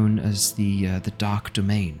place known as the Dark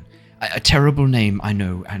Domain. A terrible name, I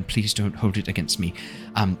know, and please don't hold it against me.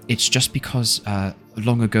 It's just because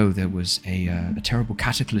long ago there was a terrible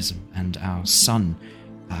cataclysm, and our sun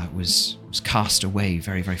was cast away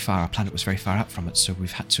very, very far. Our planet was very far out from it, so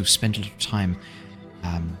we've had to spend a little time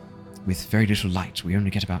with very little light. We only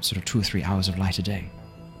get about sort of 2 or 3 hours of light a day,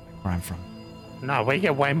 where I'm from. No, we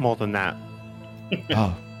get way more than that.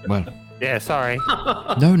 Oh, well. Yeah, sorry.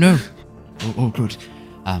 No. Oh, good.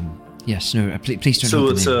 Yes, no, please don't. So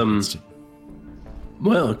it's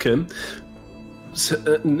well, okay.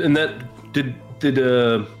 So, and that did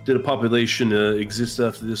a population exist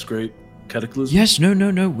after this great cataclysm? Yes, no.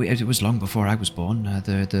 It was long before I was born.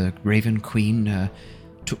 The Raven Queen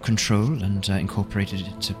took control and incorporated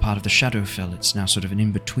it to part of the Shadowfell. It's now sort of an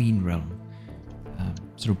in-between realm.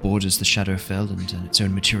 Sort of borders the Shadowfell and its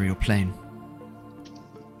own material plane.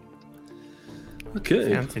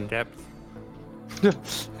 Okay. Sounds in depth.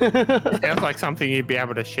 Sounds like something you'd be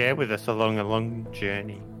able to share with us along a long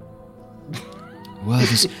journey. Well,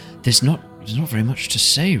 there's not very much to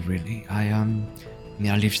say, really. I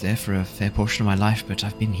lived there for a fair portion of my life, but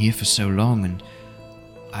I've been here for so long, and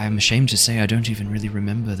I am ashamed to say I don't even really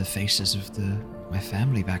remember the faces of my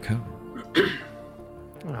family back home.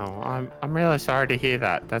 Oh, I'm really sorry to hear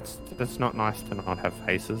that. That's not nice to not have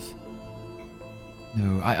faces.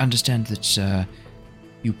 No, I understand that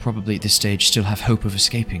you probably at this stage still have hope of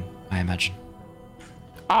escaping, I imagine.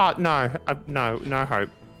 No hope.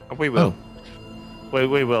 We will.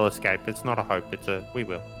 We will escape. It's not a hope, it's a we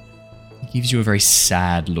will. He gives you a very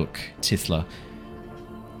sad look, Tithla.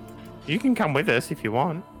 You can come with us if you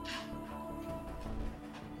want.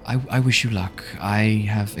 I wish you luck. I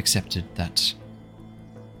have accepted that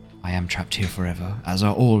I am trapped here forever, as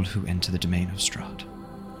are all who enter the domain of Strahd.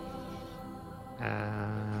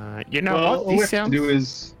 You know well, what? All we have to do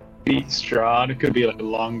is beat Strahd. It could be like a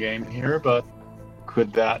long game here, but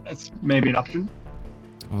that's maybe an option.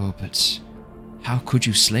 Oh, but how could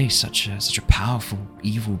you slay such a powerful,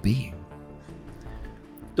 evil being?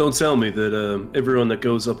 Don't tell me that everyone that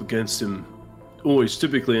goes up against him always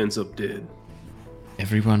typically ends up dead.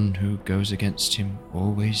 Everyone who goes against him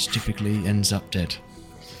always typically ends up dead.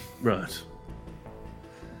 Right.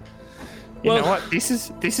 You know what? This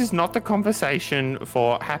is not the conversation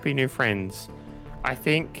for happy new friends. I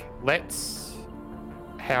think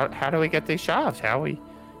how do we get these shafts? How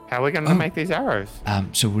are we going to make these arrows?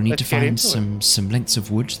 So we'll need to find some lengths of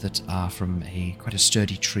wood that are from quite a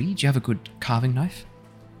sturdy tree. Do you have a good carving knife?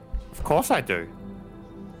 Of course I do.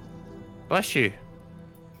 Bless you.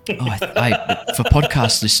 Oh, for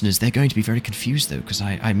podcast listeners, they're going to be very confused though, because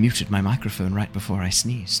I muted my microphone right before I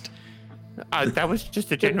sneezed. That was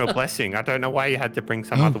just a general blessing. I don't know why you had to bring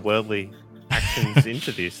some otherworldly actions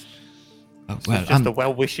into this. It's just a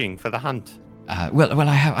well-wishing for the hunt. Well,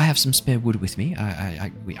 I have some spare wood with me.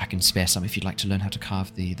 I can spare some if you'd like to learn how to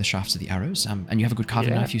carve the shafts of the arrows. And you have a good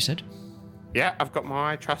carving knife, you said? Yeah, I've got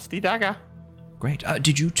my trusty dagger. Great.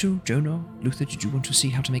 Did you too, Jono, Luther? Did you want to see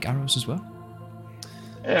how to make arrows as well?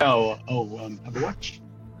 Yeah, I'll have a watch.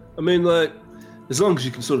 I mean, like, as long as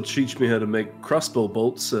you can sort of teach me how to make crossbow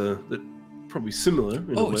bolts, that probably similar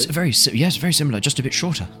in a way. It's very similar, just a bit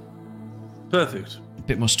shorter. Perfect. A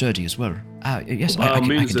bit more sturdy as well. Yes, by all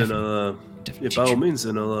means, then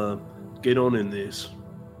I'll get on in this.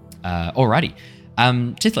 Alrighty.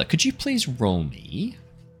 Tithla, could you please roll me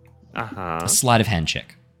a sleight of hand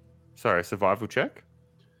check? Sorry, survival check?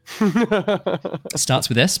 Starts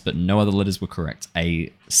with S, but no other letters were correct.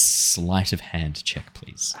 A sleight of hand check,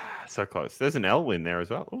 please. So close. There's an L in there as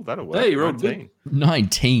well. Oh, that'll work. Hey, you're 19.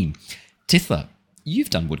 19. Tithla, you've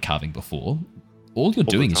done wood carving before. All you're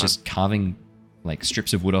doing is just carving like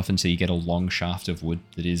strips of wood off until you get a long shaft of wood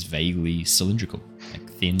that is vaguely cylindrical, like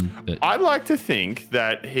thin. But I'd like to think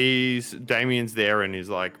that Damien's there and is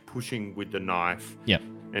like pushing with the knife. Yep.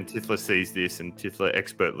 And Tithla sees this, and Tithla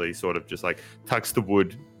expertly sort of just like tucks the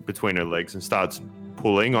wood between her legs and starts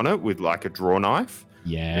pulling on it with like a draw knife.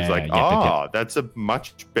 Yeah. It's like, that's a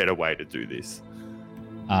much better way to do this.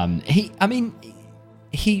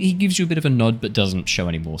 He gives you a bit of a nod, but doesn't show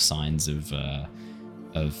any more signs of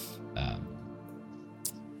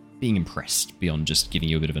being impressed beyond just giving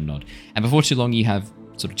you a bit of a nod. And before too long, you have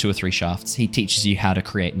sort of 2 or 3 shafts. He teaches you how to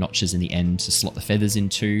create notches in the end to slot the feathers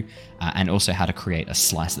into, and also how to create a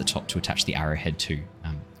slice at the top to attach the arrowhead to.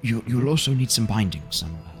 You'll also need some binding,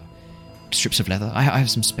 some strips of leather. I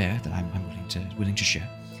have some spare that I'm willing to share.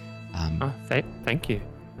 Thank you.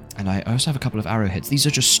 And I also have a couple of arrowheads. These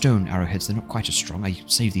are just stone arrowheads. They're not quite as strong. I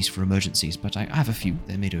save these for emergencies, but I have a few.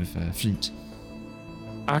 They're made of flint.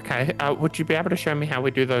 Okay. Would you be able to show me how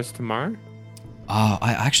we do those tomorrow?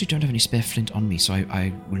 I actually don't have any spare flint on me, so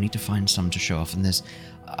I will need to find some to show off. And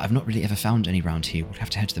I've not really ever found any around here. We'll have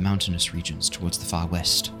to head to the mountainous regions towards the far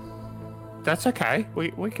west. That's okay.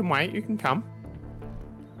 We can wait. You can come.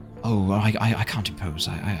 Oh, well, I can't impose.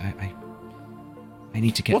 I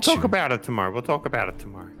need to get. We'll talk about it tomorrow.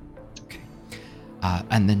 Okay.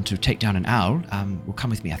 And then to take down an owl, will come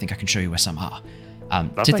with me. I think I can show you where some are.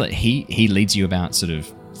 Tithla, he leads you about sort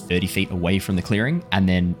of 30 feet away from the clearing and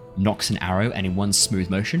then knocks an arrow, and in one smooth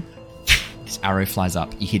motion, this arrow flies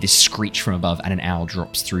up. You hear this screech from above, and an owl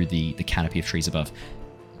drops through the canopy of trees above.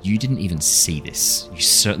 You didn't even see this. You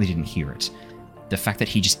certainly didn't hear it. The fact that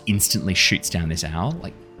he just instantly shoots down this owl,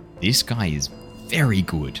 like, this guy is very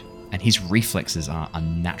good and his reflexes are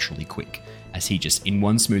unnaturally quick as he just, in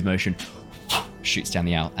one smooth motion, shoots down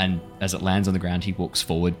the owl, and as it lands on the ground, he walks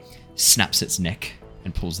forward, snaps its neck,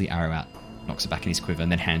 and pulls the arrow out, knocks it back in his quiver,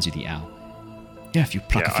 and then hands you the owl. Yeah, if you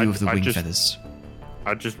pluck a few of the wing feathers.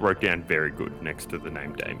 I just wrote down very good next to the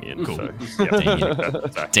name Damien. Cool. So,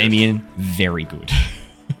 yeah, Damien, very good.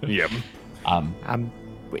 Yep. Are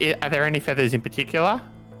there any feathers in particular?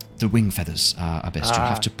 The wing feathers are best. You'll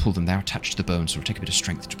have to pull them. They're attached to the bone, so it'll take a bit of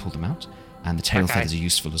strength to pull them out. And the tail feathers are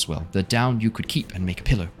useful as well. The down you could keep and make a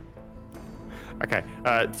pillow. Okay.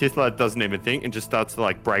 Tithla doesn't even think and just starts to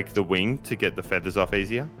like break the wing to get the feathers off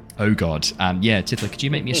easier. Oh god. Yeah, Tithla, could you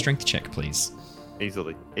make me a strength check, please?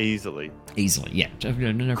 Easily, yeah.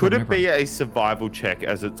 No Could problem, it be a survival check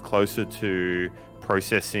as it's closer to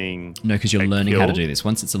processing? No, because you're learning how to do this.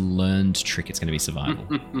 Once it's a learned trick, it's going to be survival.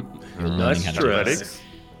 You're learning how to do this.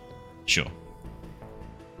 Sure.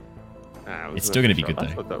 It's still going to be good, though.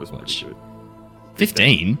 I thought that was pretty good.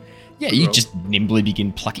 15? Yeah, you just nimbly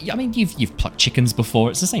begin plucking. I mean, you've plucked chickens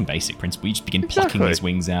before. It's the same basic principle. You just begin plucking these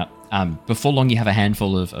wings out. Before long, you have a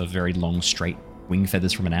handful of very long, straight wing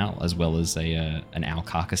feathers from an owl, as well as an owl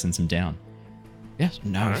carcass and some down. Yes.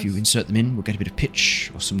 Now, if you insert them in, we'll get a bit of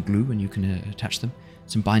pitch or some glue, and you can attach them.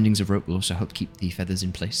 Some bindings of rope will also help keep the feathers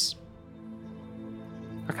in place.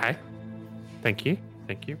 Okay. Thank you.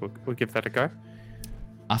 We'll give that a go.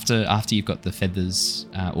 After you've got the feathers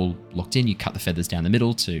all locked in, you cut the feathers down the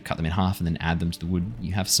middle to cut them in half and then add them to the wood.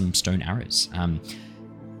 You have some stone arrows.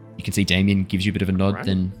 You can see Damien gives you a bit of a nod,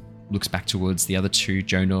 then looks back towards the other two,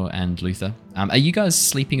 Jonor and Luther. Are you guys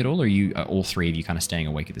sleeping at all, or are all three of you kind of staying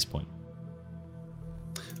awake at this point?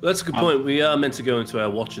 Well, that's a good point. We are meant to go into our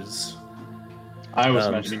watches. I was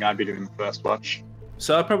imagining I'd be doing the first watch.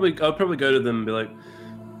 So I'll probably go to them and be like,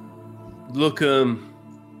 look, I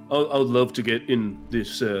would love to get in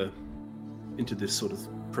this into this sort of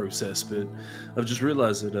process, but I've just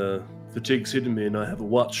realized that fatigue's hitting me and I have a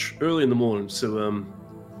watch early in the morning. So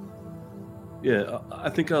yeah, I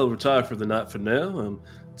think I'll retire for the night for now.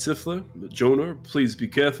 Tifler, Jonor, please be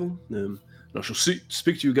careful, and I shall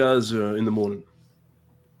speak to you guys in the morning.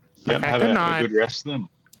 Yeah, have a good rest then.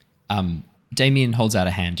 Damien holds out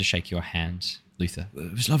a hand to shake your hand, Luther.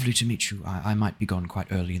 It was lovely to meet you. I might be gone quite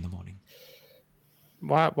early in the morning.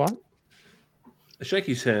 What? I shake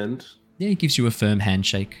his hand. Yeah, he gives you a firm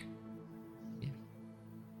handshake. Yeah.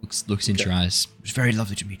 Looks into your eyes. It was very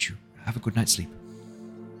lovely to meet you. Have a good night's sleep.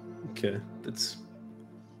 Okay, that's...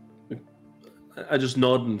 I just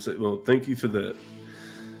nod and say, well, thank you for that.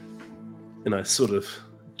 And I sort of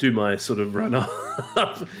do my sort of run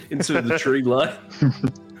up into the tree line.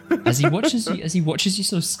 As he watches you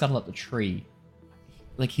sort of scuttle up the tree,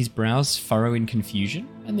 like his brows furrow in confusion,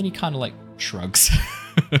 and then he kind of like shrugs.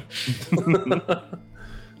 Because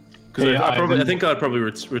I think I'd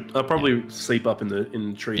probably sleep up in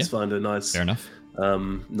the trees, find a nice, fair enough,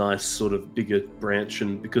 nice sort of bigger branch,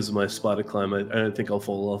 and because of my spider climb, I don't think I'll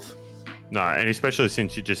fall off. No, and especially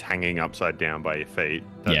since you're just hanging upside down by your feet.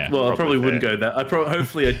 Yeah. Well, I probably wouldn't go that.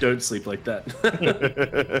 Hopefully, I don't sleep like that.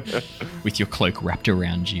 With your cloak wrapped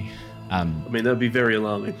around you. I mean, that'd be very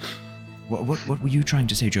alarming. What were you trying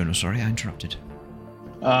to say, Jonor? Sorry, I interrupted.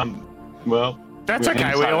 Well, that's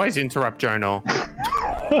okay. We always interrupt Jonor.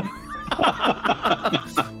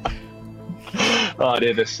 Oh,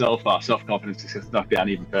 dear, the self-confidence is just knocked down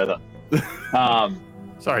even further.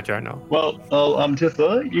 Sorry, Jonor. Well,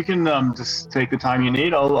 Tifla, you can just take the time you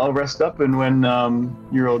need. I'll rest up, and when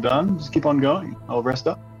you're all done, just keep on going. I'll rest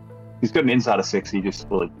up. He's got an inside of 6. He just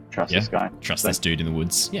fully trusts this guy. Trust this dude in the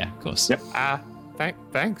woods. Yeah, of course. Yep.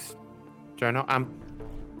 Thanks, Jonor.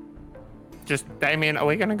 Just Damien, are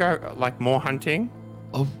we gonna go like more hunting?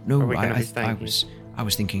 Oh no, I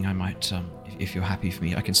was thinking I might, if you're happy for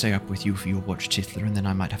me, I can stay up with you for your watch, Tithler, and then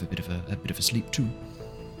I might have a bit of a sleep too.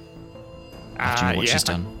 After your watch is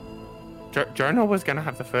done. Jonor was going to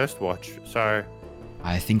have the first watch, so...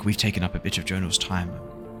 I think we've taken up a bit of Jonor's time.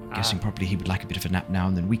 Guessing probably he would like a bit of a nap now,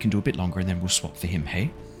 and then we can do a bit longer, and then we'll swap for him,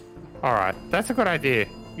 hey? Alright, that's a good idea.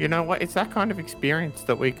 You know what, it's that kind of experience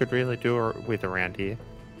that we could really do with around here.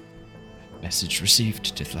 Message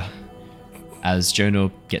received, Tithler. As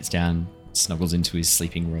Jonor gets down, snuggles into his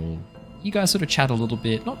sleeping roll, you guys sort of chat a little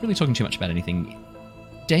bit, not really talking too much about anything.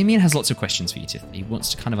 Damien has lots of questions for you, Tithler. He wants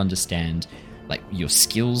to kind of understand like your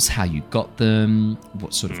skills, how you got them,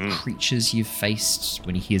 what sort of creatures you've faced.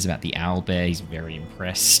 When he hears about the owl bear, he's very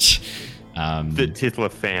impressed. That Tithler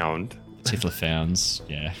found.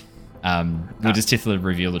 Yeah. Does Tithler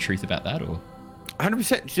reveal the truth about that, or?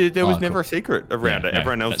 100%. There was never a secret around it. Yeah,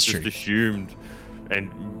 everyone else just assumed and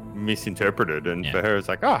misinterpreted, and for her it's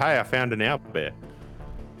like, oh, hey, I found an owl bear.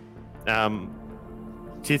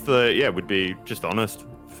 Tithla, would be just honest,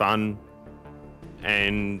 fun,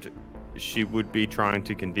 and she would be trying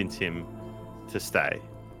to convince him to stay.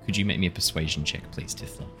 Could you make me a persuasion check, please,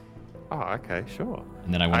 Tithla? Oh, okay, sure.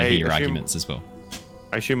 And then I want to hear your arguments as well.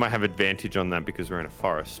 I assume I have advantage on that because we're in a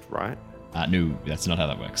forest, right? No, that's not how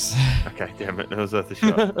that works. Okay, damn it. That was worth a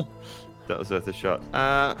shot. That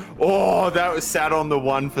was sat on the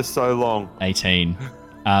one for so long. 18.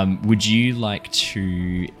 Would you like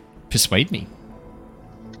to persuade me?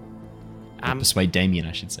 Persuade Damien,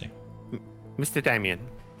 I should say. Mr. Damien.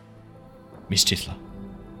 Miss Tithla.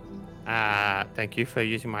 Thank you for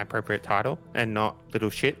using my appropriate title and not little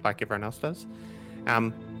shit like everyone else does.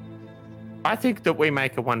 I think that we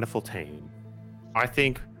make a wonderful team. I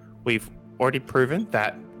think we've already proven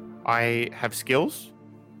that I have skills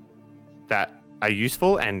that are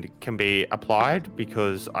useful and can be applied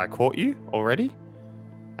because I caught you already.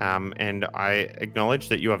 And I acknowledge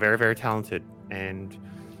that you are very, very talented and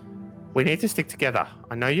we need to stick together.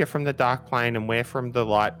 I know you're from the dark plane and we're from the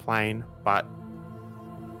light plane, but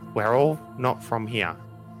we're all not from here.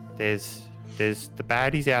 There's the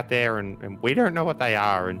baddies out there and we don't know what they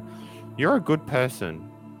are, and you're a good person.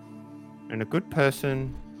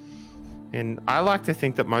 And I like to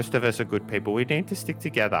think that most of us are good people. We need to stick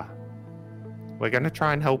together. We're going to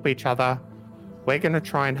try and help each other. We're going to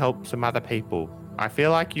try and help some other people. I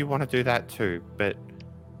feel like you want to do that too, but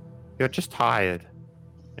you're just tired.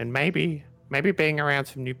 And maybe being around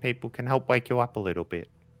some new people can help wake you up a little bit.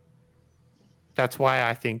 That's why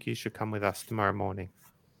I think you should come with us tomorrow morning.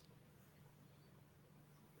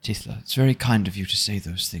 Tithla, it's very kind of you to say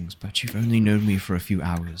those things, but you've only known me for a few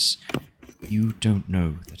hours. You don't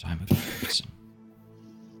know that I'm a good person.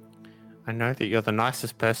 I know that you're the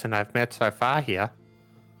nicest person I've met so far here.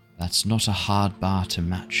 That's not a hard bar to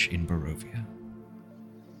match in Barovia.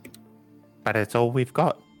 But it's all we've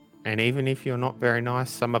got. And even if you're not very nice,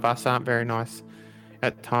 some of us aren't very nice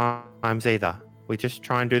at times either. We just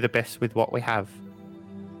try and do the best with what we have.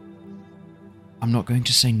 I'm not going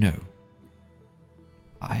to say no.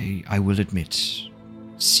 I will admit,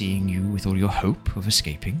 seeing you with all your hope of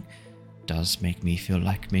escaping does make me feel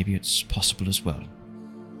like maybe it's possible as well.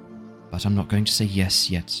 But I'm not going to say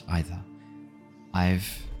yes yet either.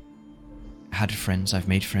 I've had friends, I've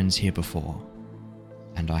made friends here before,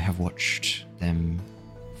 and I have watched them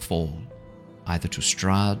fall, either to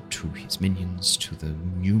Strahd, to his minions, to the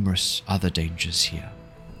numerous other dangers here.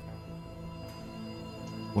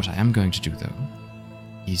 What I am going to do, though,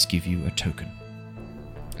 is give you a token.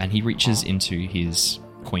 And he reaches into his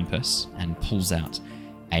coin purse and pulls out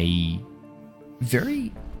a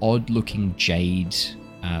very odd-looking jade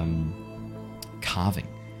carving.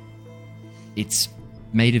 It's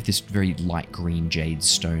made of this very light green jade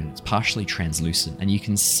stone. It's partially translucent, and you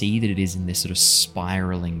can see that it is in this sort of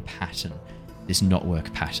spiraling pattern, this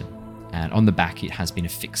knotwork pattern. And on the back, it has been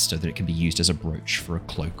affixed so that it can be used as a brooch for a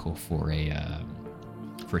cloak or for a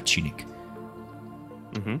tunic.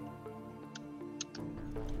 Mm-hmm.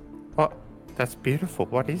 What? That's beautiful.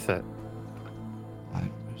 What is it?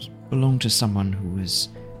 It belonged to someone who was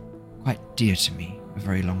quite dear to me a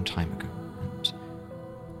very long time ago, and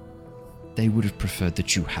they would have preferred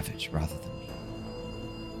that you have it rather than me.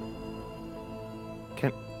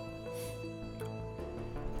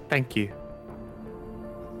 Thank you.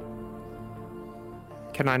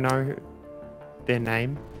 Can I know their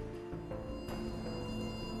name?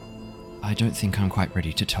 I don't think I'm quite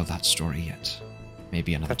ready to tell that story yet.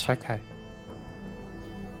 Maybe another time. That's okay.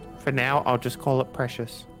 For now, I'll just call it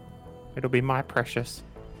Precious. It'll be my Precious.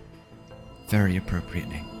 Very appropriate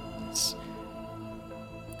name. Yes.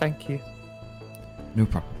 Thank you. No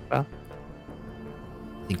problem. Well,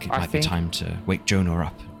 I think it might be time to wake Jonah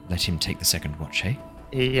up. Let him take the second watch, hey?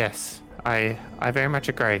 Yes, I very much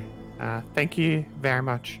agree. Thank you very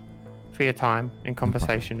much for your time and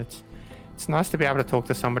conversation. It's nice to be able to talk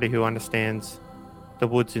to somebody who understands the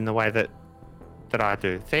woods in the way that I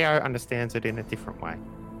do. Theo understands it in a different way.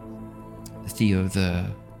 Theo,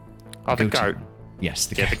 the goat. Yes,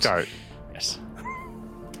 the goat. The goat. Yes.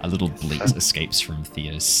 A little bleat escapes from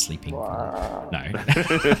Theo's sleeping. Wow. No.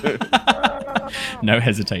 No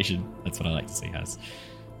hesitation. That's what I like to see, Has.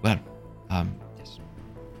 Well, yes.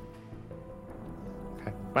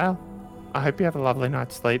 Okay. Well, I hope you have a lovely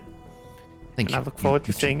night's sleep. Thank you. I look forward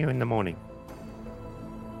to seeing you in the morning.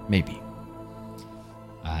 Maybe.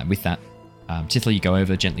 With that, Tithla, you go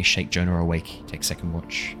over, gently shake Jonah awake, take second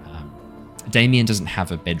watch. Damien doesn't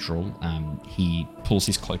have a bedroll. He pulls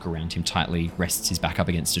his cloak around him tightly, rests his back up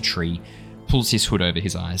against a tree, pulls his hood over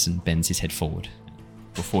his eyes, and bends his head forward.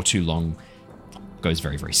 Before too long, goes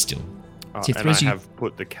very, very still. And I have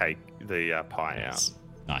put the pie out.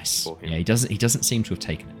 Nice. for him. Yeah, he doesn't seem to have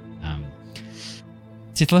taken it.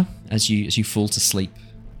 Tithla, as you fall to sleep,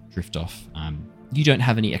 drift off. You don't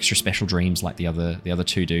have any extra special dreams like the other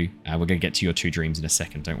two do. We're going to get to your 2 dreams in a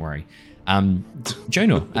second. Don't worry.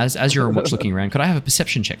 Jonor, as you're on watch looking around, could I have a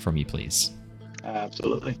perception check from you, please?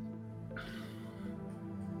 Absolutely.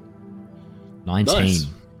 19. Nice.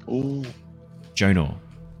 Ooh. Jonor,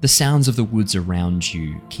 the sounds of the woods around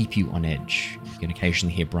you keep you on edge. You can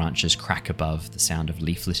occasionally hear branches crack above, the sound of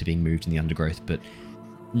leaf litter being moved in the undergrowth, but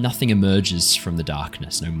nothing emerges from the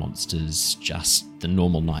darkness. No monsters, just the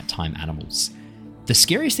normal nighttime animals. The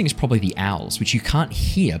scariest thing is probably the owls, which you can't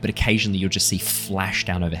hear, but occasionally you'll just see flash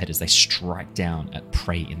down overhead as they strike down at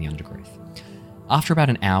prey in the undergrowth. After about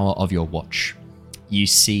an hour of your watch, you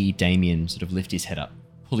see Damien sort of lift his head up,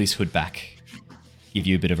 pull his hood back, give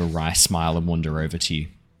you a bit of a wry smile and wander over to you.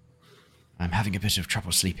 I'm having a bit of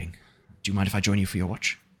trouble sleeping. Do you mind if I join you for your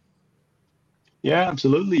watch? Yeah,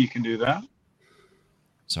 absolutely. You can do that.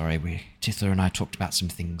 Sorry, Tithla and I talked about some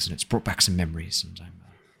things, and it's brought back some memories, and I'm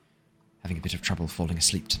having a bit of trouble falling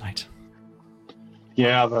asleep tonight.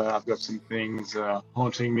 Yeah, I've got some things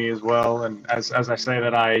haunting me as well. And as I say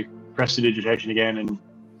that, I press the digitation again and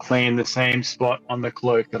clean the same spot on the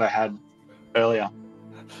cloak that I had earlier.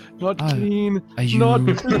 Not clean. Are you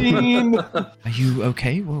Not clean. Are you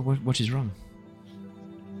okay? What is wrong?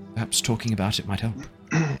 Perhaps talking about it might help.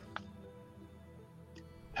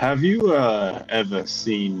 Have you ever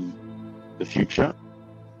seen the future?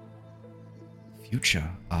 Future?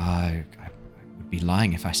 I would be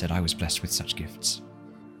lying if I said I was blessed with such gifts.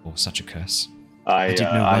 Or such a curse. I did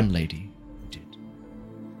know one lady who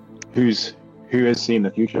did. Who has seen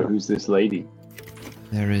the future? Who's this lady?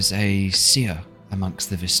 There is a seer amongst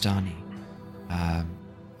the Vistani.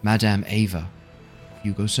 Madame Ava. If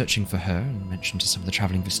you go searching for her and mention to some of the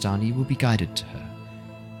travelling Vistani, you will be guided to her.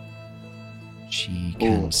 She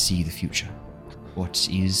can see the future. What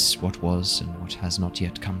is, what was, and what has not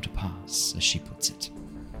yet come to pass, as she puts it.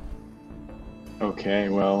 Okay,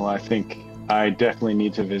 well, I think I definitely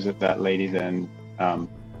need to visit that lady then.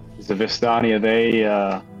 Is the Vistani, are they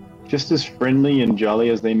just as friendly and jolly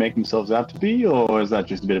as they make themselves out to be, or is that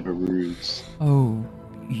just a bit of a ruse? Oh,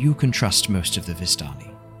 you can trust most of the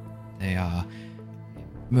Vistani. They are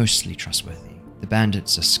mostly trustworthy. The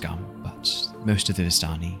bandits are scum, but most of the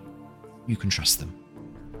Vistani, you can trust them.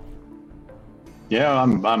 Yeah,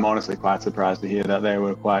 I'm honestly quite surprised to hear that they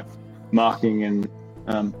were quite mocking in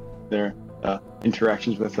their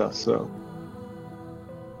interactions with us. So,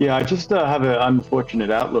 yeah, I just have an unfortunate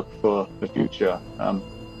outlook for the future. I'm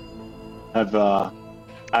going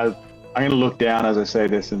to look down as I say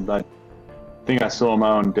this, and I think I saw my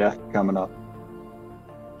own death coming up.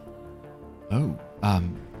 Oh,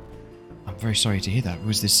 I'm very sorry to hear that.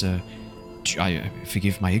 Was this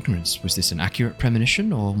forgive my ignorance, was this an accurate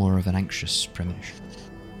premonition or more of an anxious premonition?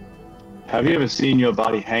 Have you ever seen your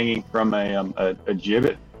body hanging from a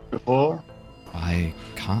gibbet before? I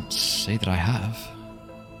can't say that I have.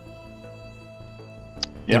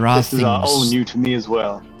 Yeah, there are this things, is all new to me as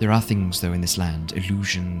well. There are things, though, in this land,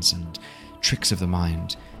 illusions and tricks of the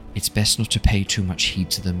mind. It's best not to pay too much heed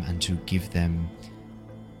to them and to give them,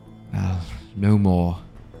 no more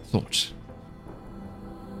thought.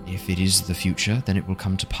 If it is the future, then it will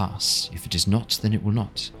come to pass. If it is not, then it will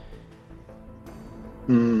not.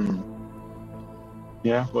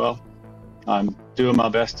 Yeah, well, I'm doing my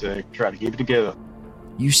best to try to keep it together.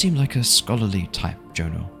 You seem like a scholarly type,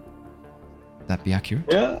 Jonor. Would that be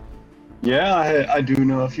accurate? Yeah, I do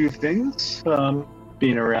know a few things.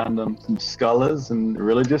 Being around some scholars and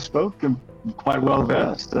religious folk, I'm quite well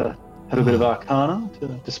versed. Have a bit of arcana to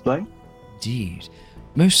display. Indeed.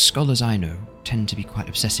 Most scholars I know tend to be quite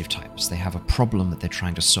obsessive types. They have a problem that they're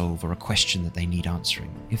trying to solve or a question that they need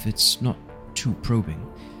answering. If it's not too probing,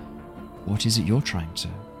 what is it you're trying to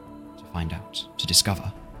find out, to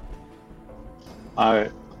discover?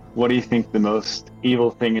 What do you think the most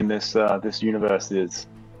evil thing in this universe is?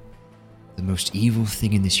 The most evil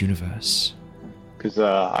thing in this universe? Because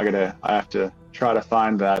I have to try to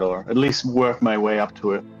find that, or at least work my way up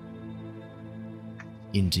to it.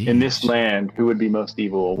 Indeed. In this land, who would be most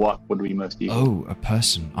evil, or what would be most evil? Oh, a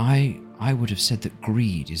person. I would have said that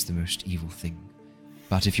greed is the most evil thing.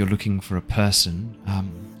 But if you're looking for a person,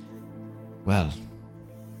 well,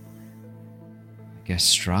 I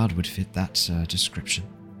guess Strahd would fit that description.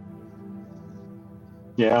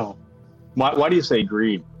 Yeah. Why do you say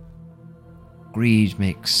greed? Greed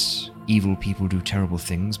makes evil people do terrible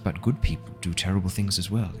things, but good people do terrible things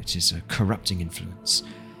as well. It is a corrupting influence.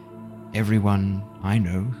 Everyone I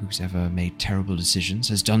know who's ever made terrible decisions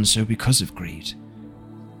has done so because of greed.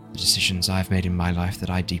 The decisions I've made in my life that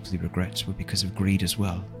I deeply regret were because of greed as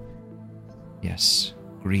well. Yes,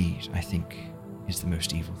 greed, I think, is the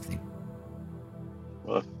most evil thing.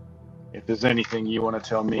 Well, if there's anything you want to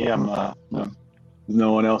tell me, there's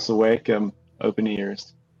no one else awake. I'm open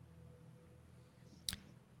ears.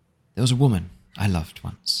 There was a woman I loved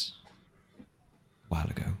once, a while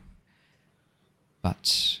ago.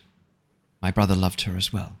 But my brother loved her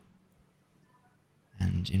as well.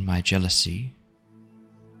 And in my jealousy,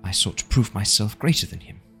 I sought to prove myself greater than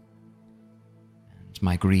him. And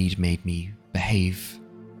my greed made me behave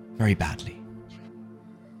very badly.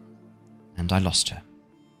 And I lost her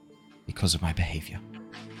because of my behavior.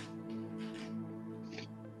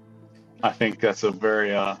 I think that's a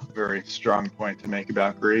very, very strong point to make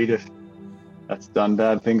about greed. If that's done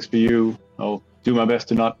bad things for you, I'll do my best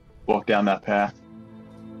to not walk down that path.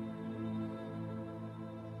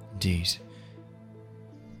 Indeed.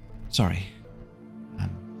 Sorry.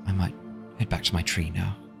 I might head back to my tree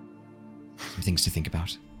now. Some things to think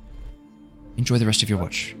about. Enjoy the rest of your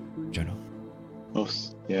watch, Jonah.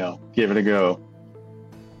 Yeah, I'll give it a go.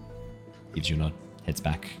 Gives you a nod, heads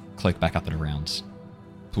back, cloak back up and around,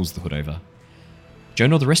 pulls the hood over.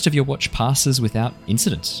 Jonah, the rest of your watch passes without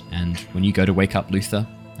incident, and when you go to wake up Luther,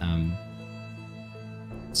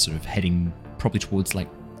 sort of heading probably towards like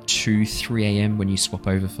 2, 3 a.m. when you swap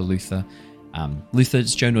over for Luther.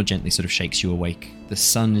 Jonah gently sort of shakes you awake. The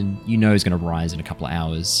sun, you know, is going to rise in a couple of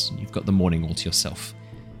hours. You've got the morning all to yourself.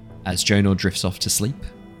 As Jonah drifts off to sleep,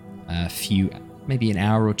 maybe an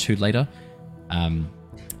hour or two later,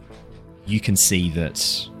 you can see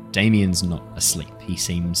that Damien's not asleep. He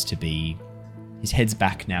seems to be... His head's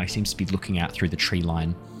back now. He seems to be looking out through the tree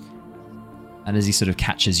line. And as he sort of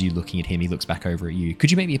catches you looking at him, he looks back over at you.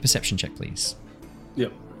 Could you make me a perception check, please?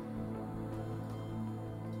 Yep.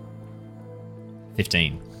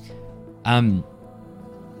 15.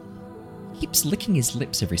 Keeps licking his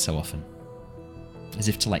lips every so often, as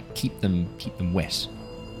if to like keep them wet,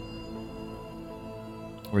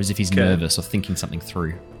 or as if he's nervous or thinking something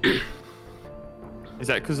through. Is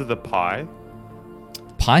that because of the pie?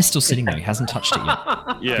 Pie's still sitting there. He hasn't touched it yet.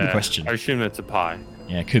 Yeah. Good question. I assume it's a pie.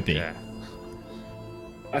 Yeah, it could be. Yeah.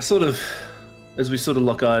 I sort of, as we sort of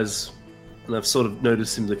lock eyes, and I've sort of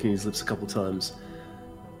noticed him licking his lips a couple times,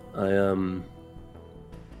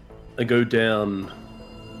 I go down.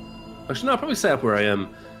 Actually, no, I'll probably stay up where I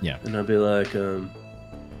am. Yeah. And I'll be like, I'm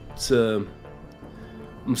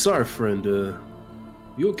sorry, friend.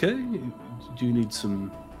 You okay? Do you need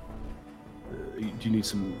some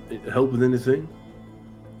help with anything?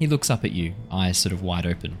 He looks up at you, eyes sort of wide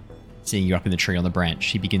open. Seeing you up in the tree on the branch,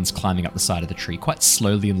 he begins climbing up the side of the tree, quite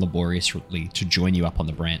slowly and laboriously, to join you up on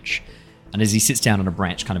the branch. And as he sits down on a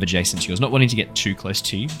branch kind of adjacent to yours, not wanting to get too close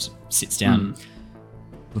to you, sits down,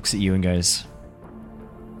 looks at you and goes,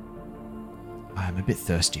 I'm a bit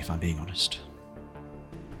thirsty, if I'm being honest.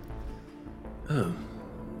 Oh,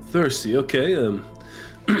 thirsty, okay.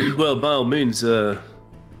 Well, by all means, let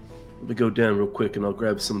me go down real quick and I'll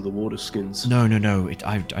grab some of the water skins. No.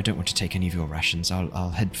 I don't want to take any of your rations. I'll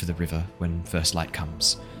head for the river when first light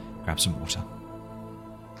comes. Grab some water.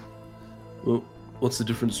 Well, what's the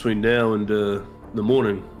difference between now and the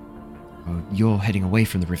morning? Well, you're heading away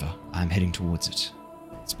from the river. I'm heading towards it.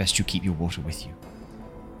 It's best you keep your water with you.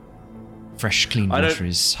 Fresh, clean water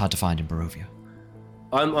is hard to find in Barovia.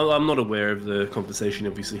 I'm not aware of the conversation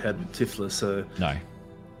you obviously had with Tifla, so... No.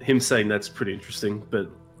 Him saying that's pretty interesting, but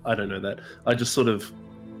I don't know that. I just sort of...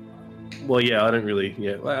 Well, yeah, I don't really...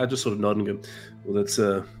 Yeah, I just sort of nod and go, well, that's...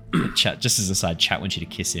 Chat, just as a side, Chat wants you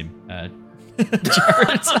to kiss him.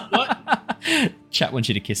 Jared, what? Chat wants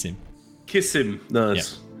you to kiss him. Kiss him? No,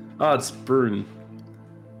 it's... Yep. Oh, it's Brun.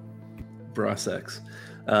 Brass axe.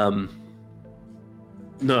 No,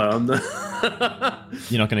 I'm not...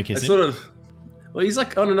 You're not going to kiss him? Sort of... Well, he's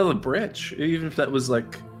like on another branch. Even if that was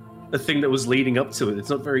like a thing that was leading up to it, it's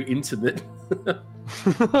not very intimate.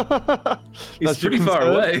 He's pretty far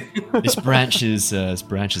away. This branch is a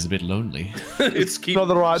bit lonely. It's not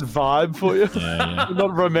the right vibe for you. Yeah.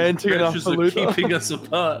 Not romantic enough for Luther. Keeping us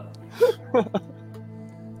apart.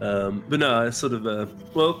 But no, I sort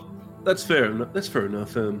of. Well, that's fair. That's fair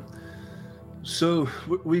enough. So,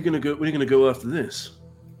 where are you gonna go? Where are you gonna go after this?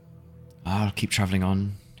 I'll keep traveling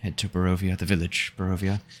on. Head to Barovia, the village,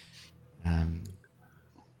 Barovia.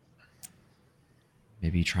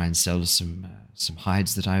 Maybe try and sell some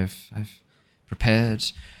hides that I've prepared.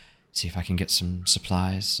 See if I can get some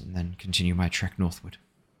supplies, and then continue my trek northward.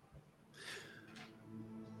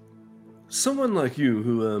 Someone like you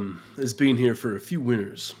who has been here for a few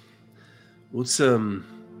winters. What's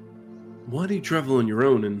why do you travel on your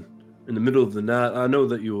own in the middle of the night? I know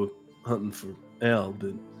that you were hunting for Al,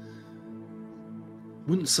 but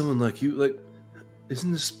Wouldn't someone like you, like,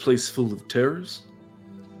 isn't this place full of terrors?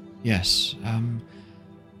 Yes,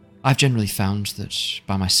 I've generally found that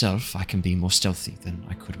by myself I can be more stealthy than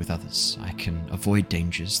I could with others. I can avoid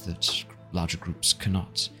dangers that larger groups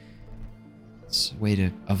cannot. It's a way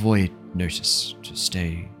to avoid notice, to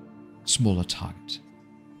stay smaller target.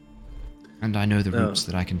 And I know the routes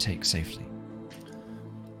that I can take safely.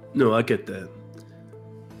 No, I get that.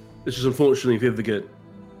 It's just unfortunately if you ever get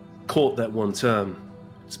caught that one time,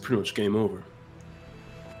 it's pretty much game over.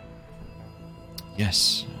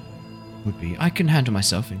 Yes, would be. I can handle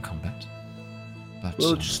myself in combat. But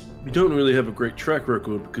well, just you don't really have a great track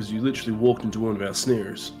record because you literally walked into one of our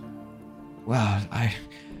snares. Well, I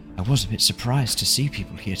was a bit surprised to see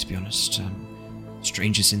people here, to be honest.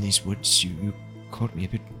 Strangers in these woods, you caught me a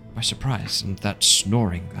bit by surprise, and that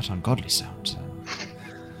snoring, that ungodly sound,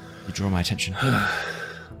 you draw my attention.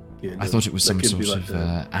 Yeah, no, I thought it was some sort like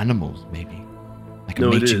of animal, maybe. Like a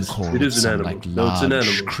no, mating call. It is an some, animal. like, No, it's an large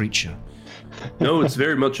animal. creature. No, it's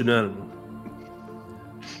very much an animal.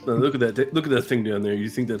 No, look at that! Look at that thing down there. You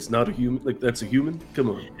think that's not a human? Like that's a human? Come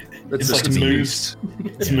on. That's It's like a moved.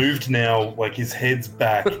 It's moved now. Like his head's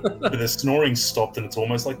back, but the snoring stopped, and it's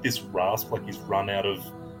almost like this rasp, like he's run out of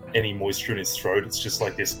any moisture in his throat. It's just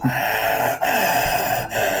like this. I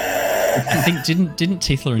think didn't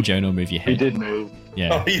Tiefler and Jonah move your head? He did move.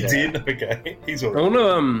 Yeah. Oh, he did. Okay, he's all right. Oh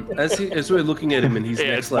no! As we're looking at him, and he's Yeah,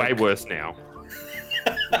 next, it's like, way worse now.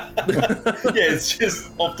 Yeah, it's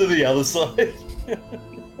just off to the other side.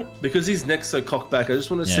 because his neck's so cocked back. I just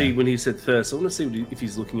want to Yeah. see when he said thirst. I want to see if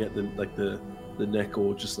he's looking at the neck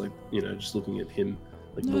or just like just looking at him.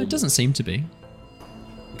 Like No, normal. it doesn't seem to be.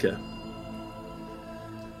 Okay.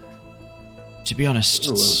 To be honest,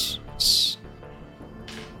 Oh, well.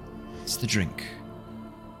 it's the drink.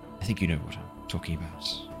 I think you know what I'm talking about.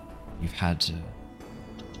 You've had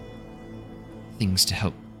things to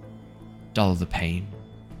help dull the pain,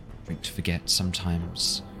 drink to forget.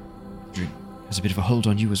 Sometimes drink has a bit of a hold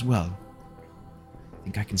on you as well. I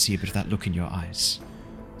think I can see a bit of that look in your eyes.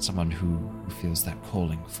 Someone who feels that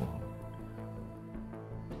calling for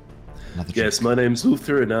another drink. Yes, my name's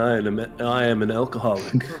Luther, and I am an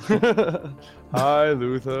alcoholic. Hi,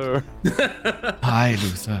 Luther. Hi,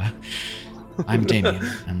 Luther. I'm Damien,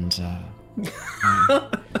 and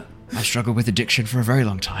I struggled with addiction for a very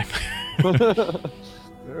long time.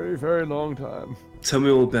 Very, very long time. Tell me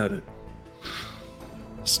all about it.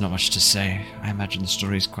 There's not much to say. I imagine the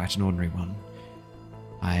story is quite an ordinary one.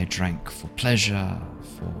 I drank for pleasure,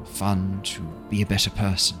 for fun, to be a better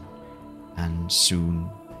person. And soon,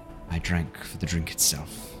 I drank for the drink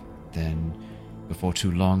itself. Then, before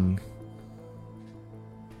too long,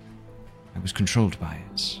 I was controlled by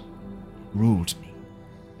it. It ruled me.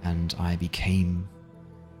 And I became,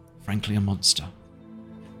 frankly, a monster.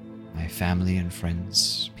 My family and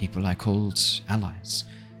friends, people I called allies,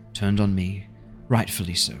 turned on me,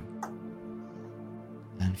 rightfully so.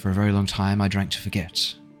 And for a very long time I drank to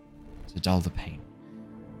forget, to dull the pain.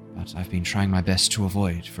 But I've been trying my best to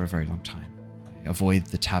avoid for a very long time. I avoid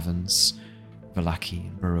the taverns, Valaki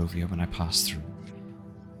and Barovia when I pass through,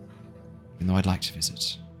 even though I'd like to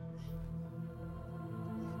visit.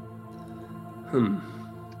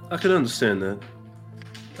 I can understand that.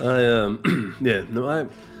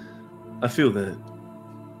 I feel that.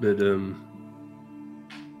 But,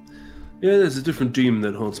 yeah, there's a different demon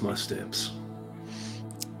that haunts my steps.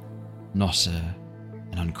 Not an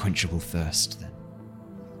unquenchable thirst, then.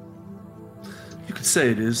 You could say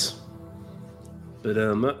it is. But,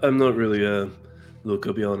 I'm not really, look,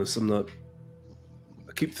 I'll be honest, I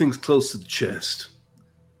keep things close to the chest.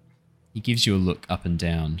 He gives you a look up and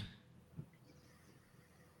down.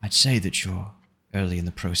 I'd say that you're early in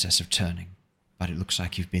the process of turning, but it looks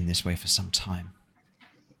like you've been this way for some time.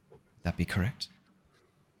 Would that be correct?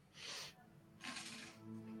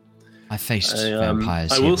 I faced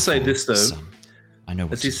vampires. I here will say before, this, though. son. I know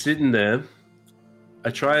what As to he's do. sitting there, I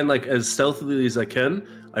try and, like, as stealthily as I can,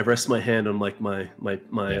 I rest my hand on, like, my Fire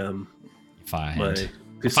my hand.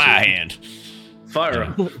 pistol. Fire hand.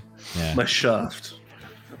 Firearm. Yeah. My shaft.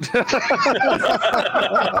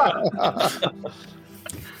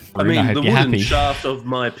 I mean, hope the you're wooden happy. shaft of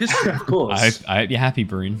my pistol, of course. I hope you're happy,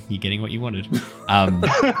 Brune. You're getting what you wanted. Oh no,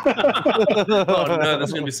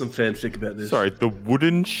 there's going to be some fanfic about this. Sorry, the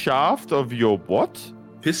wooden shaft of your what?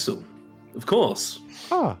 Pistol, of course.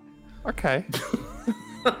 Ah, okay.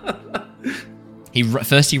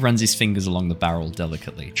 First he runs his fingers along the barrel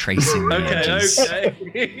delicately, tracing the edges,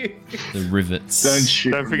 Okay. the rivets. Don't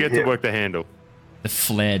shoot. Don't forget to work the handle. the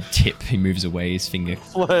flared tip. He moves away his finger.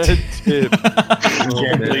 Flared tip.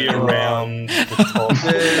 Gently around the top.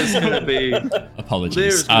 There's gonna be Apologies.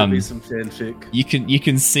 There's gonna be some fanfic. You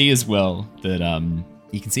can see as well that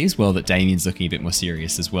Damien's looking a bit more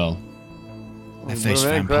serious as well. I faced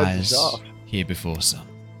vampires here before, son.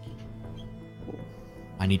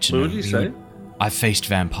 I need to know. What did you say? I've faced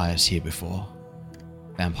vampires here before.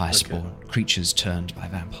 Vampire spawn, creatures turned by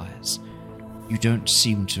vampires. You don't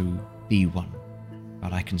seem to be one,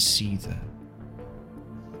 but I can see the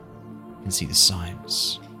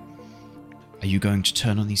signs. Are you going to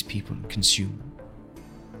turn on these people and consume them?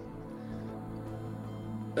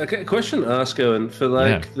 Okay, question to ask, Owen, for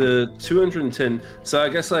the 210. So I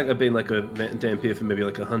guess I've been a Dampier for maybe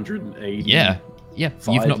 180. Yeah. Years,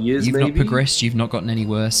 you've not maybe? progressed. You've not gotten any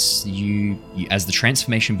worse. You, as the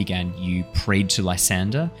transformation began, you prayed to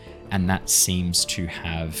Lysander, and that seems to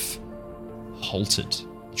have halted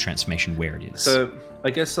the transformation where it is. So I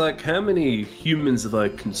guess how many humans have I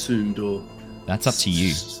consumed, or that's up to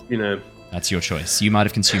you. That's your choice. You might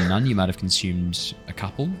have consumed none. You might have consumed a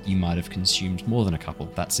couple. You might have consumed more than a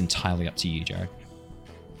couple. That's entirely up to you, Jared.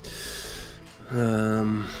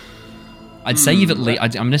 I'd say I'm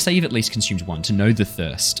going to say you've at least consumed one to know the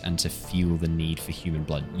thirst and to feel the need for human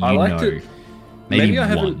blood. Maybe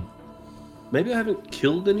one. Maybe I haven't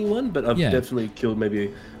killed anyone, but I've definitely killed.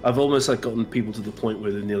 I've almost gotten people to the point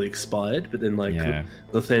where they're nearly expired, but then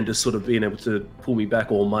Lathander's sort of being able to pull me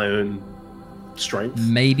back all my own strength.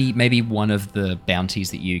 Maybe one of the bounties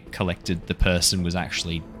that you collected, the person was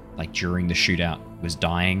actually during the shootout was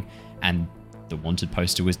dying, and the wanted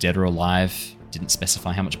poster was dead or alive. Didn't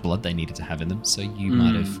specify how much blood they needed to have in them, so you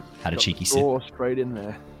might have had a cheeky sip. Straight in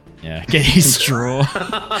there. Yeah, get his straw.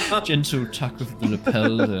 Gentle tuck of the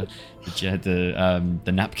lapel, the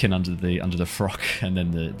napkin under the frock, and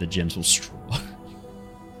then the gentle straw.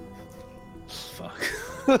 Fuck.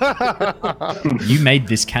 You made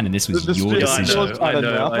this canon. This was your decision. I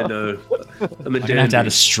know. I'm gonna have to add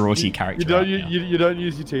a straw to your character. You don't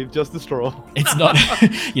use your teeth, just the straw. It's not,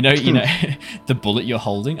 you know, the bullet you're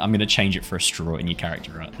holding. I'm gonna change it for a straw in your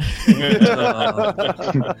character, right?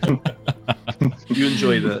 You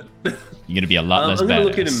enjoy that. You're gonna be a lot less badass. I'm gonna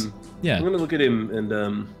look at him. Yeah. I'm gonna look at him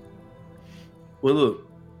and well, look,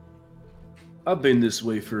 I've been this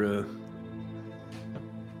way for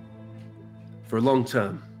a long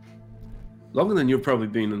time, longer than you've probably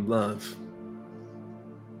been alive.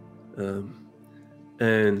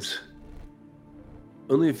 And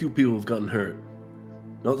only a few people have gotten hurt,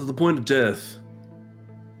 not to the point of death.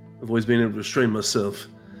 I've always been able to restrain myself.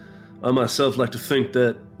 I myself like to think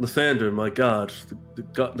that Lathander, my god, the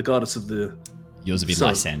goddess of the yours would be sun.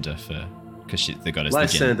 Lysander because the goddess.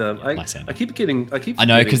 Lysander. Lysander. I keep getting. I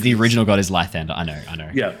know because the original god is Lysander. I know.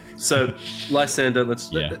 Yeah. So Lysander. Let's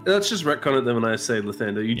just retcon it then when I say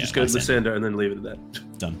Lathander. You just go to Lysander and then leave it at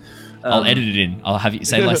that. Done. I'll edit it in. I'll have you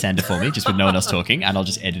say Lysander for me, just with no one else talking, and I'll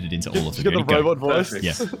just edit it into all of them. Get the robot voice.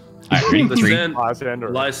 Yeah. All right, ready? Lysander.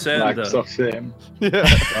 Lysander.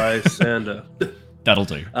 That'll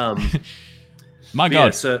do. My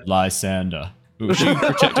God, Lysander. Ooh, she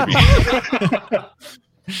protected me.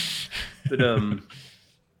 But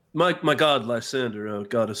my god, Lysander,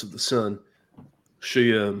 goddess of the sun,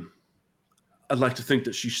 she I'd like to think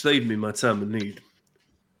that she saved me my time of need.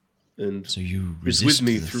 And so you is resist with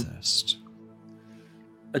me the through. thirst.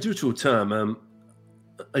 I do to a time.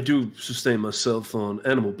 I do sustain myself on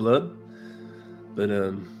animal blood, but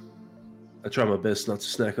I try my best not to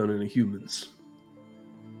snack on any humans.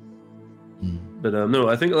 But no,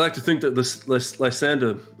 I like to think that this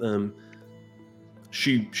Lysander,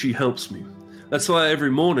 she helps me. That's why every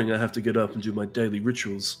morning I have to get up and do my daily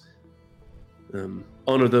rituals.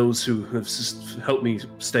 Honor those who have helped me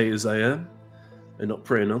stay as I am, and not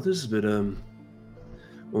prey on others. But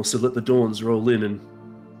also let the dawns roll in and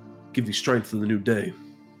give you strength for the new day.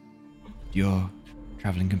 Your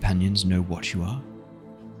traveling companions know what you are?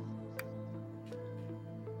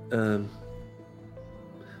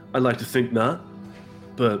 I'd like to think not,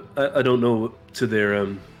 but I don't know to their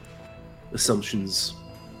assumptions.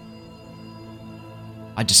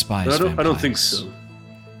 I despise vampires. I don't think so.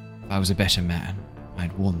 If I was a better man,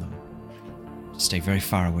 I'd warn them to stay very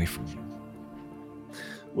far away from you.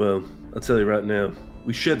 Well, I'll tell you right now,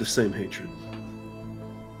 we share the same hatred.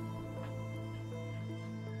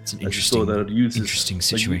 It's an interesting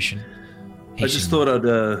situation. I just thought I'd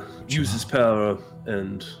use his power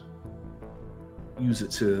and use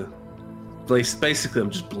it to... Basically,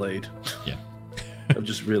 I'm just Blade. Yeah. I've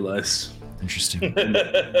just realized. Interesting.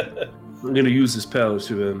 I'm going to use this power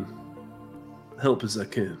to help as I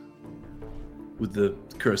can with the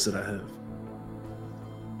curse that I have.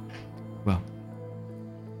 Well,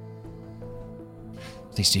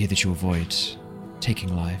 Pleased to hear that you avoid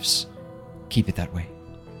taking lives. Keep it that way.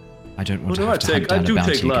 I don't want Well, to have to hunt down a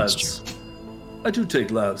bounty against you. I do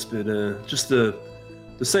take lives, but just the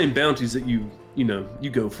same bounties that you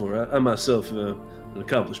go for. I myself an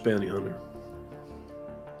accomplished bounty hunter.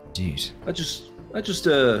 Indeed. I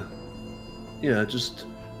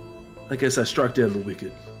guess I strike down the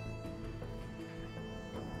wicked.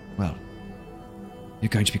 Well, you're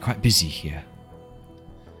going to be quite busy here,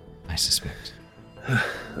 I suspect.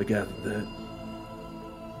 I gathered that.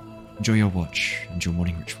 Enjoy your watch and your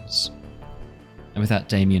morning rituals. And with that,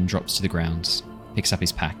 Damien drops to the ground, picks up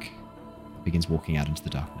his pack, begins walking out into the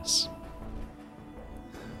darkness.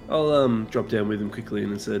 I'll drop down with him quickly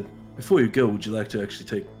and said, "Before you go, would you like to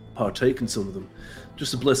actually partake in some of them?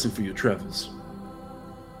 Just a blessing for your travels."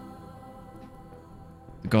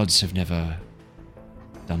 The gods have never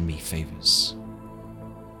done me favors.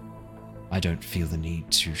 I don't feel the need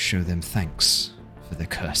to show them thanks for the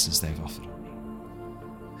curses they've offered on me.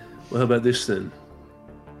 Well, how about this then?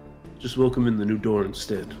 Just welcome in the new door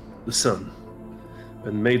instead, the sun.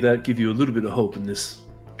 And may that give you a little bit of hope in this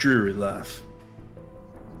dreary life.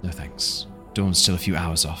 No thanks. Dawn's still a few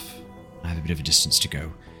hours off. I have a bit of a distance to go.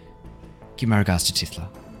 Give my regards to Tithla.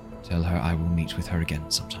 Tell her I will meet with her again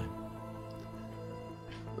sometime.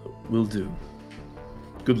 Will do.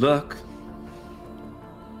 Good luck.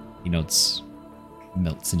 He nods,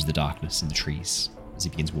 melts into the darkness in the trees as he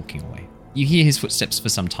begins walking away. You hear his footsteps for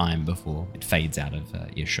some time before it fades out of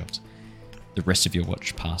earshot. The rest of your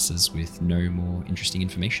watch passes with no more interesting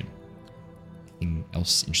information. Anything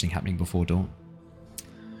else interesting happening before dawn?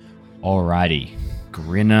 Alrighty.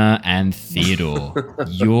 Grinner and Theodore,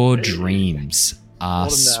 your dreams are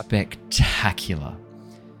spectacular.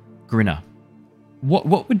 Grinner,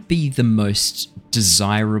 what would be the most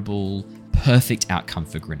desirable, perfect outcome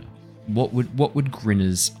for Grinner? What would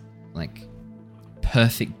Grinner's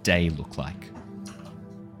perfect day look like?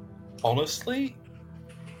 Honestly,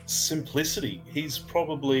 simplicity. He's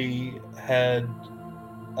probably had,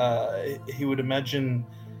 he would imagine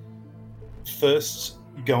first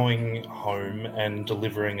going home and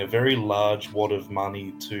delivering a very large wad of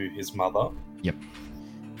money to his mother. Yep.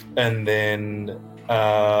 And then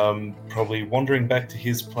probably wandering back to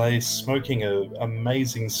his place, smoking an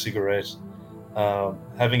amazing cigarette,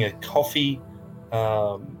 having a coffee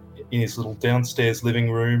in his little downstairs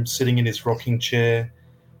living room, sitting in his rocking chair,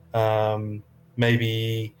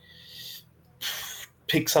 maybe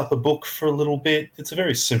picks up a book for a little bit. It's a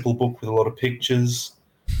very simple book with a lot of pictures.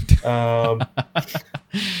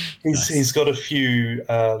 He's got a few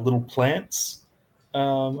little plants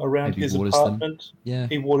around Maybe his waters apartment. them. Yeah.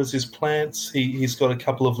 He waters his plants. He's got a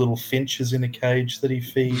couple of little finches in a cage that he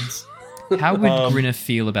feeds. How would Grinner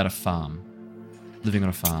feel about a farm? Living on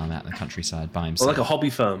a farm out in the countryside by himself. Or like a hobby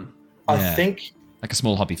farm. I think... Like a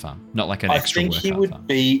small hobby farm, not like an extra workout farm. I think he would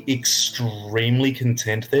be extremely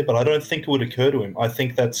content there, but I don't think it would occur to him. I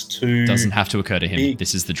think that's too... Doesn't have to occur to him. big.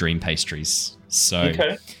 This is the dream pastries. So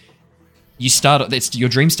Okay. your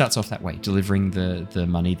dream starts off that way, delivering the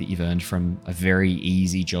money that you've earned from a very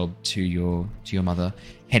easy job to your mother,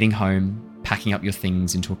 heading home, packing up your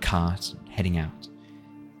things into a cart, heading out.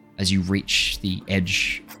 As you reach the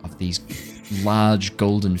edge of these large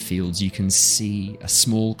golden fields, you can see a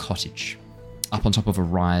small cottage up on top of a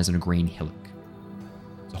rise on a green hillock.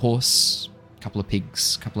 There's a horse, a couple of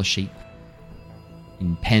pigs, a couple of sheep,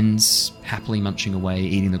 in pens, happily munching away,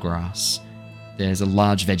 eating the grass. There's a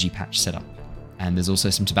large veggie patch set up, and there's also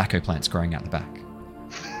some tobacco plants growing out the back.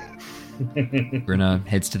 Grinner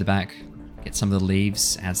heads to the back, gets some of the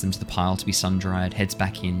leaves, adds them to the pile to be sun-dried, heads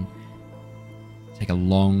back in, take a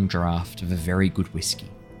long draught of a very good whiskey,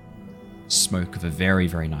 smoke of a very,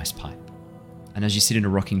 very nice pipe. And as you sit in a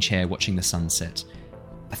rocking chair watching the sunset,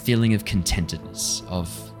 a feeling of contentedness, of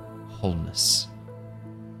wholeness,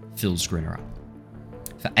 fills Grinner up.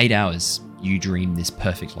 For 8 hours, you dream this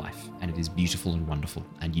perfect life, and it is beautiful and wonderful,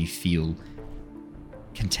 and you feel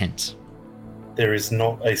content. There is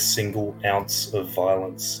not a single ounce of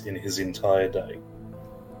violence in his entire day.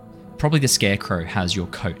 Probably the Scarecrow has your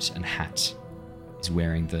coat and hat. He's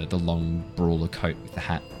wearing the long brawler coat with the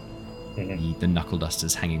hat. Mm-hmm. The knuckle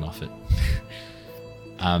dusters hanging off it.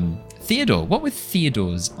 Theodore, what would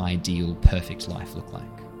Theodore's ideal perfect life look like?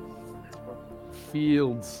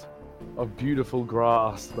 Fields of beautiful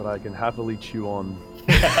grass that I can happily chew on.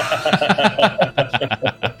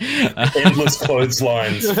 Endless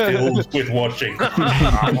clotheslines filled with watching. No,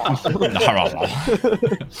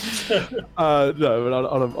 but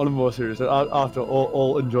on a more serious note, after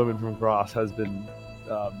all enjoyment from grass has been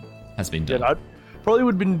done. probably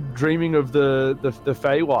would have been dreaming of the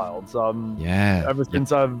Feywilds. Ever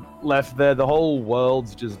since I've left there, the whole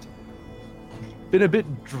world's just been a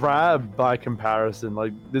bit drab by comparison.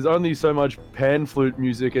 Like, there's only so much pan flute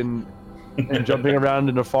music and jumping around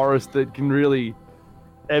in a forest that can really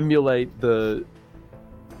emulate the.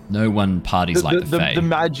 No one parties like the Fey. The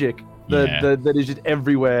magic that is just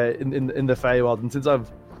everywhere in the Feywild. And since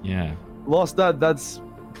I've lost that, that's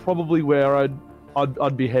probably where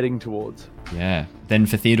I'd be heading towards. Yeah. Then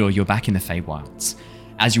for Theodore, you're back in the Feywilds.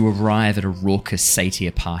 As you arrive at a raucous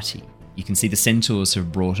satyr party, you can see the centaurs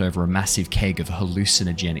have brought over a massive keg of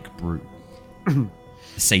hallucinogenic brew. The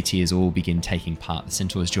satyrs all begin taking part, the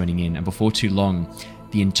centaurs joining in, and before too long,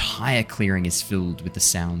 the entire clearing is filled with the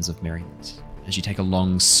sounds of merriment. As you take a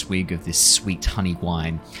long swig of this sweet honey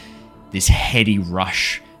wine, this heady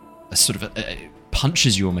rush,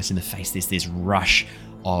 punches you almost in the face. There's this rush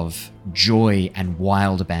of joy and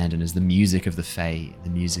wild abandon as the music of the Fae, the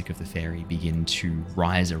music of the fairy, begin to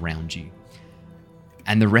rise around you.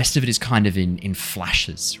 And the rest of it is kind of in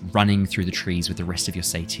flashes, running through the trees with the rest of your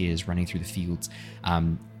satyrs, running through the fields,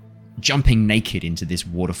 jumping naked into this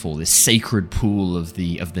waterfall, this sacred pool of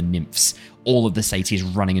the nymphs. All of the satyrs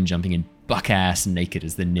running and jumping in buck-ass naked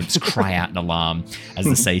as the nymphs cry out in alarm, as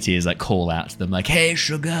the satyrs call out to them "Hey,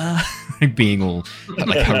 sugar!" being all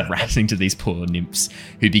harassing to these poor nymphs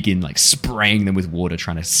who begin spraying them with water,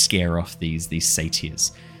 trying to scare off these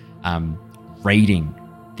satyrs, raiding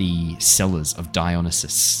the cellars of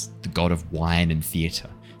Dionysus, the god of wine and theatre,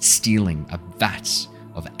 stealing a vat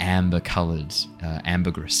of amber-coloured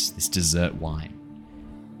ambergris, this dessert wine,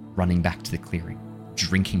 running back to the clearing,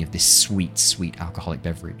 drinking of this sweet, sweet alcoholic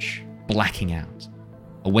beverage, blacking out,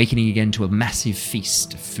 awakening again to a massive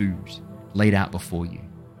feast of food laid out before you.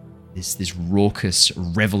 This raucous,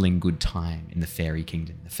 reveling good time in the fairy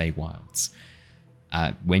kingdom, the Feywilds.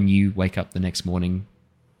 When you wake up the next morning,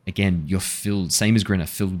 again, you're filled, same as Grinner,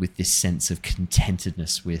 filled with this sense of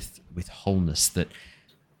contentedness, with wholeness, that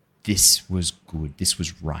this was good, this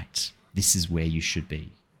was right, this is where you should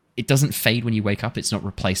be. It doesn't fade when you wake up. It's not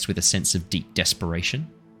replaced with a sense of deep desperation.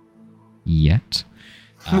 Yet.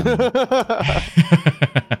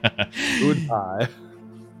 Goodbye.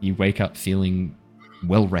 You wake up feeling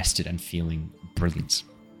well rested and feeling brilliant.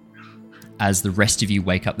 As the rest of you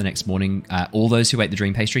wake up the next morning, all those who ate the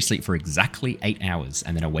dream pastry sleep for exactly 8 hours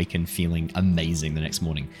and then awaken feeling amazing the next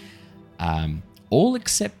morning. All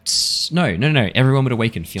except... No. Everyone would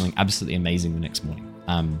awaken feeling absolutely amazing the next morning.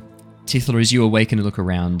 Tithla, as you awaken and look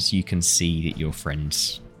around, you can see that your friend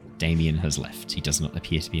Damien has left. He does not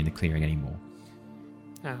appear to be in the clearing anymore.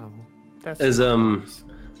 Oh, that's as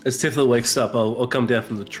Tithla wakes up, I'll come down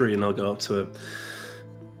from the tree and I'll go up to her.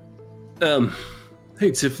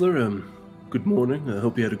 Hey Tithla, good morning. I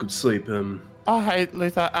hope you had a good sleep. Oh, hey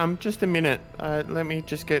Luther. Just a minute. Let me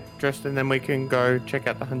just get dressed and then we can go check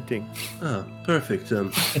out the hunting. Ah, perfect.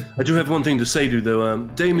 I do have one thing to say to you though.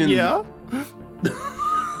 Damien. Yeah.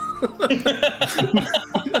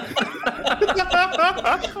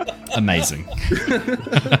 Amazing.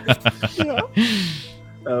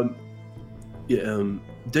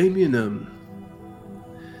 Damien,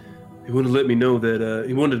 he wanted to let me know that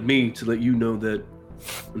he wanted me to let you know that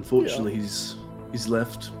unfortunately he's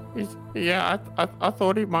left. I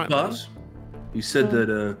thought he might. But you said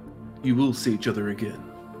that you will see each other again.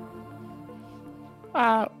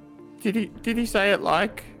 Did he say it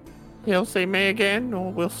like he'll see me again,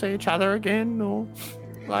 or we'll see each other again, or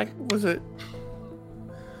was it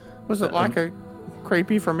like a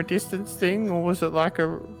creepy from a distance thing, or was it like a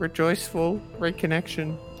rejoiceful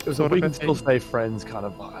reconnection? It was a we can still stay friends kind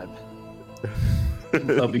of vibe.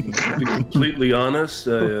 I'll be completely honest.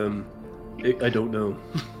 I don't know.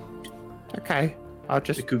 Okay, I'll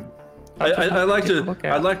just. I like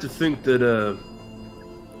to think that.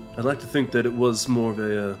 I'd like to think that it was more of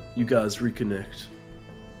a you guys reconnect.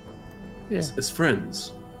 Yeah. As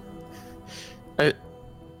friends.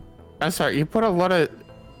 I'm sorry. You put a lot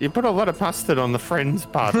of mustard on the friends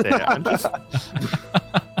part there. I'm just.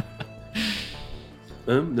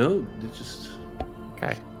 No, it's just.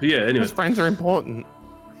 Okay. But yeah. Anyway, because friends are important,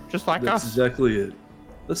 just like that's us. Exactly it.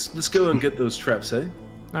 Let's go and get those traps, eh?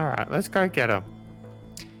 All right, let's go get them.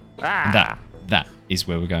 That is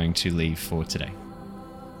where we're going to leave for today.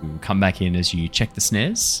 We'll come back in as you check the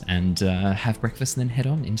snares and have breakfast, and then head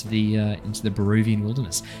on into the Barovian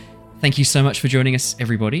wilderness. Thank you so much for joining us,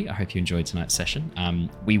 everybody. I hope you enjoyed tonight's session.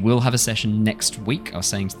 We will have a session next week. I was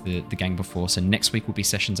saying to the gang before, so next week will be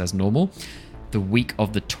sessions as normal. The week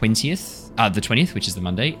of the 20th, which is the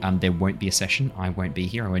Monday, there won't be a session. I won't be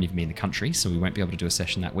here. I won't even be in the country, so we won't be able to do a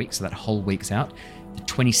session that week. So that whole week's out. The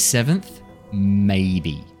 27th,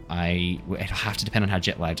 maybe. it'll have to depend on how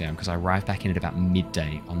jet lagged I am because I arrive back in at about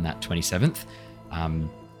midday on that 27th.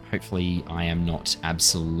 Hopefully I am not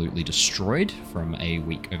absolutely destroyed from a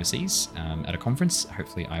week overseas at a conference.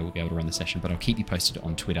 Hopefully I will be able to run the session, but I'll keep you posted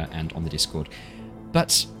on Twitter and on the Discord.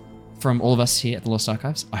 But from all of us here at the Lost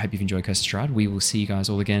Archives, I hope you've enjoyed Curse of Strahd. We will see you guys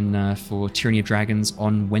all again for Tyranny of Dragons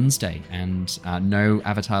on Wednesday, and no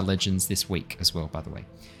Avatar Legends this week as well, by the way.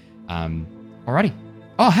 Alrighty.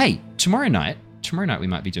 Oh, hey, tomorrow night we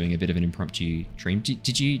might be doing a bit of an impromptu dream.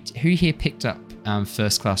 Who here picked up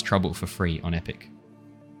First Class Trouble for free on Epic?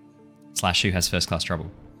 / who has First Class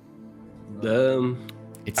Trouble?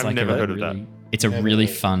 It's I've like never heard of that. It's a really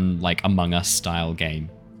fun, like, Among Us style game.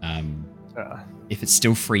 If it's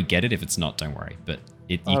still free, get it. If it's not, don't worry. But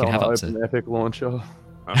you can have up to Epic launcher.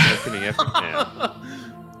 I'm opening Epic now.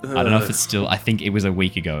 I don't know if it's still. I think it was a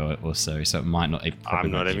week ago or so it might not.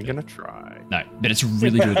 I'm not even gonna try. No, but it's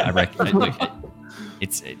really good. I reckon. Look,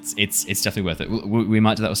 it's definitely worth it. We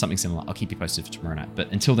might do that with something similar. I'll keep you posted for tomorrow night.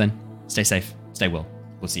 But until then, stay safe, stay well.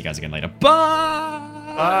 We'll see you guys again later.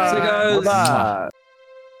 Bye. Bye. See you guys. Bye.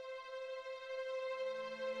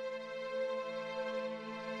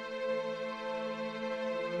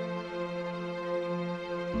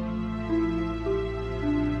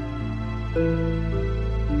 Bye.